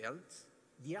playing field,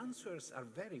 the answers are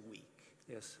very weak.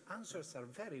 Yes. Answers are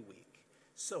very weak.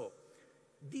 So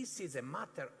this is a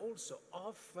matter also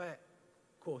of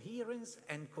coherence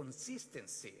and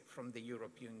consistency from the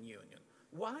European Union.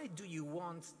 Why do you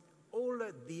want all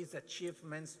of these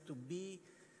achievements to be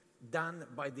done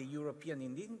by the European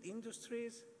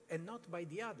industries and not by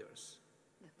the others?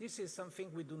 Yeah. This is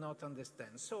something we do not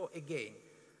understand. So again,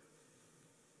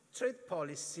 trade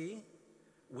policy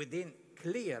within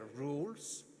clear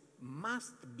rules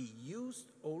must be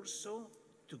used also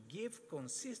to give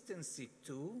consistency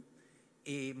to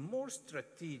a more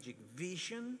strategic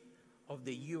vision of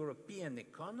the European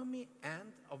economy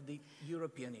and of the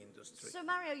European industry. So,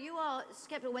 Mario, you are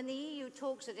skeptical when the EU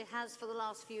talks that it has for the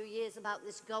last few years about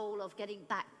this goal of getting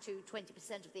back to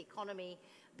 20% of the economy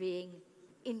being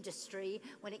industry,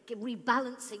 when it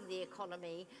rebalancing the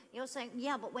economy. You're saying,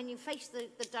 yeah, but when you face the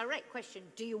direct question,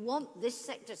 do you want this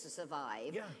sector to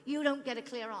survive? Yeah. You don't get a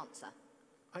clear answer.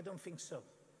 I don't think so.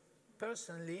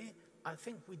 Personally, I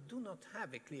think we do not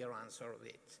have a clear answer of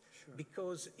it. Sure.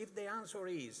 Because if the answer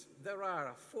is there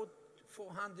are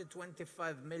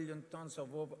 425 million tons of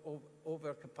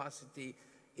overcapacity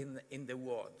in the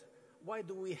world, why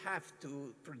do we have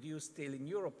to produce steel in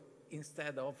Europe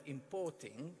instead of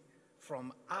importing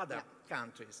from other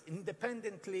countries,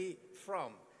 independently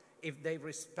from if they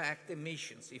respect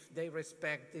emissions, if they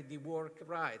respect the work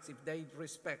rights, if they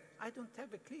respect... I don't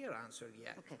have a clear answer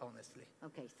yet, honestly.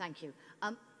 Okay, thank you.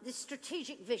 The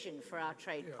strategic vision for our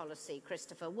trade policy,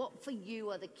 Christopher, what for you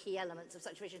are the key elements of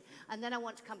such vision? And then I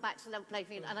want to come back to level playing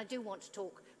field, and I do want to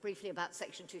talk briefly about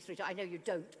Section 232. I know you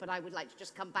don't, but I would like to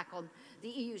just come back on the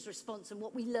EU's response and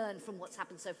what we learned from what's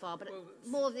happened so far, but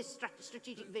more of this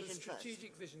strategic vision first.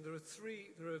 Strategic vision, there are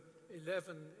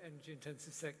 11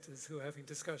 energy-intensive sectors who are having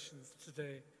discussions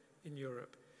today in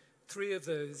Europe. 3 of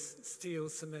those, steel,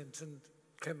 cement and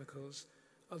chemicals,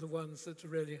 are the ones that are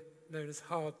really known as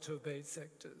hard-to-abate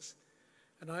sectors.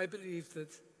 And I believe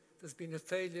that there's been a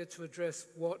failure to address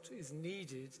what is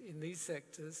needed in these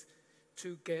sectors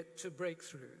to get to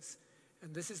breakthroughs.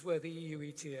 And this is where the EU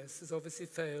ETS has obviously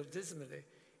failed dismally.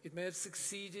 It may have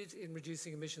succeeded in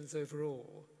reducing emissions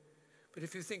overall, but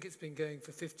if you think it's been going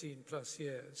for 15 plus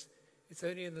years, it's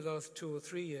only in the last 2 or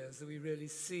 3 years that we really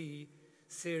see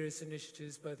serious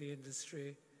initiatives by the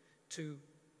industry to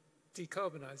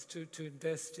decarbonize, to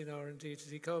invest in R&D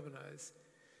to decarbonize.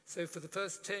 So for the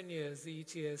first 10 years, the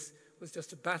ETS was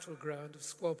just a battleground of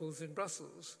squabbles in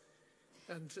Brussels.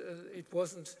 And it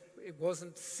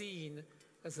wasn't seen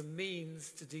as a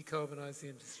means to decarbonize the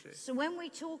industry. So when we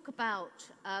talk about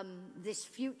this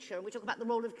future, we talk about the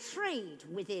role of trade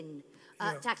within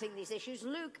tackling these issues.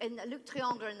 Luc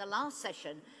Triangler in the last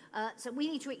session said we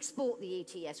need to export the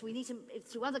ETS. We need to,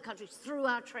 through other countries, through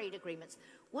our trade agreements.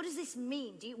 What does this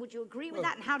mean? Would you agree with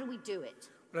that, and how do we do it?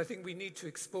 Well, I think we need to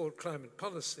export climate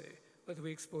policy, whether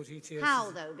we export ETS.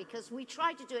 How, though? Because we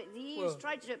tried to do it, the EU's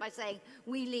tried to do it by saying,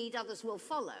 we lead, others will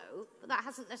follow, but that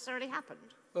hasn't necessarily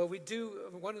happened. Well, we do,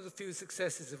 one of the few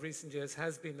successes of recent years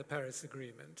has been the Paris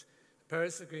Agreement. The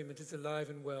Paris Agreement is alive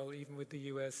and well, even with the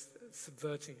US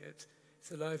subverting it. It's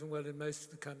alive and well in most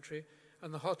of the country.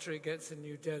 And the hotter it gets in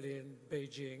New Delhi and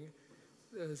Beijing,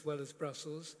 as well as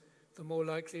Brussels, the more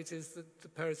likely it is that the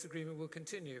Paris Agreement will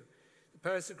continue. The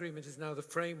Paris Agreement is now the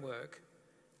framework,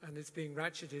 and it's being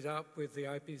ratcheted up with the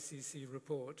IPCC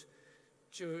report,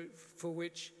 for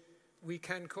which we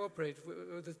can cooperate.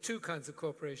 The two kinds of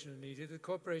cooperation are needed. The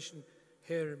cooperation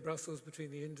here in Brussels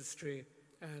between the industry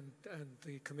and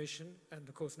the Commission and,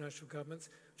 of course, national governments,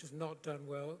 which has not done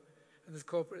well. And there's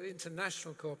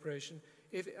international cooperation.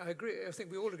 I agree, I think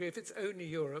we all agree, if it's only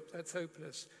Europe, that's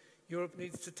hopeless. Europe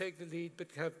needs to take the lead, but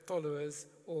have followers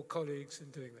or colleagues in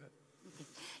doing that. Okay.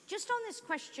 Just on this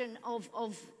question of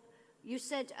you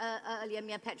said earlier,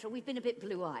 Mia Petra, we've been a bit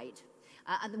blue-eyed,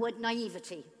 and the word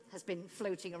naivety has been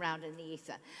floating around in the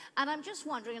ether. And I'm just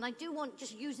wondering, and I do want,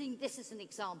 just using this as an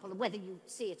example, of whether you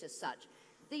see it as such,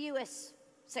 the US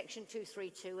Section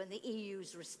 232 and the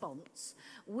EU's response,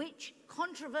 which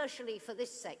controversially for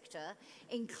this sector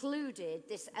included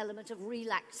this element of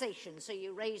relaxation. So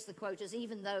you raise the quotas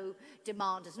even though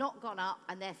demand has not gone up,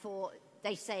 and therefore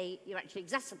they say you're actually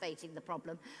exacerbating the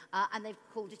problem, and they've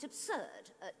called it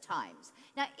absurd at times.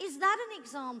 Now, is that an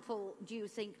example, do you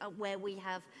think, of where we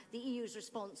have the EU's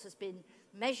response has been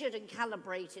measured and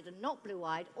calibrated and not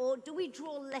blue-eyed, or do we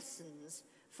draw lessons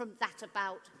from that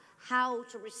about how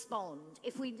to respond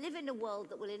if we live in a world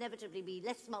that will inevitably be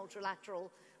less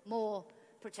multilateral, more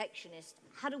protectionist?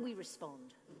 How do we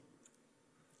respond?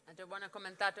 I don't want to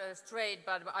comment that straight,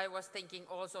 but I was thinking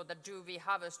also that do we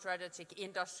have a strategic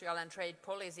industrial and trade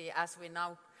policy, as we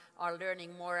now are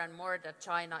learning more and more that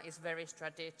China is very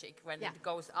strategic. When it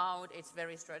goes out, it's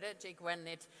very strategic. When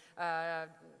it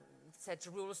sets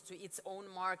rules to its own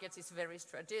markets, it's very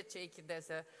strategic. There's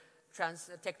a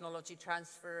technology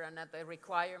transfer and the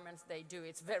requirements they do,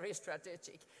 it's very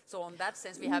strategic. So in that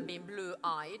sense, we have been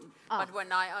blue-eyed. But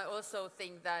when I also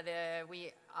think that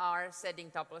we are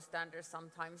setting double standards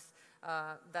sometimes,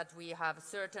 that we have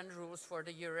certain rules for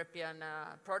the European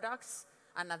products,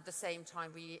 and at the same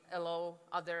time we allow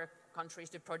other countries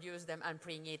to produce them and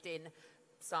bring it in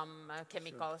some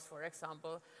chemicals, for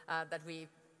example, that we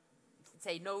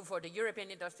say no for the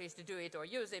European industries to do it or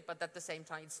use it, but at the same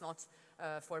time it's not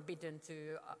forbidden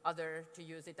to others to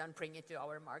use it and bring it to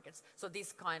our markets. So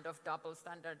this kind of double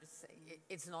standard,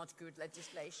 it's not good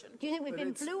legislation. Do you think we've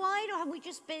been blue-eyed, or have we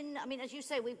just been, I mean, as you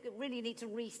say, we really need to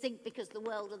rethink because the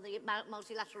world and the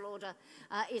multilateral order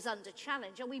is under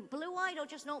challenge. Are we blue-eyed or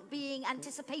just not being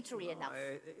anticipatory enough?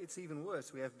 It's even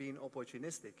worse. We have been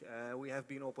opportunistic. We have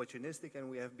been opportunistic, and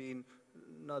we have been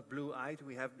not blue-eyed,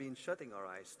 we have been shutting our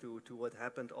eyes to what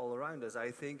happened all around us.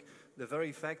 I think the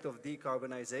very fact of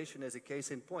decarbonization is a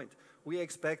case in point. We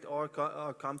expect our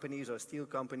companies, our steel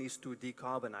companies, to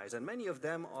decarbonize, and many of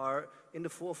them are in the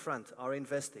forefront, are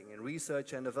investing in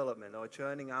research and development, are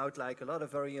churning out like a lot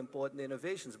of very important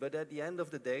innovations. But at the end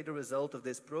of the day, the result of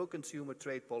this pro-consumer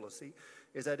trade policy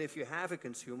is that if you have a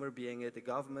consumer, being it a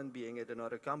government, being it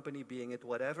another company, being it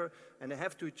whatever, and they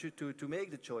have to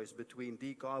make the choice between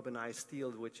decarbonized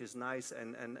steel, which is nice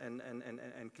and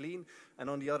clean, and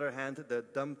on the other hand, the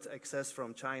dumped excess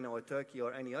from China or Turkey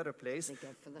or any other place,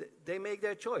 they make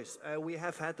their choice. We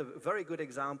have had a very good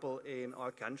example in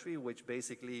our country, which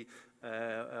basically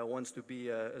wants to be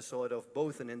a sort of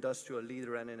both an industrial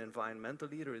leader and an environmental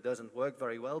leader. It doesn't work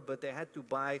very well, but they had to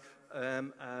buy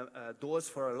doors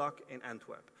for a lock in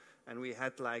Antwerp. And we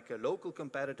had like local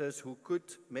competitors who could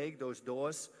make those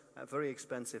doors, very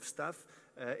expensive stuff,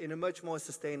 in a much more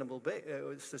sustainable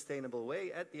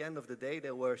way. At the end of the day,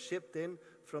 they were shipped in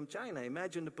from China.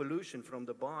 Imagine the pollution from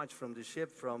the barge, from the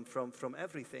ship, from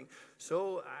everything.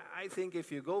 So I think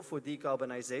if you go for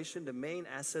decarbonization, the main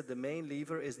asset, the main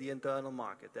lever is the internal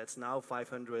market. That's now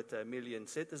 500 million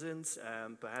citizens,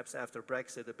 perhaps after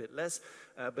Brexit a bit less,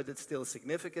 but it's still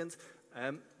significant.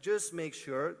 Just make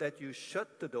sure that you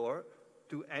shut the door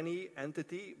to any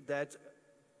entity that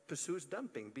pursues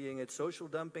dumping, being it social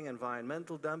dumping,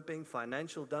 environmental dumping,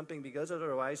 financial dumping, because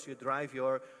otherwise you drive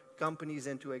your companies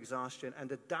into exhaustion. And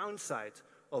the downside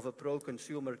of a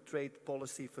pro-consumer trade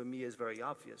policy for me is very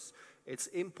obvious. It's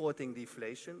importing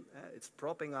deflation, it's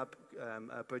propping up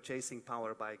purchasing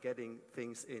power by getting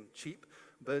things in cheap,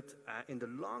 but in the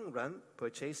long run,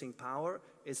 purchasing power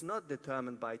is not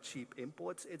determined by cheap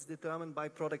imports, it's determined by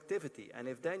productivity. And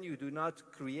if then you do not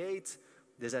create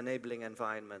this enabling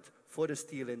environment for the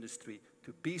steel industry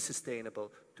to be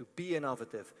sustainable, to be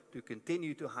innovative, to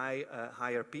continue to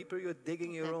hire people, you're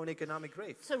digging your own economic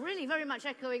grave. So really very much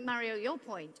echoing, Mario, your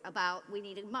point about we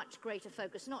need a much greater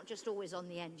focus, not just always on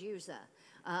the end user,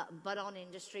 but on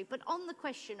industry, but on the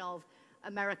question of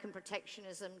American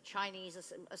protectionism,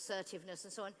 Chinese assertiveness,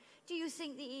 and so on. Do you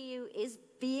think the EU is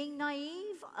being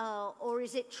naive, or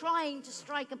is it trying to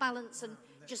strike a balance and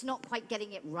just not quite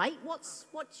getting it right? What's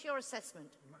your assessment?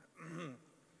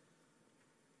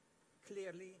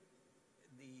 Clearly,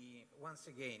 once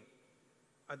again,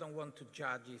 I don't want to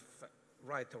judge if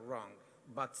right or wrong,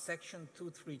 but Section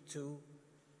 232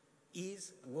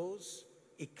 was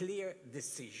a clear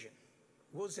decision,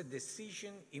 was a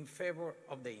decision in favor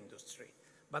of the industry,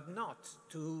 but not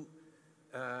to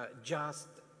just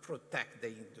protect the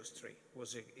industry.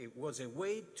 It was a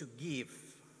way to give,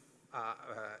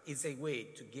 is a way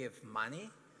to give money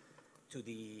to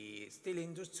the steel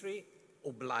industry,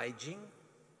 obliging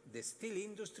the steel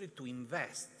industry to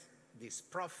invest this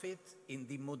profit in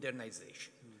the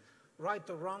modernization. Right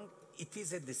or wrong, it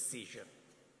is a decision.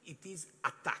 It is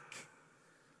attack.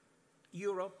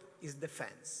 Europe is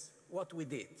defense. What we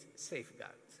did,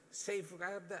 safeguard.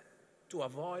 Safeguard to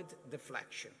avoid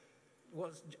deflection.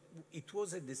 It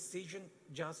was a decision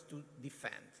just to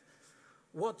defend.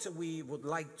 What we would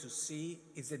like to see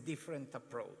is a different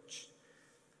approach.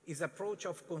 Is approach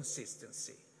of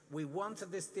consistency. We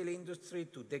want the steel industry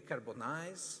to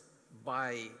decarbonize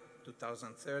by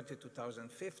 2030,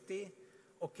 2050.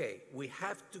 Okay, we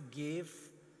have to give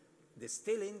the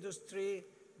steel industry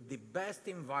the best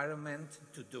environment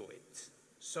to do it.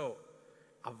 So,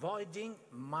 avoiding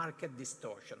market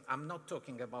distortion. I'm not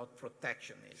talking about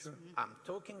protectionism. Sure. I'm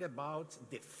talking about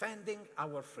defending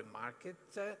our free market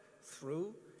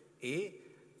through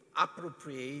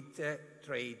appropriate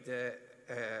trade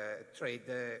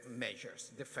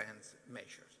measures, defense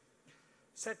measures.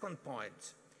 Second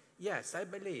point, yes, I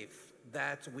believe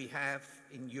that we have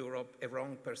in Europe a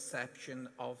wrong perception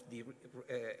of the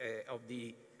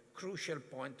crucial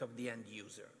point of the end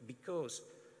user, because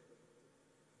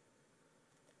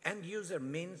end user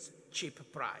means cheap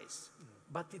price,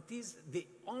 but it is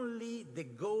only the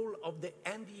goal of the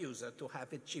end user to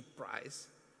have a cheap price.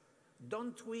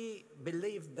 Don't we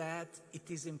believe that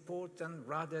it is important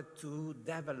rather to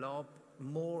develop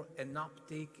more an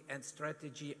optic and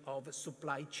strategy of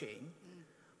supply chain?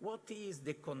 What is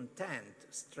the content,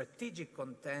 strategic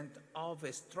content of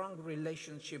a strong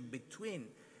relationship between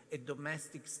a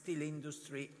domestic steel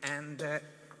industry and the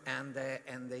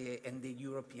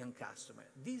European customer?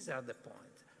 These are the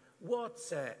points. What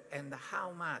and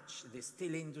how much the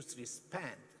steel industry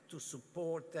spent to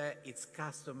support its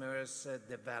customers'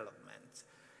 development.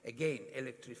 Again,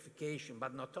 electrification,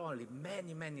 but not only,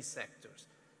 many, many sectors.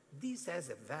 This has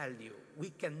a value. We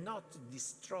cannot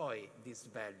destroy this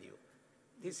value.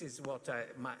 This is what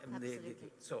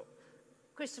so.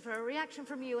 Christopher, a reaction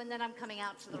from you, and then I'm coming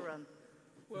out to the room.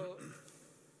 Well,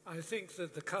 I think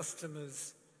that the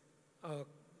customers are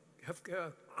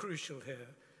crucial here.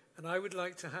 And I would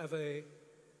like to have a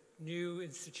new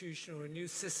institution or a new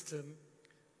system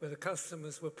where the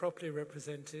customers were properly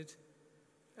represented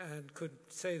and could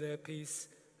say their piece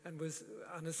and was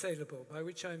unassailable, by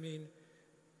which I mean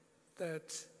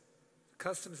that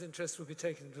customers' interests will be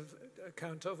taken into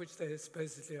account of, which they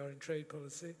supposedly are in trade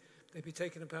policy. They'd be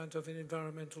taken account of in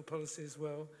environmental policy as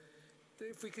well.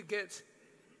 If we could get,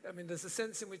 I mean, there's a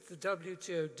sense in which the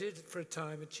WTO did for a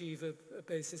time achieve a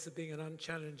basis of being an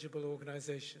unchallengeable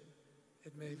organization.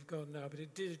 It may have gone now, but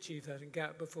it did achieve that, and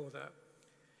GATT before that.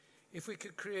 If we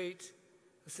could create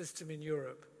a system in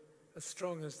Europe as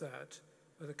strong as that,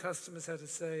 where the customers had a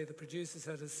say, the producers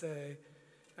had a say,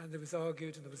 and there was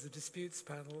argued and there was a disputes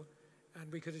panel,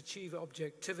 and we could achieve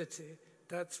objectivity,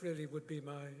 that really would be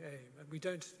my aim. And we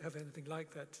don't have anything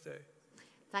like that today.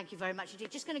 Thank you very much indeed.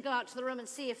 Just going to go out to the room and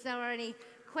see if there are any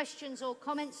questions or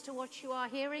comments to what you are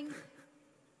hearing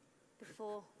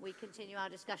before we continue our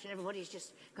discussion. Everybody's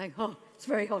just going, oh, it's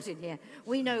very hot in here.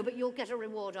 We know, but you'll get a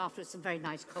reward after some very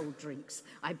nice cold drinks,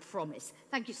 I promise.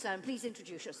 Thank you, sir, and please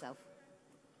introduce yourself.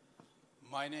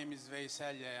 My name is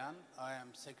Veysel Yayan. I am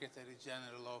Secretary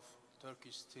General of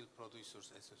Turkish Steel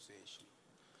Producers Association.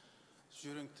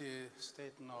 During the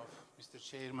statement of Mr.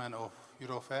 Chairman of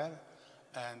Eurofair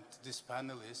and this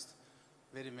panelist,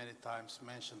 very many times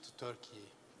mentioned Turkey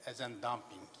as a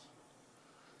dumping.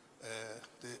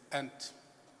 And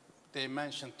they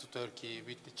mentioned to Turkey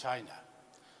with China.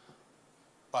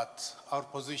 But our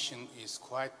position is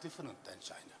quite different than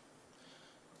China.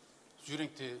 During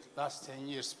the last 10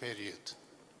 years period,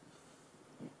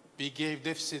 we gave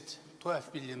deficit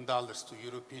 $12 billion to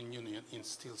European Union in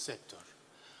steel sector.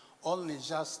 Only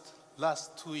just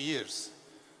last 2 years,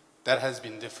 there has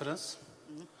been difference.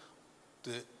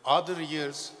 The other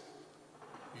years,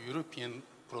 European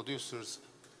producers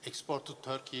export to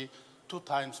Turkey 2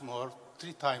 times more,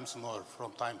 3 times more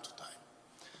from time to time.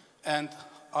 And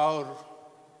our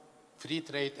free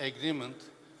trade agreement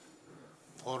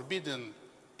forbidden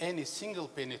any single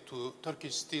penny to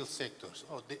Turkish steel sectors.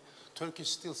 Or the Turkish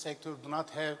steel sector do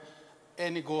not have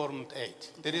any government aid.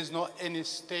 There is no any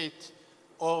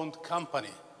state-owned company.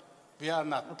 We are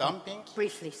not dumping.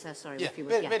 Briefly, sir, sorry. Yeah, if you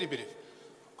would. very, very brief.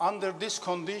 Under these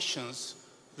conditions,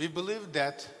 we believe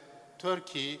that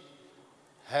Turkey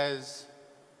has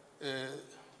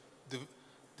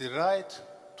the right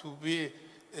to be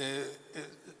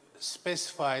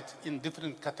specified in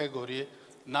different category,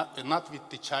 not with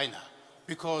the China.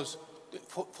 Because,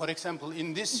 for example,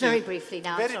 in this year... Very briefly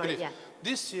now, very sorry, brief. yeah.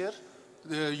 This year,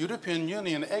 the European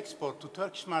Union export to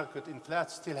Turkish market in flat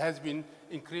steel has been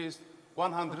increased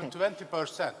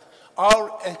 120%.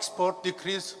 Our export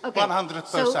decreased 100%.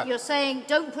 So you're saying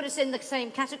don't put us in the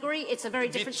same category. It's a very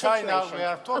different situation. With China, we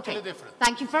are totally different.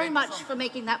 Thank you very much for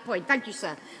making that point. Thank you,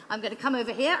 sir. I'm going to come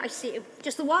over here. I see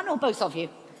just the one or both of you?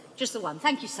 Just the one.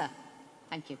 Thank you, sir.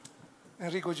 Thank you.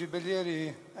 Enrico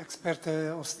Gibellieri, expert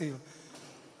of steel.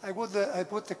 I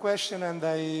put the question and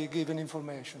I give an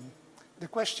information. The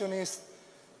question is,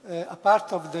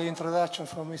 apart of the introduction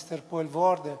from Mr.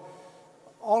 Poelvoorde,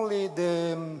 only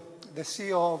the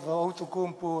CEO of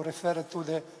Outokumpu referred to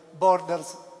the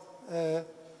borders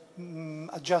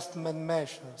adjustment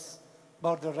measures,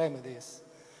 border remedies.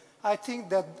 I think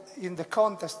that in the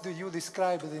context that you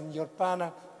described in your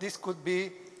panel, this could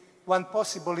be one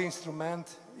possible instrument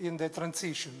in the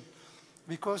transition,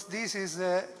 because this is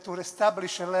to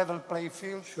establish a level playing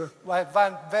field,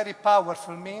 one very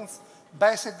powerful means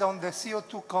based on the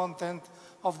CO2 content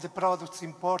of the products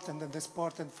imported and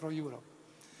exported from Europe.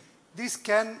 This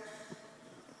can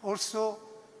also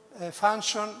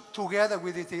function together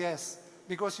with ETS,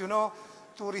 because, you know,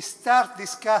 to restart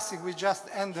discussing, we just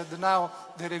ended now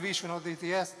the revision of the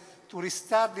ETS, to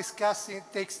restart discussing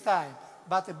takes time,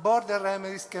 but the border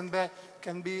remedies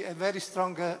can be a very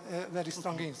strong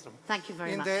instrument. Thank you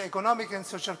very much. In the Economic and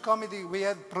Social Committee, we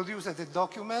have produced a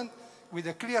document with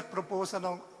a clear proposal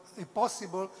on a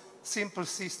possible simple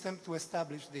system to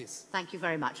establish this. Thank you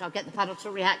very much. I'll get the panel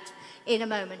to react in a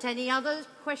moment. Any other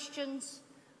questions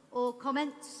or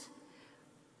comments?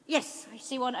 Yes, I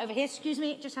see one over here. Excuse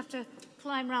me, just have to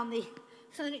climb around the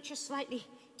furniture slightly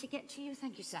to get to you.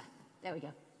 Thank you, sir. There we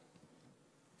go.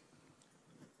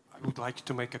 I would like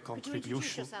to make a contribution. Could you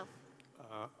introduce yourself?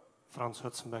 Franz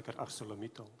Hutzenberger,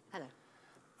 ArcelorMittal. Hello.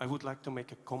 I would like to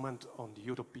make a comment on the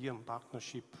European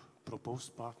partnership,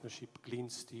 proposed partnership, clean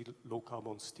steel, low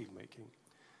carbon steel making.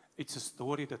 It's a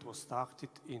story that was started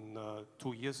in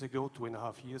 2 years ago,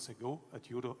 2.5 years ago at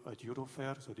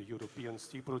Eurofair, so the European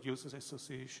Steel Producers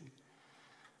Association.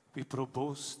 We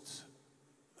proposed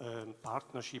a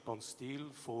partnership on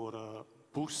steel for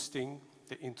boosting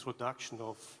the introduction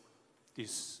of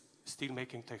these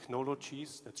steelmaking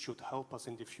technologies that should help us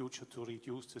in the future to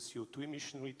reduce the CO2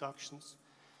 emission reductions.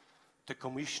 The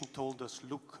Commission told us,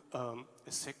 look, a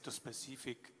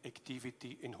sector-specific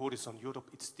activity in Horizon Europe,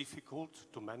 it's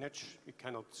difficult to manage. We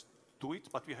cannot do it,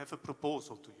 but we have a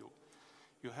proposal to you.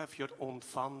 You have your own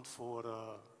fund for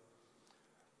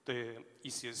the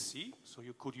ECSC, so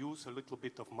you could use a little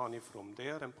bit of money from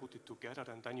there and put it together,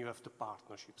 and then you have the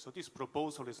partnership. So this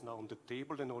proposal is now on the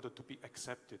table in order to be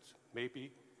accepted,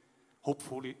 maybe,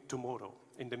 hopefully, tomorrow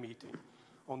in the meeting.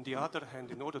 On the other hand,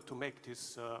 in order to make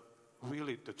this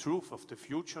really the truth of the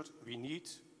future, we need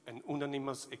an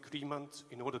unanimous agreement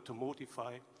in order to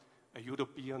modify a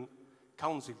European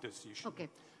Council decision. Okay.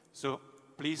 So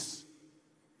please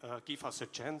give us a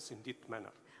chance in that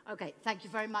manner. Okay, thank you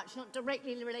very much. Not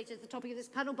directly related to the topic of this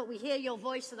panel, but we hear your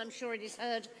voice, and I'm sure it is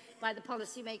heard by the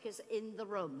policymakers in the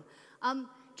room.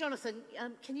 Jonathan,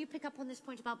 can you pick up on this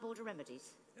point about border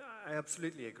remedies? I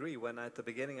absolutely agree. When at the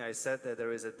beginning I said that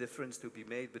there is a difference to be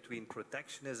made between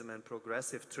protectionism and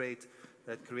progressive trade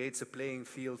that creates a playing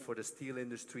field for the steel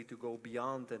industry to go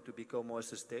beyond and to become more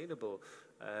sustainable,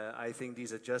 I think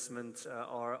these adjustments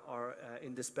are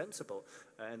indispensable,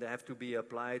 and they have to be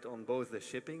applied on both the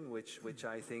shipping, which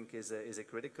I think is a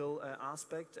critical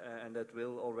aspect, and that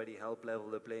will already help level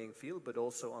the playing field, but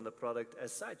also on the product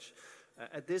as such.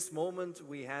 At this moment,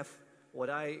 we have what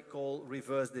I call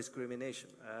reverse discrimination.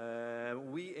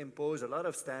 We impose a lot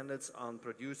of standards on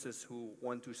producers who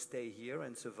want to stay here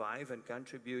and survive and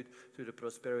contribute to the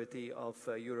prosperity of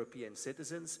European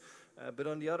citizens. But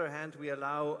on the other hand, we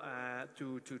allow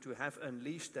to have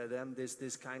unleashed at them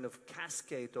this kind of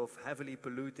cascade of heavily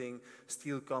polluting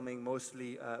steel coming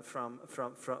mostly from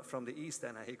the east.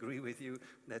 And I agree with you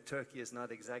that Turkey is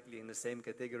not exactly in the same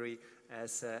category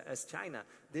as China.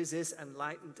 This is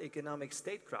enlightened economic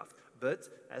statecraft. But,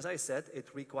 as I said, it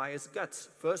requires guts.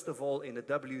 First of all, in the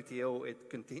WTO,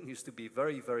 it continues to be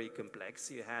very, very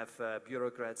complex. You have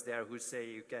bureaucrats there who say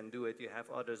you can do it. You have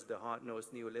others, the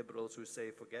hard-nosed neoliberals, who say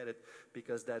forget it,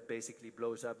 because that basically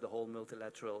blows up the whole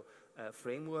multilateral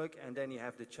framework. And then you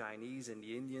have the Chinese and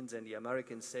the Indians and the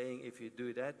Americans saying, if you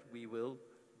do that, we will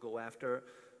go after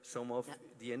some of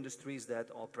the industries that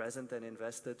are present and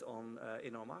invested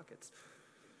in our markets.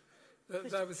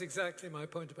 That was exactly my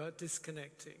point about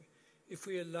disconnecting. If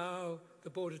we allow the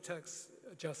border tax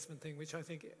adjustment thing, which I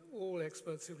think all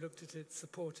experts who've looked at it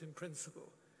support in principle,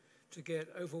 to get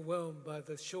overwhelmed by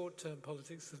the short-term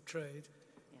politics of trade,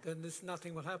 then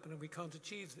nothing will happen and we can't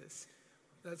achieve this.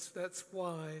 That's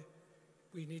why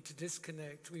we need to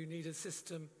disconnect. We need a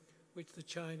system which the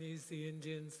Chinese, the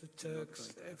Indians, the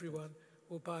Turks, everyone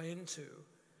will buy into,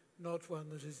 not one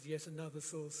that is yet another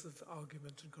source of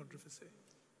argument and controversy.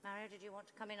 Mario, did you want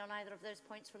to come in on either of those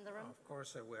points from the room? Of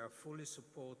course, we are fully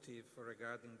supportive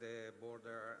regarding the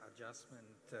border adjustment.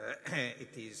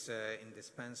 It is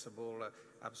indispensable,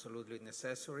 absolutely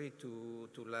necessary to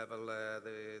level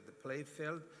the playing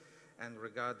field. And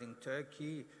regarding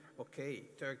Turkey, okay,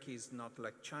 Turkey is not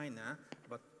like China,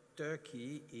 but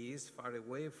Turkey is far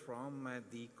away from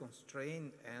the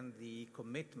constraint and the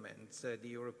commitments the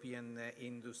European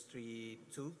industry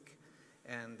took,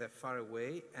 and far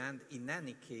away. And in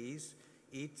any case,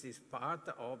 it is part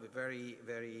of a very,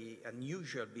 very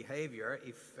unusual behavior.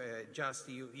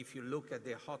 If you look at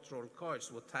the hot roll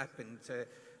coils, what happened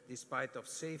despite of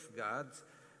safeguards,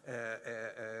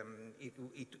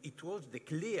 it was the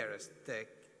clearest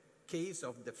case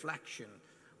of deflection.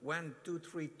 When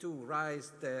 232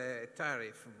 raised the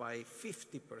tariff by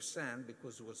 50%,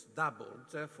 because it was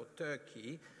doubled for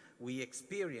Turkey, we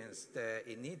experienced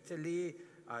in Italy,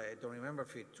 I don't remember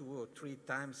if it 2 or 3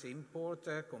 times import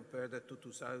compared to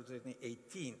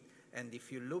 2018. And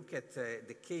if you look at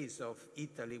the case of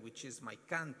Italy, which is my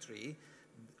country,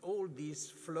 all these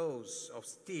flows of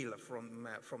steel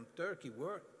from Turkey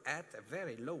were at a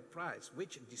very low price,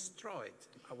 which destroyed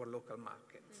our local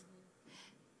markets.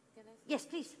 Yes,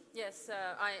 please. Yes,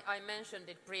 I mentioned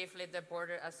it briefly, the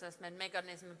border assessment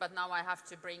mechanism, but now I have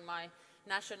to bring my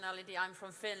nationality. I'm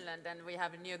from Finland, and we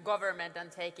have a new government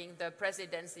and taking the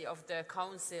presidency of the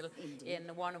council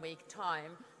in 1 week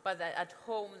time. But at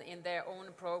home, in their own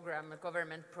program, a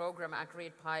government program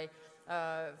agreed by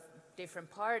different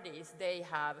parties, they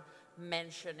have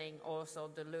mentioning also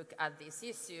to look at this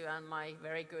issue, and my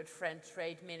very good friend,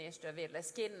 Trade Minister Ville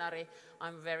Skinnari,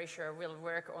 I'm very sure will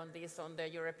work on this on the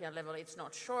European level. It's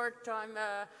not short-term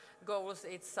goals,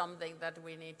 it's something that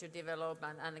we need to develop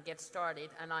and get started.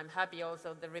 And I'm happy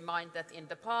also to remind that in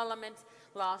the Parliament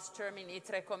last term in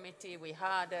ITRE committee we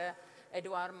had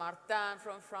Edouard Martin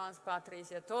from France,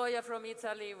 Patricia Toia from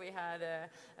Italy, we had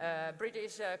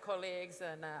British colleagues,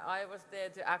 and I was there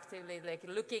to actively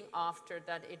looking after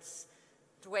that. It's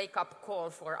a wake-up call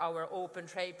for our open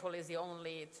trade policy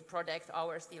only to protect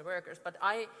our steel workers. But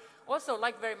I also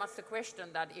like very much the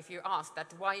question that if you ask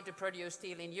that why to produce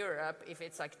steel in Europe if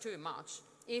it's like too much,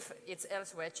 if it's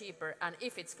elsewhere cheaper, and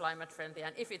if it's climate friendly,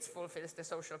 and if it fulfills the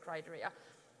social criteria,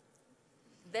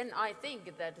 then I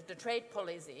think that the trade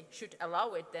policy should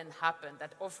allow it then happen,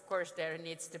 that of course there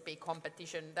needs to be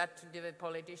competition, that the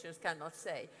politicians cannot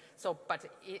say. So, but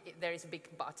there is a big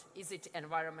but. Is it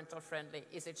environmental friendly?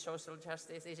 Is it social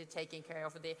justice? Is it taking care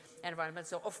of the environment?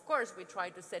 So of course we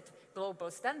try to set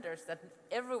global standards that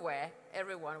everywhere,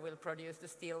 everyone will produce the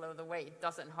steel of the way it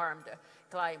doesn't harm the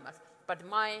climate. But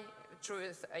my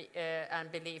truth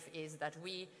and belief is that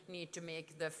we need to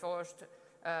make the first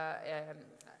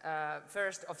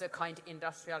of the kind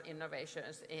industrial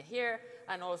innovations here,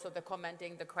 and also the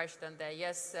commenting the question there,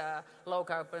 yes, low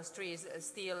carbon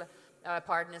steel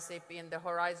partnership in the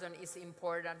horizon is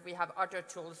important. We have other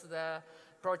tools, the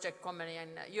project company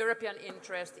in European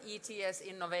interest, ETS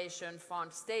innovation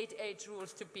fund, state aid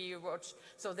rules to be watched.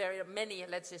 So there are many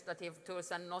legislative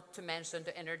tools, and not to mention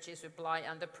the energy supply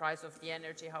and the price of the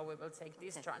energy, how we will take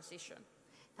this transition.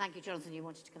 Thank you, Jonathan. You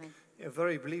wanted to come in? Yeah,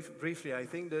 very briefly, I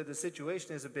think the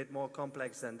situation is a bit more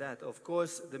complex than that. Of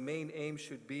course, the main aim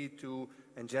should be to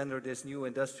engender this new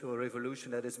industrial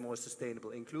revolution that is more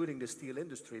sustainable, including the steel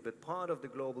industry. But part of the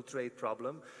global trade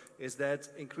problem is that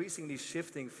increasingly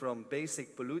shifting from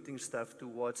basic polluting stuff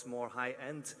towards more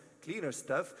high-end, cleaner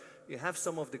stuff, you have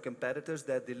some of the competitors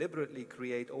that deliberately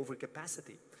create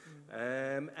overcapacity.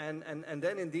 And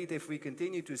then indeed, if we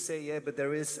continue to say, yeah, but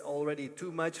there is already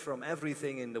too much from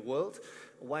everything in the world,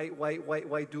 why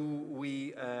do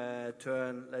we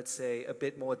turn, let's say, a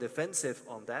bit more defensive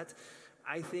on that?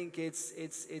 I think it's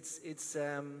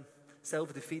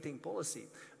self-defeating policy.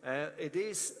 It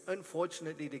is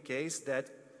unfortunately the case that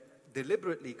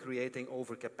deliberately creating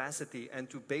overcapacity and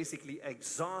to basically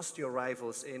exhaust your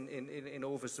rivals in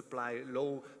oversupply,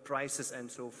 low prices and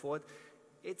so forth,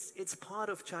 it's part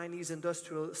of Chinese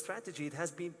industrial strategy. It has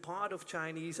been part of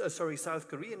South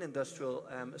Korean industrial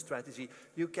strategy.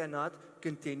 You cannot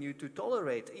continue to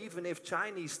tolerate, even if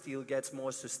Chinese steel gets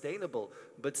more sustainable,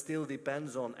 but still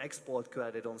depends on export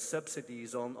credit, on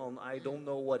subsidies, on I don't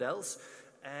know what else.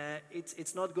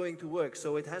 It's not going to work.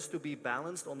 So it has to be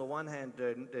balanced. On the one hand,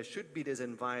 there should be this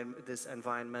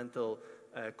environmental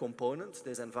component,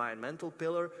 this environmental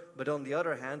pillar, but on the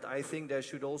other hand, I think there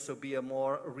should also be a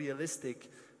more realistic,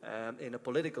 in a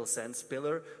political sense,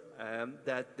 pillar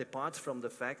that departs from the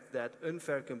fact that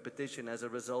unfair competition as a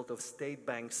result of state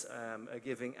banks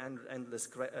giving endless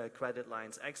credit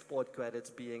lines, export credits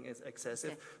being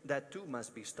excessive, that too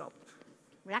must be stopped.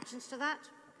 Reactions to that?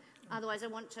 Otherwise I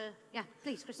want to, yeah,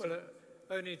 please, Christopher.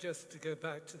 Well, only just to go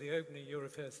back to the opening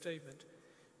Eurofair statement,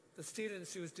 the steel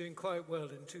industry was doing quite well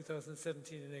in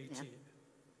 2017 and 18. Yeah.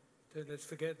 Don't let's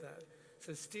forget that.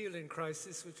 So steel in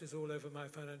crisis, which is all over my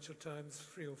Financial Times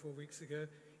 3 or 4 weeks ago,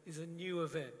 is a new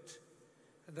event.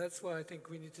 And that's why I think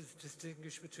we need to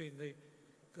distinguish between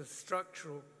the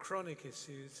structural, chronic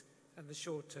issues and the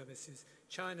short-term issues.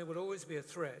 China will always be a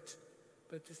threat,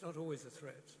 but it's not always a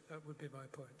threat. That would be my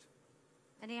point.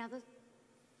 Any others?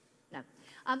 No.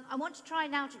 I want to try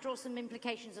now to draw some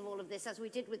implications of all of this, as we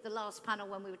did with the last panel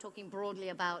when we were talking broadly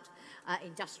about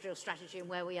industrial strategy and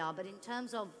where we are. But in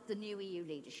terms of the new EU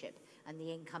leadership and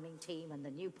the incoming team and the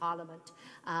new parliament,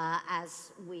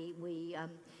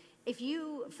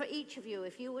 for each of you,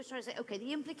 if you were trying to say, okay,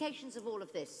 the implications of all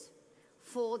of this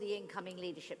for the incoming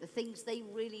leadership, the things they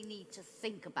really need to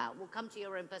think about. We'll come to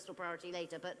your own personal priority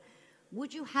later, but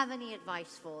would you have any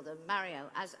advice for them, Mario,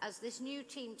 as this new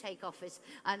team take office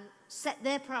and set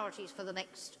their priorities for the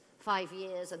next 5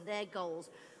 years and their goals?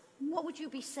 What would you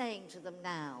be saying to them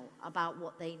now about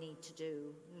what they need to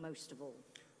do most of all?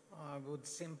 I would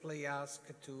simply ask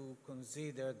to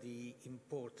consider the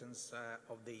importance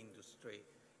of the industry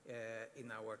in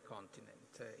our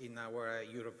continent, in our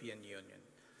European Union.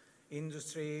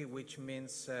 Industry, which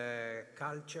means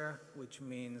culture, which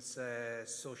means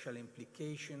social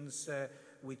implications,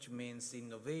 which means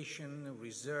innovation,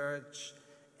 research,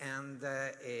 and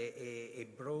a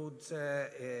broad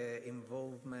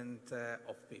involvement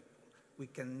of people. We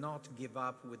cannot give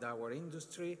up with our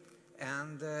industry,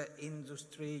 and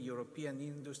European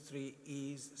industry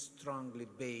is strongly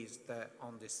based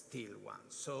on the steel one.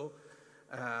 So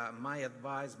my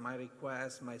advice, my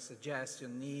request, my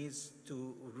suggestion is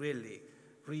to really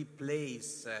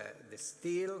replace the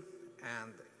steel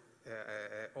and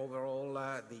overall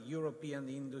the European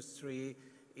industry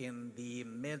in the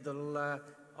middle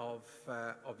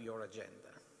of your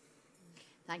agenda.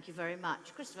 Thank you very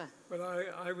much. Christopher? Well,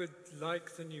 I would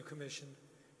like the new Commission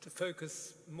to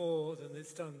focus more than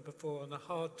it's done before on the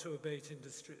hard-to-abate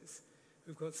industries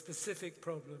who've got specific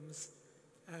problems,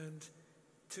 and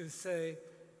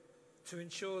to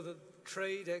ensure that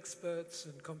trade experts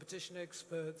and competition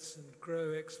experts and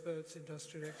grow experts,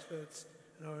 industrial experts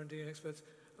and R&D experts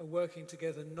are working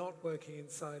together, not working in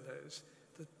silos.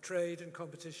 The trade and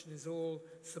competition is all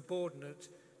subordinate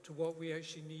to what we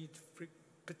actually need,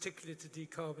 particularly to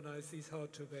decarbonize these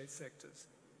hard-to-abate sectors.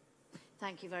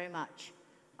 Thank you very much.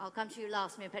 I'll come to you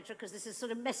last, Mia Petra, because this is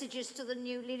sort of messages to the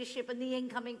new leadership and the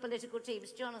incoming political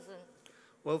teams. Jonathan?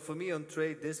 Well, for me on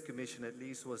trade, this commission at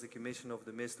least was the commission of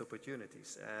the missed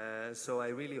opportunities. So I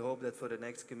really hope that for the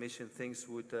next commission things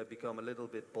would become a little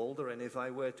bit bolder. And if I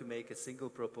were to make a single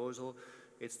proposal,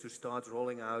 it's to start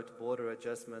rolling out border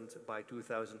adjustment by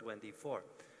 2024.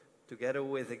 Together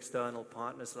with external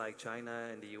partners like China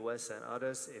and the US and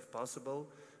others, if possible,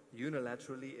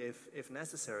 unilaterally if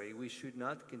necessary. We should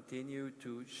not continue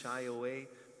to shy away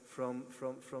from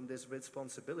this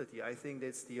responsibility. I think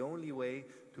that's the only way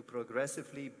to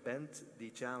progressively bend the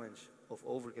challenge of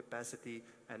overcapacity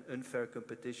and unfair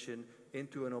competition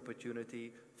into an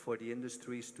opportunity for the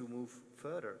industries to move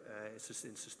further in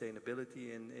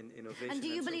sustainability and in innovation. And do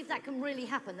you believe that can really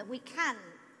happen, that we can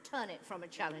turn it from a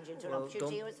challenge into an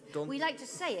opportunity? We like to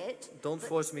say it. Don't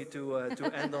force me to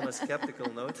end on a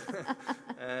skeptical note.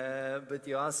 But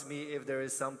you asked me if there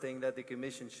is something that the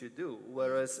Commission should do,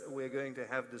 whereas we're going to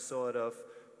have the sort of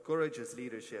courageous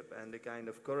leadership and the kind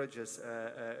of courageous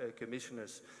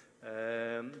commissioners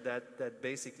that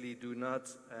basically do not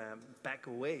back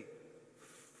away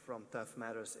from tough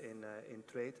matters in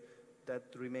trade. That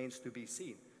remains to be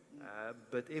seen.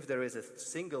 But if there is a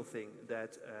single thing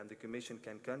that the Commission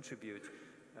can contribute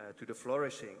to the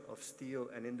flourishing of steel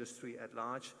and industry at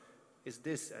large, is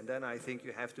this. And then I think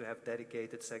you have to have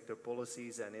dedicated sector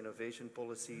policies and innovation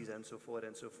policies and so forth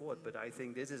and so forth. But I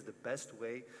think this is the best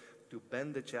way to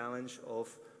bend the challenge of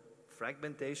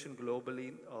fragmentation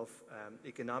globally, of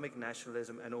economic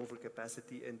nationalism and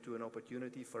overcapacity into an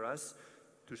opportunity for us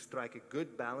to strike a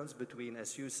good balance between,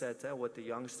 as you said, what the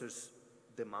youngsters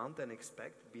demand and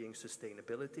expect, being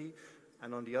sustainability,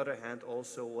 and on the other hand,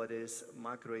 also what is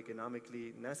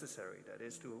macroeconomically necessary, that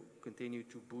is to continue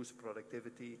to boost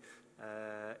productivity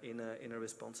in a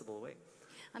responsible way.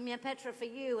 I mean, Petra, for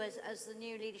you, as the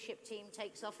new leadership team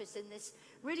takes office in this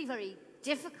really very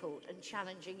difficult and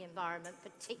challenging environment,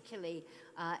 particularly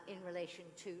in relation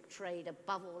to trade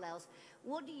above all else,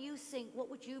 what do you think, what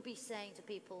would you be saying to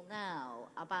people now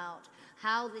about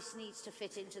how this needs to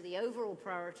fit into the overall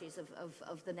priorities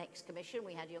of the next commission?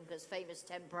 We had Juncker's famous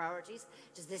 10 priorities.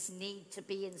 Does this need to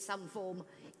be in some form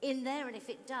in there? And if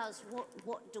it does,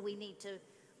 what do we need to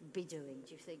be doing,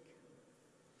 do you think?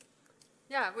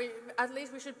 Yeah, at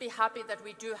least we should be happy that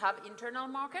we do have internal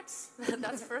markets.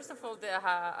 That's first of all,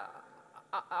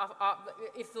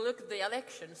 if you look at the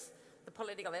elections, the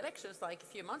political elections like a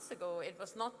few months ago, it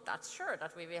was not that sure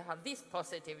that we will have this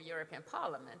positive European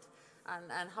Parliament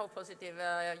and how positive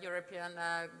European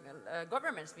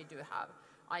governments we do have.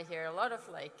 I hear a lot of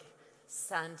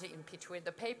sand in between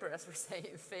the paper, as we say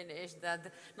in Finnish,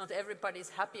 that not everybody is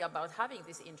happy about having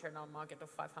this internal market of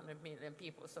 500 million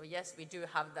people. So yes, we do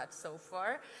have that so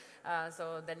far.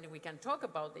 So then we can talk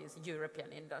about this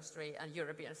European industry and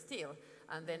European steel,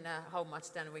 and then how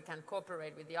much then we can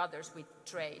cooperate with the others with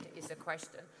trade is a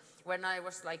question. When I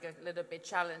was a little bit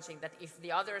challenging that if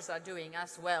the others are doing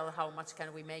as well, how much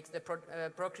can we make the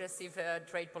progressive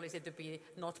trade policy to be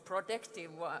not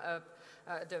protective?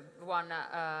 The one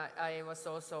I was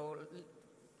also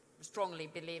strongly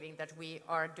believing that we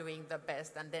are doing the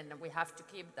best, and then we have to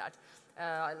keep that.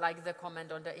 I like the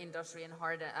comment on the industry and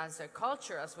hard as a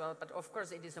culture as well, but of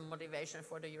course it is a motivation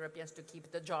for the Europeans to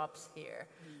keep the jobs here.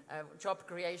 Job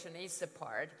creation is a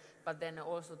part, but then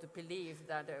also to believe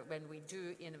that when we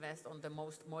do invest on the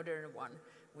most modern one,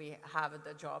 we have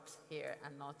the jobs here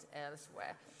and not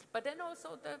elsewhere. But then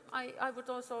also, I would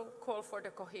also call for the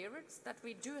coherence, that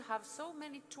we do have so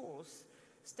many tools,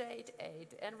 state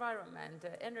aid, environment,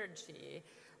 energy,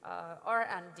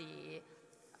 R&D,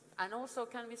 and also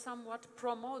can we somewhat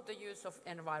promote the use of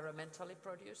environmentally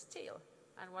produced steel?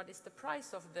 And what is the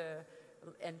price of the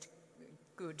end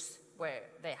goods where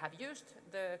they have used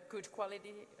the good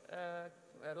quality,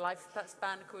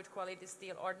 lifespan good quality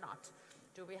steel or not?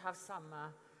 Do we have some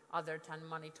other than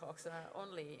money talks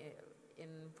only in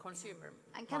consumer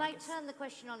And can markets? I turn the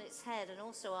question on its head and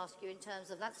also ask you in terms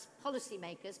of, that's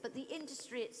policymakers, but the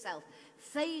industry itself,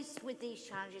 faced with these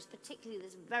challenges, particularly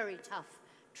this very tough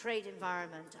trade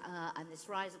environment and this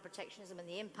rise of protectionism and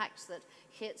the impacts that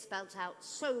Geert spelt out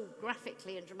so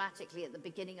graphically and dramatically at the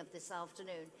beginning of this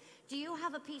afternoon, do you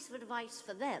have a piece of advice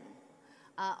for them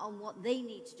on what they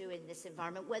need to do in this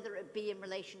environment, whether it be in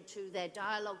relation to their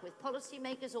dialogue with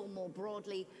policymakers or more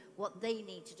broadly what they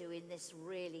need to do in this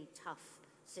really tough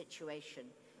situation?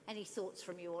 Any thoughts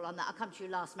from you all on that? I'll come to you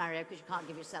last, Mario, because you can't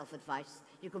give yourself advice.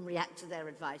 You can react to their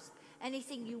advice.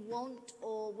 Anything you want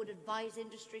or would advise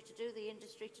industry to do, the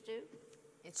industry to do?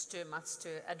 It's too much to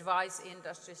advise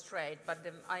industries trade, but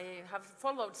I have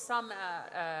followed some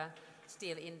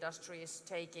steel industries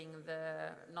taking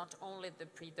not only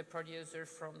the producer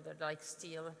from the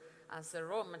steel as a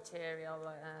raw material,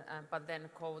 but then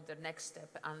go the next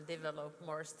step and develop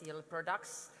more steel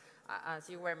products, as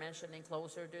you were mentioning,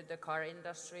 closer to the car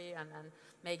industry, and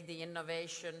make the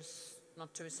innovations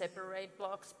not to separate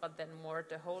blocks, but then more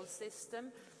the whole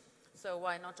system. So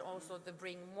why not also to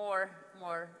bring more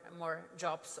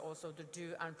jobs also to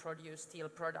do and produce steel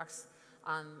products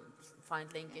and find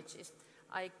linkages?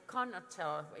 I cannot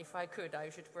tell. If I could, I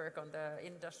should work on the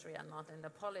industry and not in the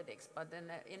politics. But then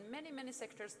in many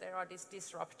sectors there are these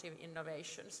disruptive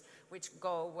innovations which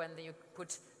go when you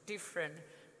put different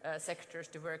sectors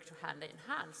to work hand in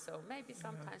hand. So maybe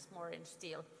sometimes more in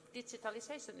steel.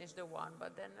 Digitalization is the one,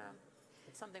 but then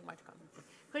something might come.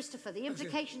 Christopher, the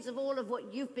implications of all of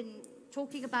what you've been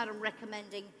talking about and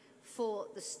recommending for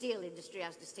the steel industry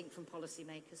as distinct from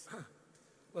policymakers?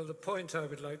 Well, the point I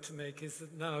would like to make is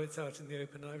that now it's out in the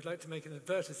open. I would like to make an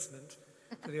advertisement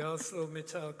for the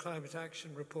ArcelorMittal Climate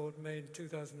Action Report made in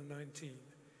 2019.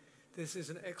 This is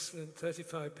an excellent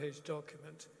 35-page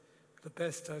document, the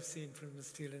best I've seen from the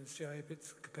steel industry. I hope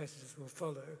its competitors will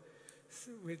follow,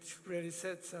 which really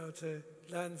sets out a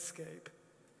landscape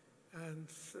and,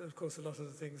 of course, a lot of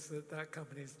the things that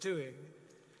company is doing.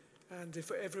 And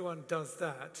if everyone does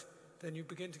that, then you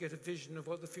begin to get a vision of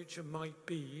what the future might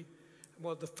be.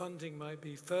 what the funding might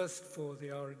be, first for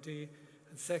the R&D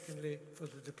and secondly for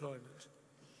the deployment.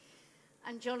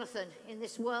 And Jonathan, in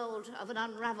this world of an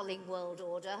unraveling world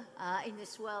order, in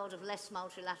this world of less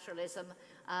multilateralism,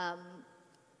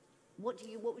 what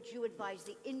would you advise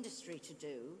the industry to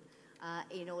do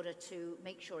in order to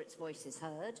make sure its voice is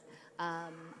heard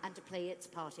and to play its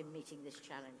part in meeting this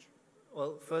challenge?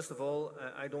 Well, first of all,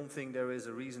 I don't think there is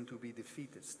a reason to be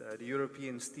defeatist. The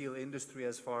European steel industry,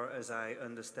 as far as I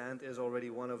understand, is already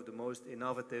one of the most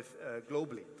innovative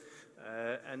globally.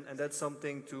 And that's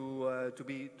something to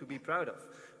be proud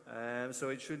of. So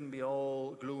it shouldn't be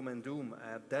all gloom and doom.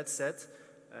 That said,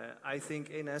 I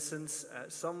think in essence,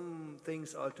 some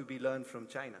things are to be learned from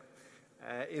China.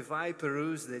 If I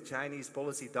peruse the Chinese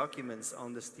policy documents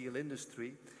on the steel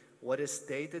industry, what is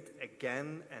stated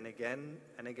again and again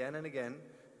and again and again,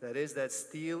 that is that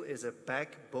steel is a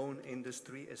backbone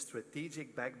industry, a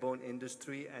strategic backbone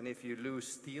industry, and if you lose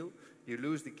steel, you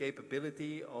lose the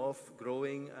capability of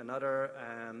growing another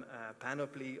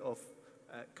panoply of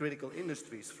critical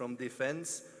industries, from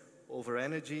defense over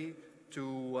energy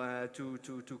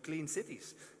to clean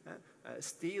cities.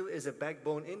 Steel is a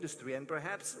backbone industry, and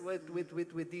perhaps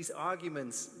with these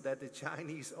arguments that the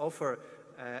Chinese offer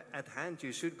at hand,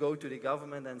 you should go to the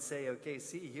government and say, okay,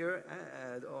 see here,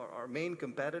 our main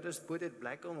competitors put it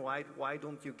black on white, why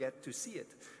don't you get to see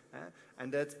it?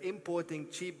 And that importing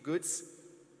cheap goods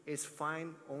is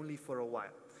fine only for a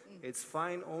while. It's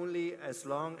fine only as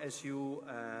long as you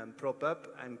prop up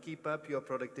and keep up your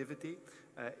productivity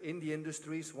in the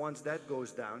industries. Once that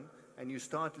goes down and you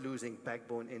start losing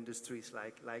backbone industries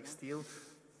like steel,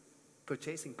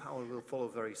 purchasing power will follow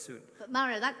very soon. But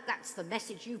Mario, that's the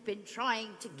message you've been trying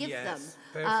to give them.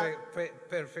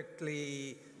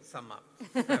 Perfectly sum up.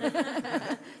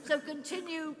 So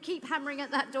continue, keep hammering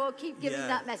at that door, keep giving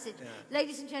that message. Yeah.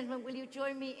 Ladies and gentlemen, will you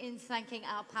join me in thanking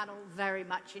our panel very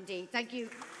much indeed? Thank you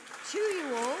to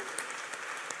you all.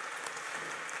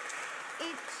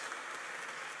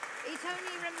 It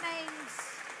only remains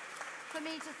for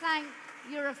me to thank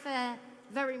Eurofair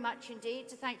very much indeed,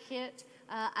 to thank Geert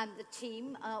and the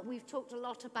team. We've talked a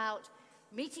lot about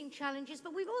meeting challenges,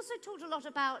 but we've also talked a lot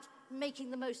about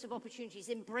making the most of opportunities,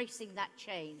 embracing that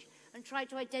change, and try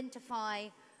to identify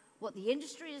what the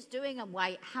industry is doing and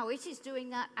how it is doing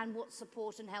that, and what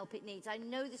support and help it needs. I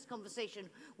know this conversation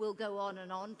will go on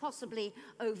and on, possibly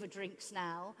over drinks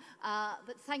now,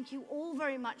 but thank you all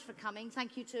very much for coming.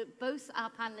 Thank you to both our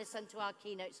panelists and to our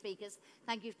keynote speakers.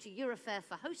 Thank you to Eurofair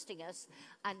for hosting us.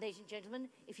 And ladies and gentlemen,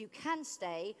 if you can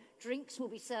stay, drinks will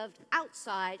be served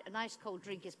outside. A nice cold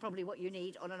drink is probably what you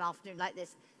need on an afternoon like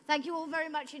this. Thank you all very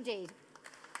much indeed.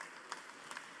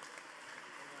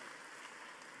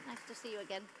 Nice to see you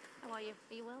again. How are you?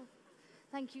 Are you well?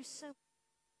 Thank you so much.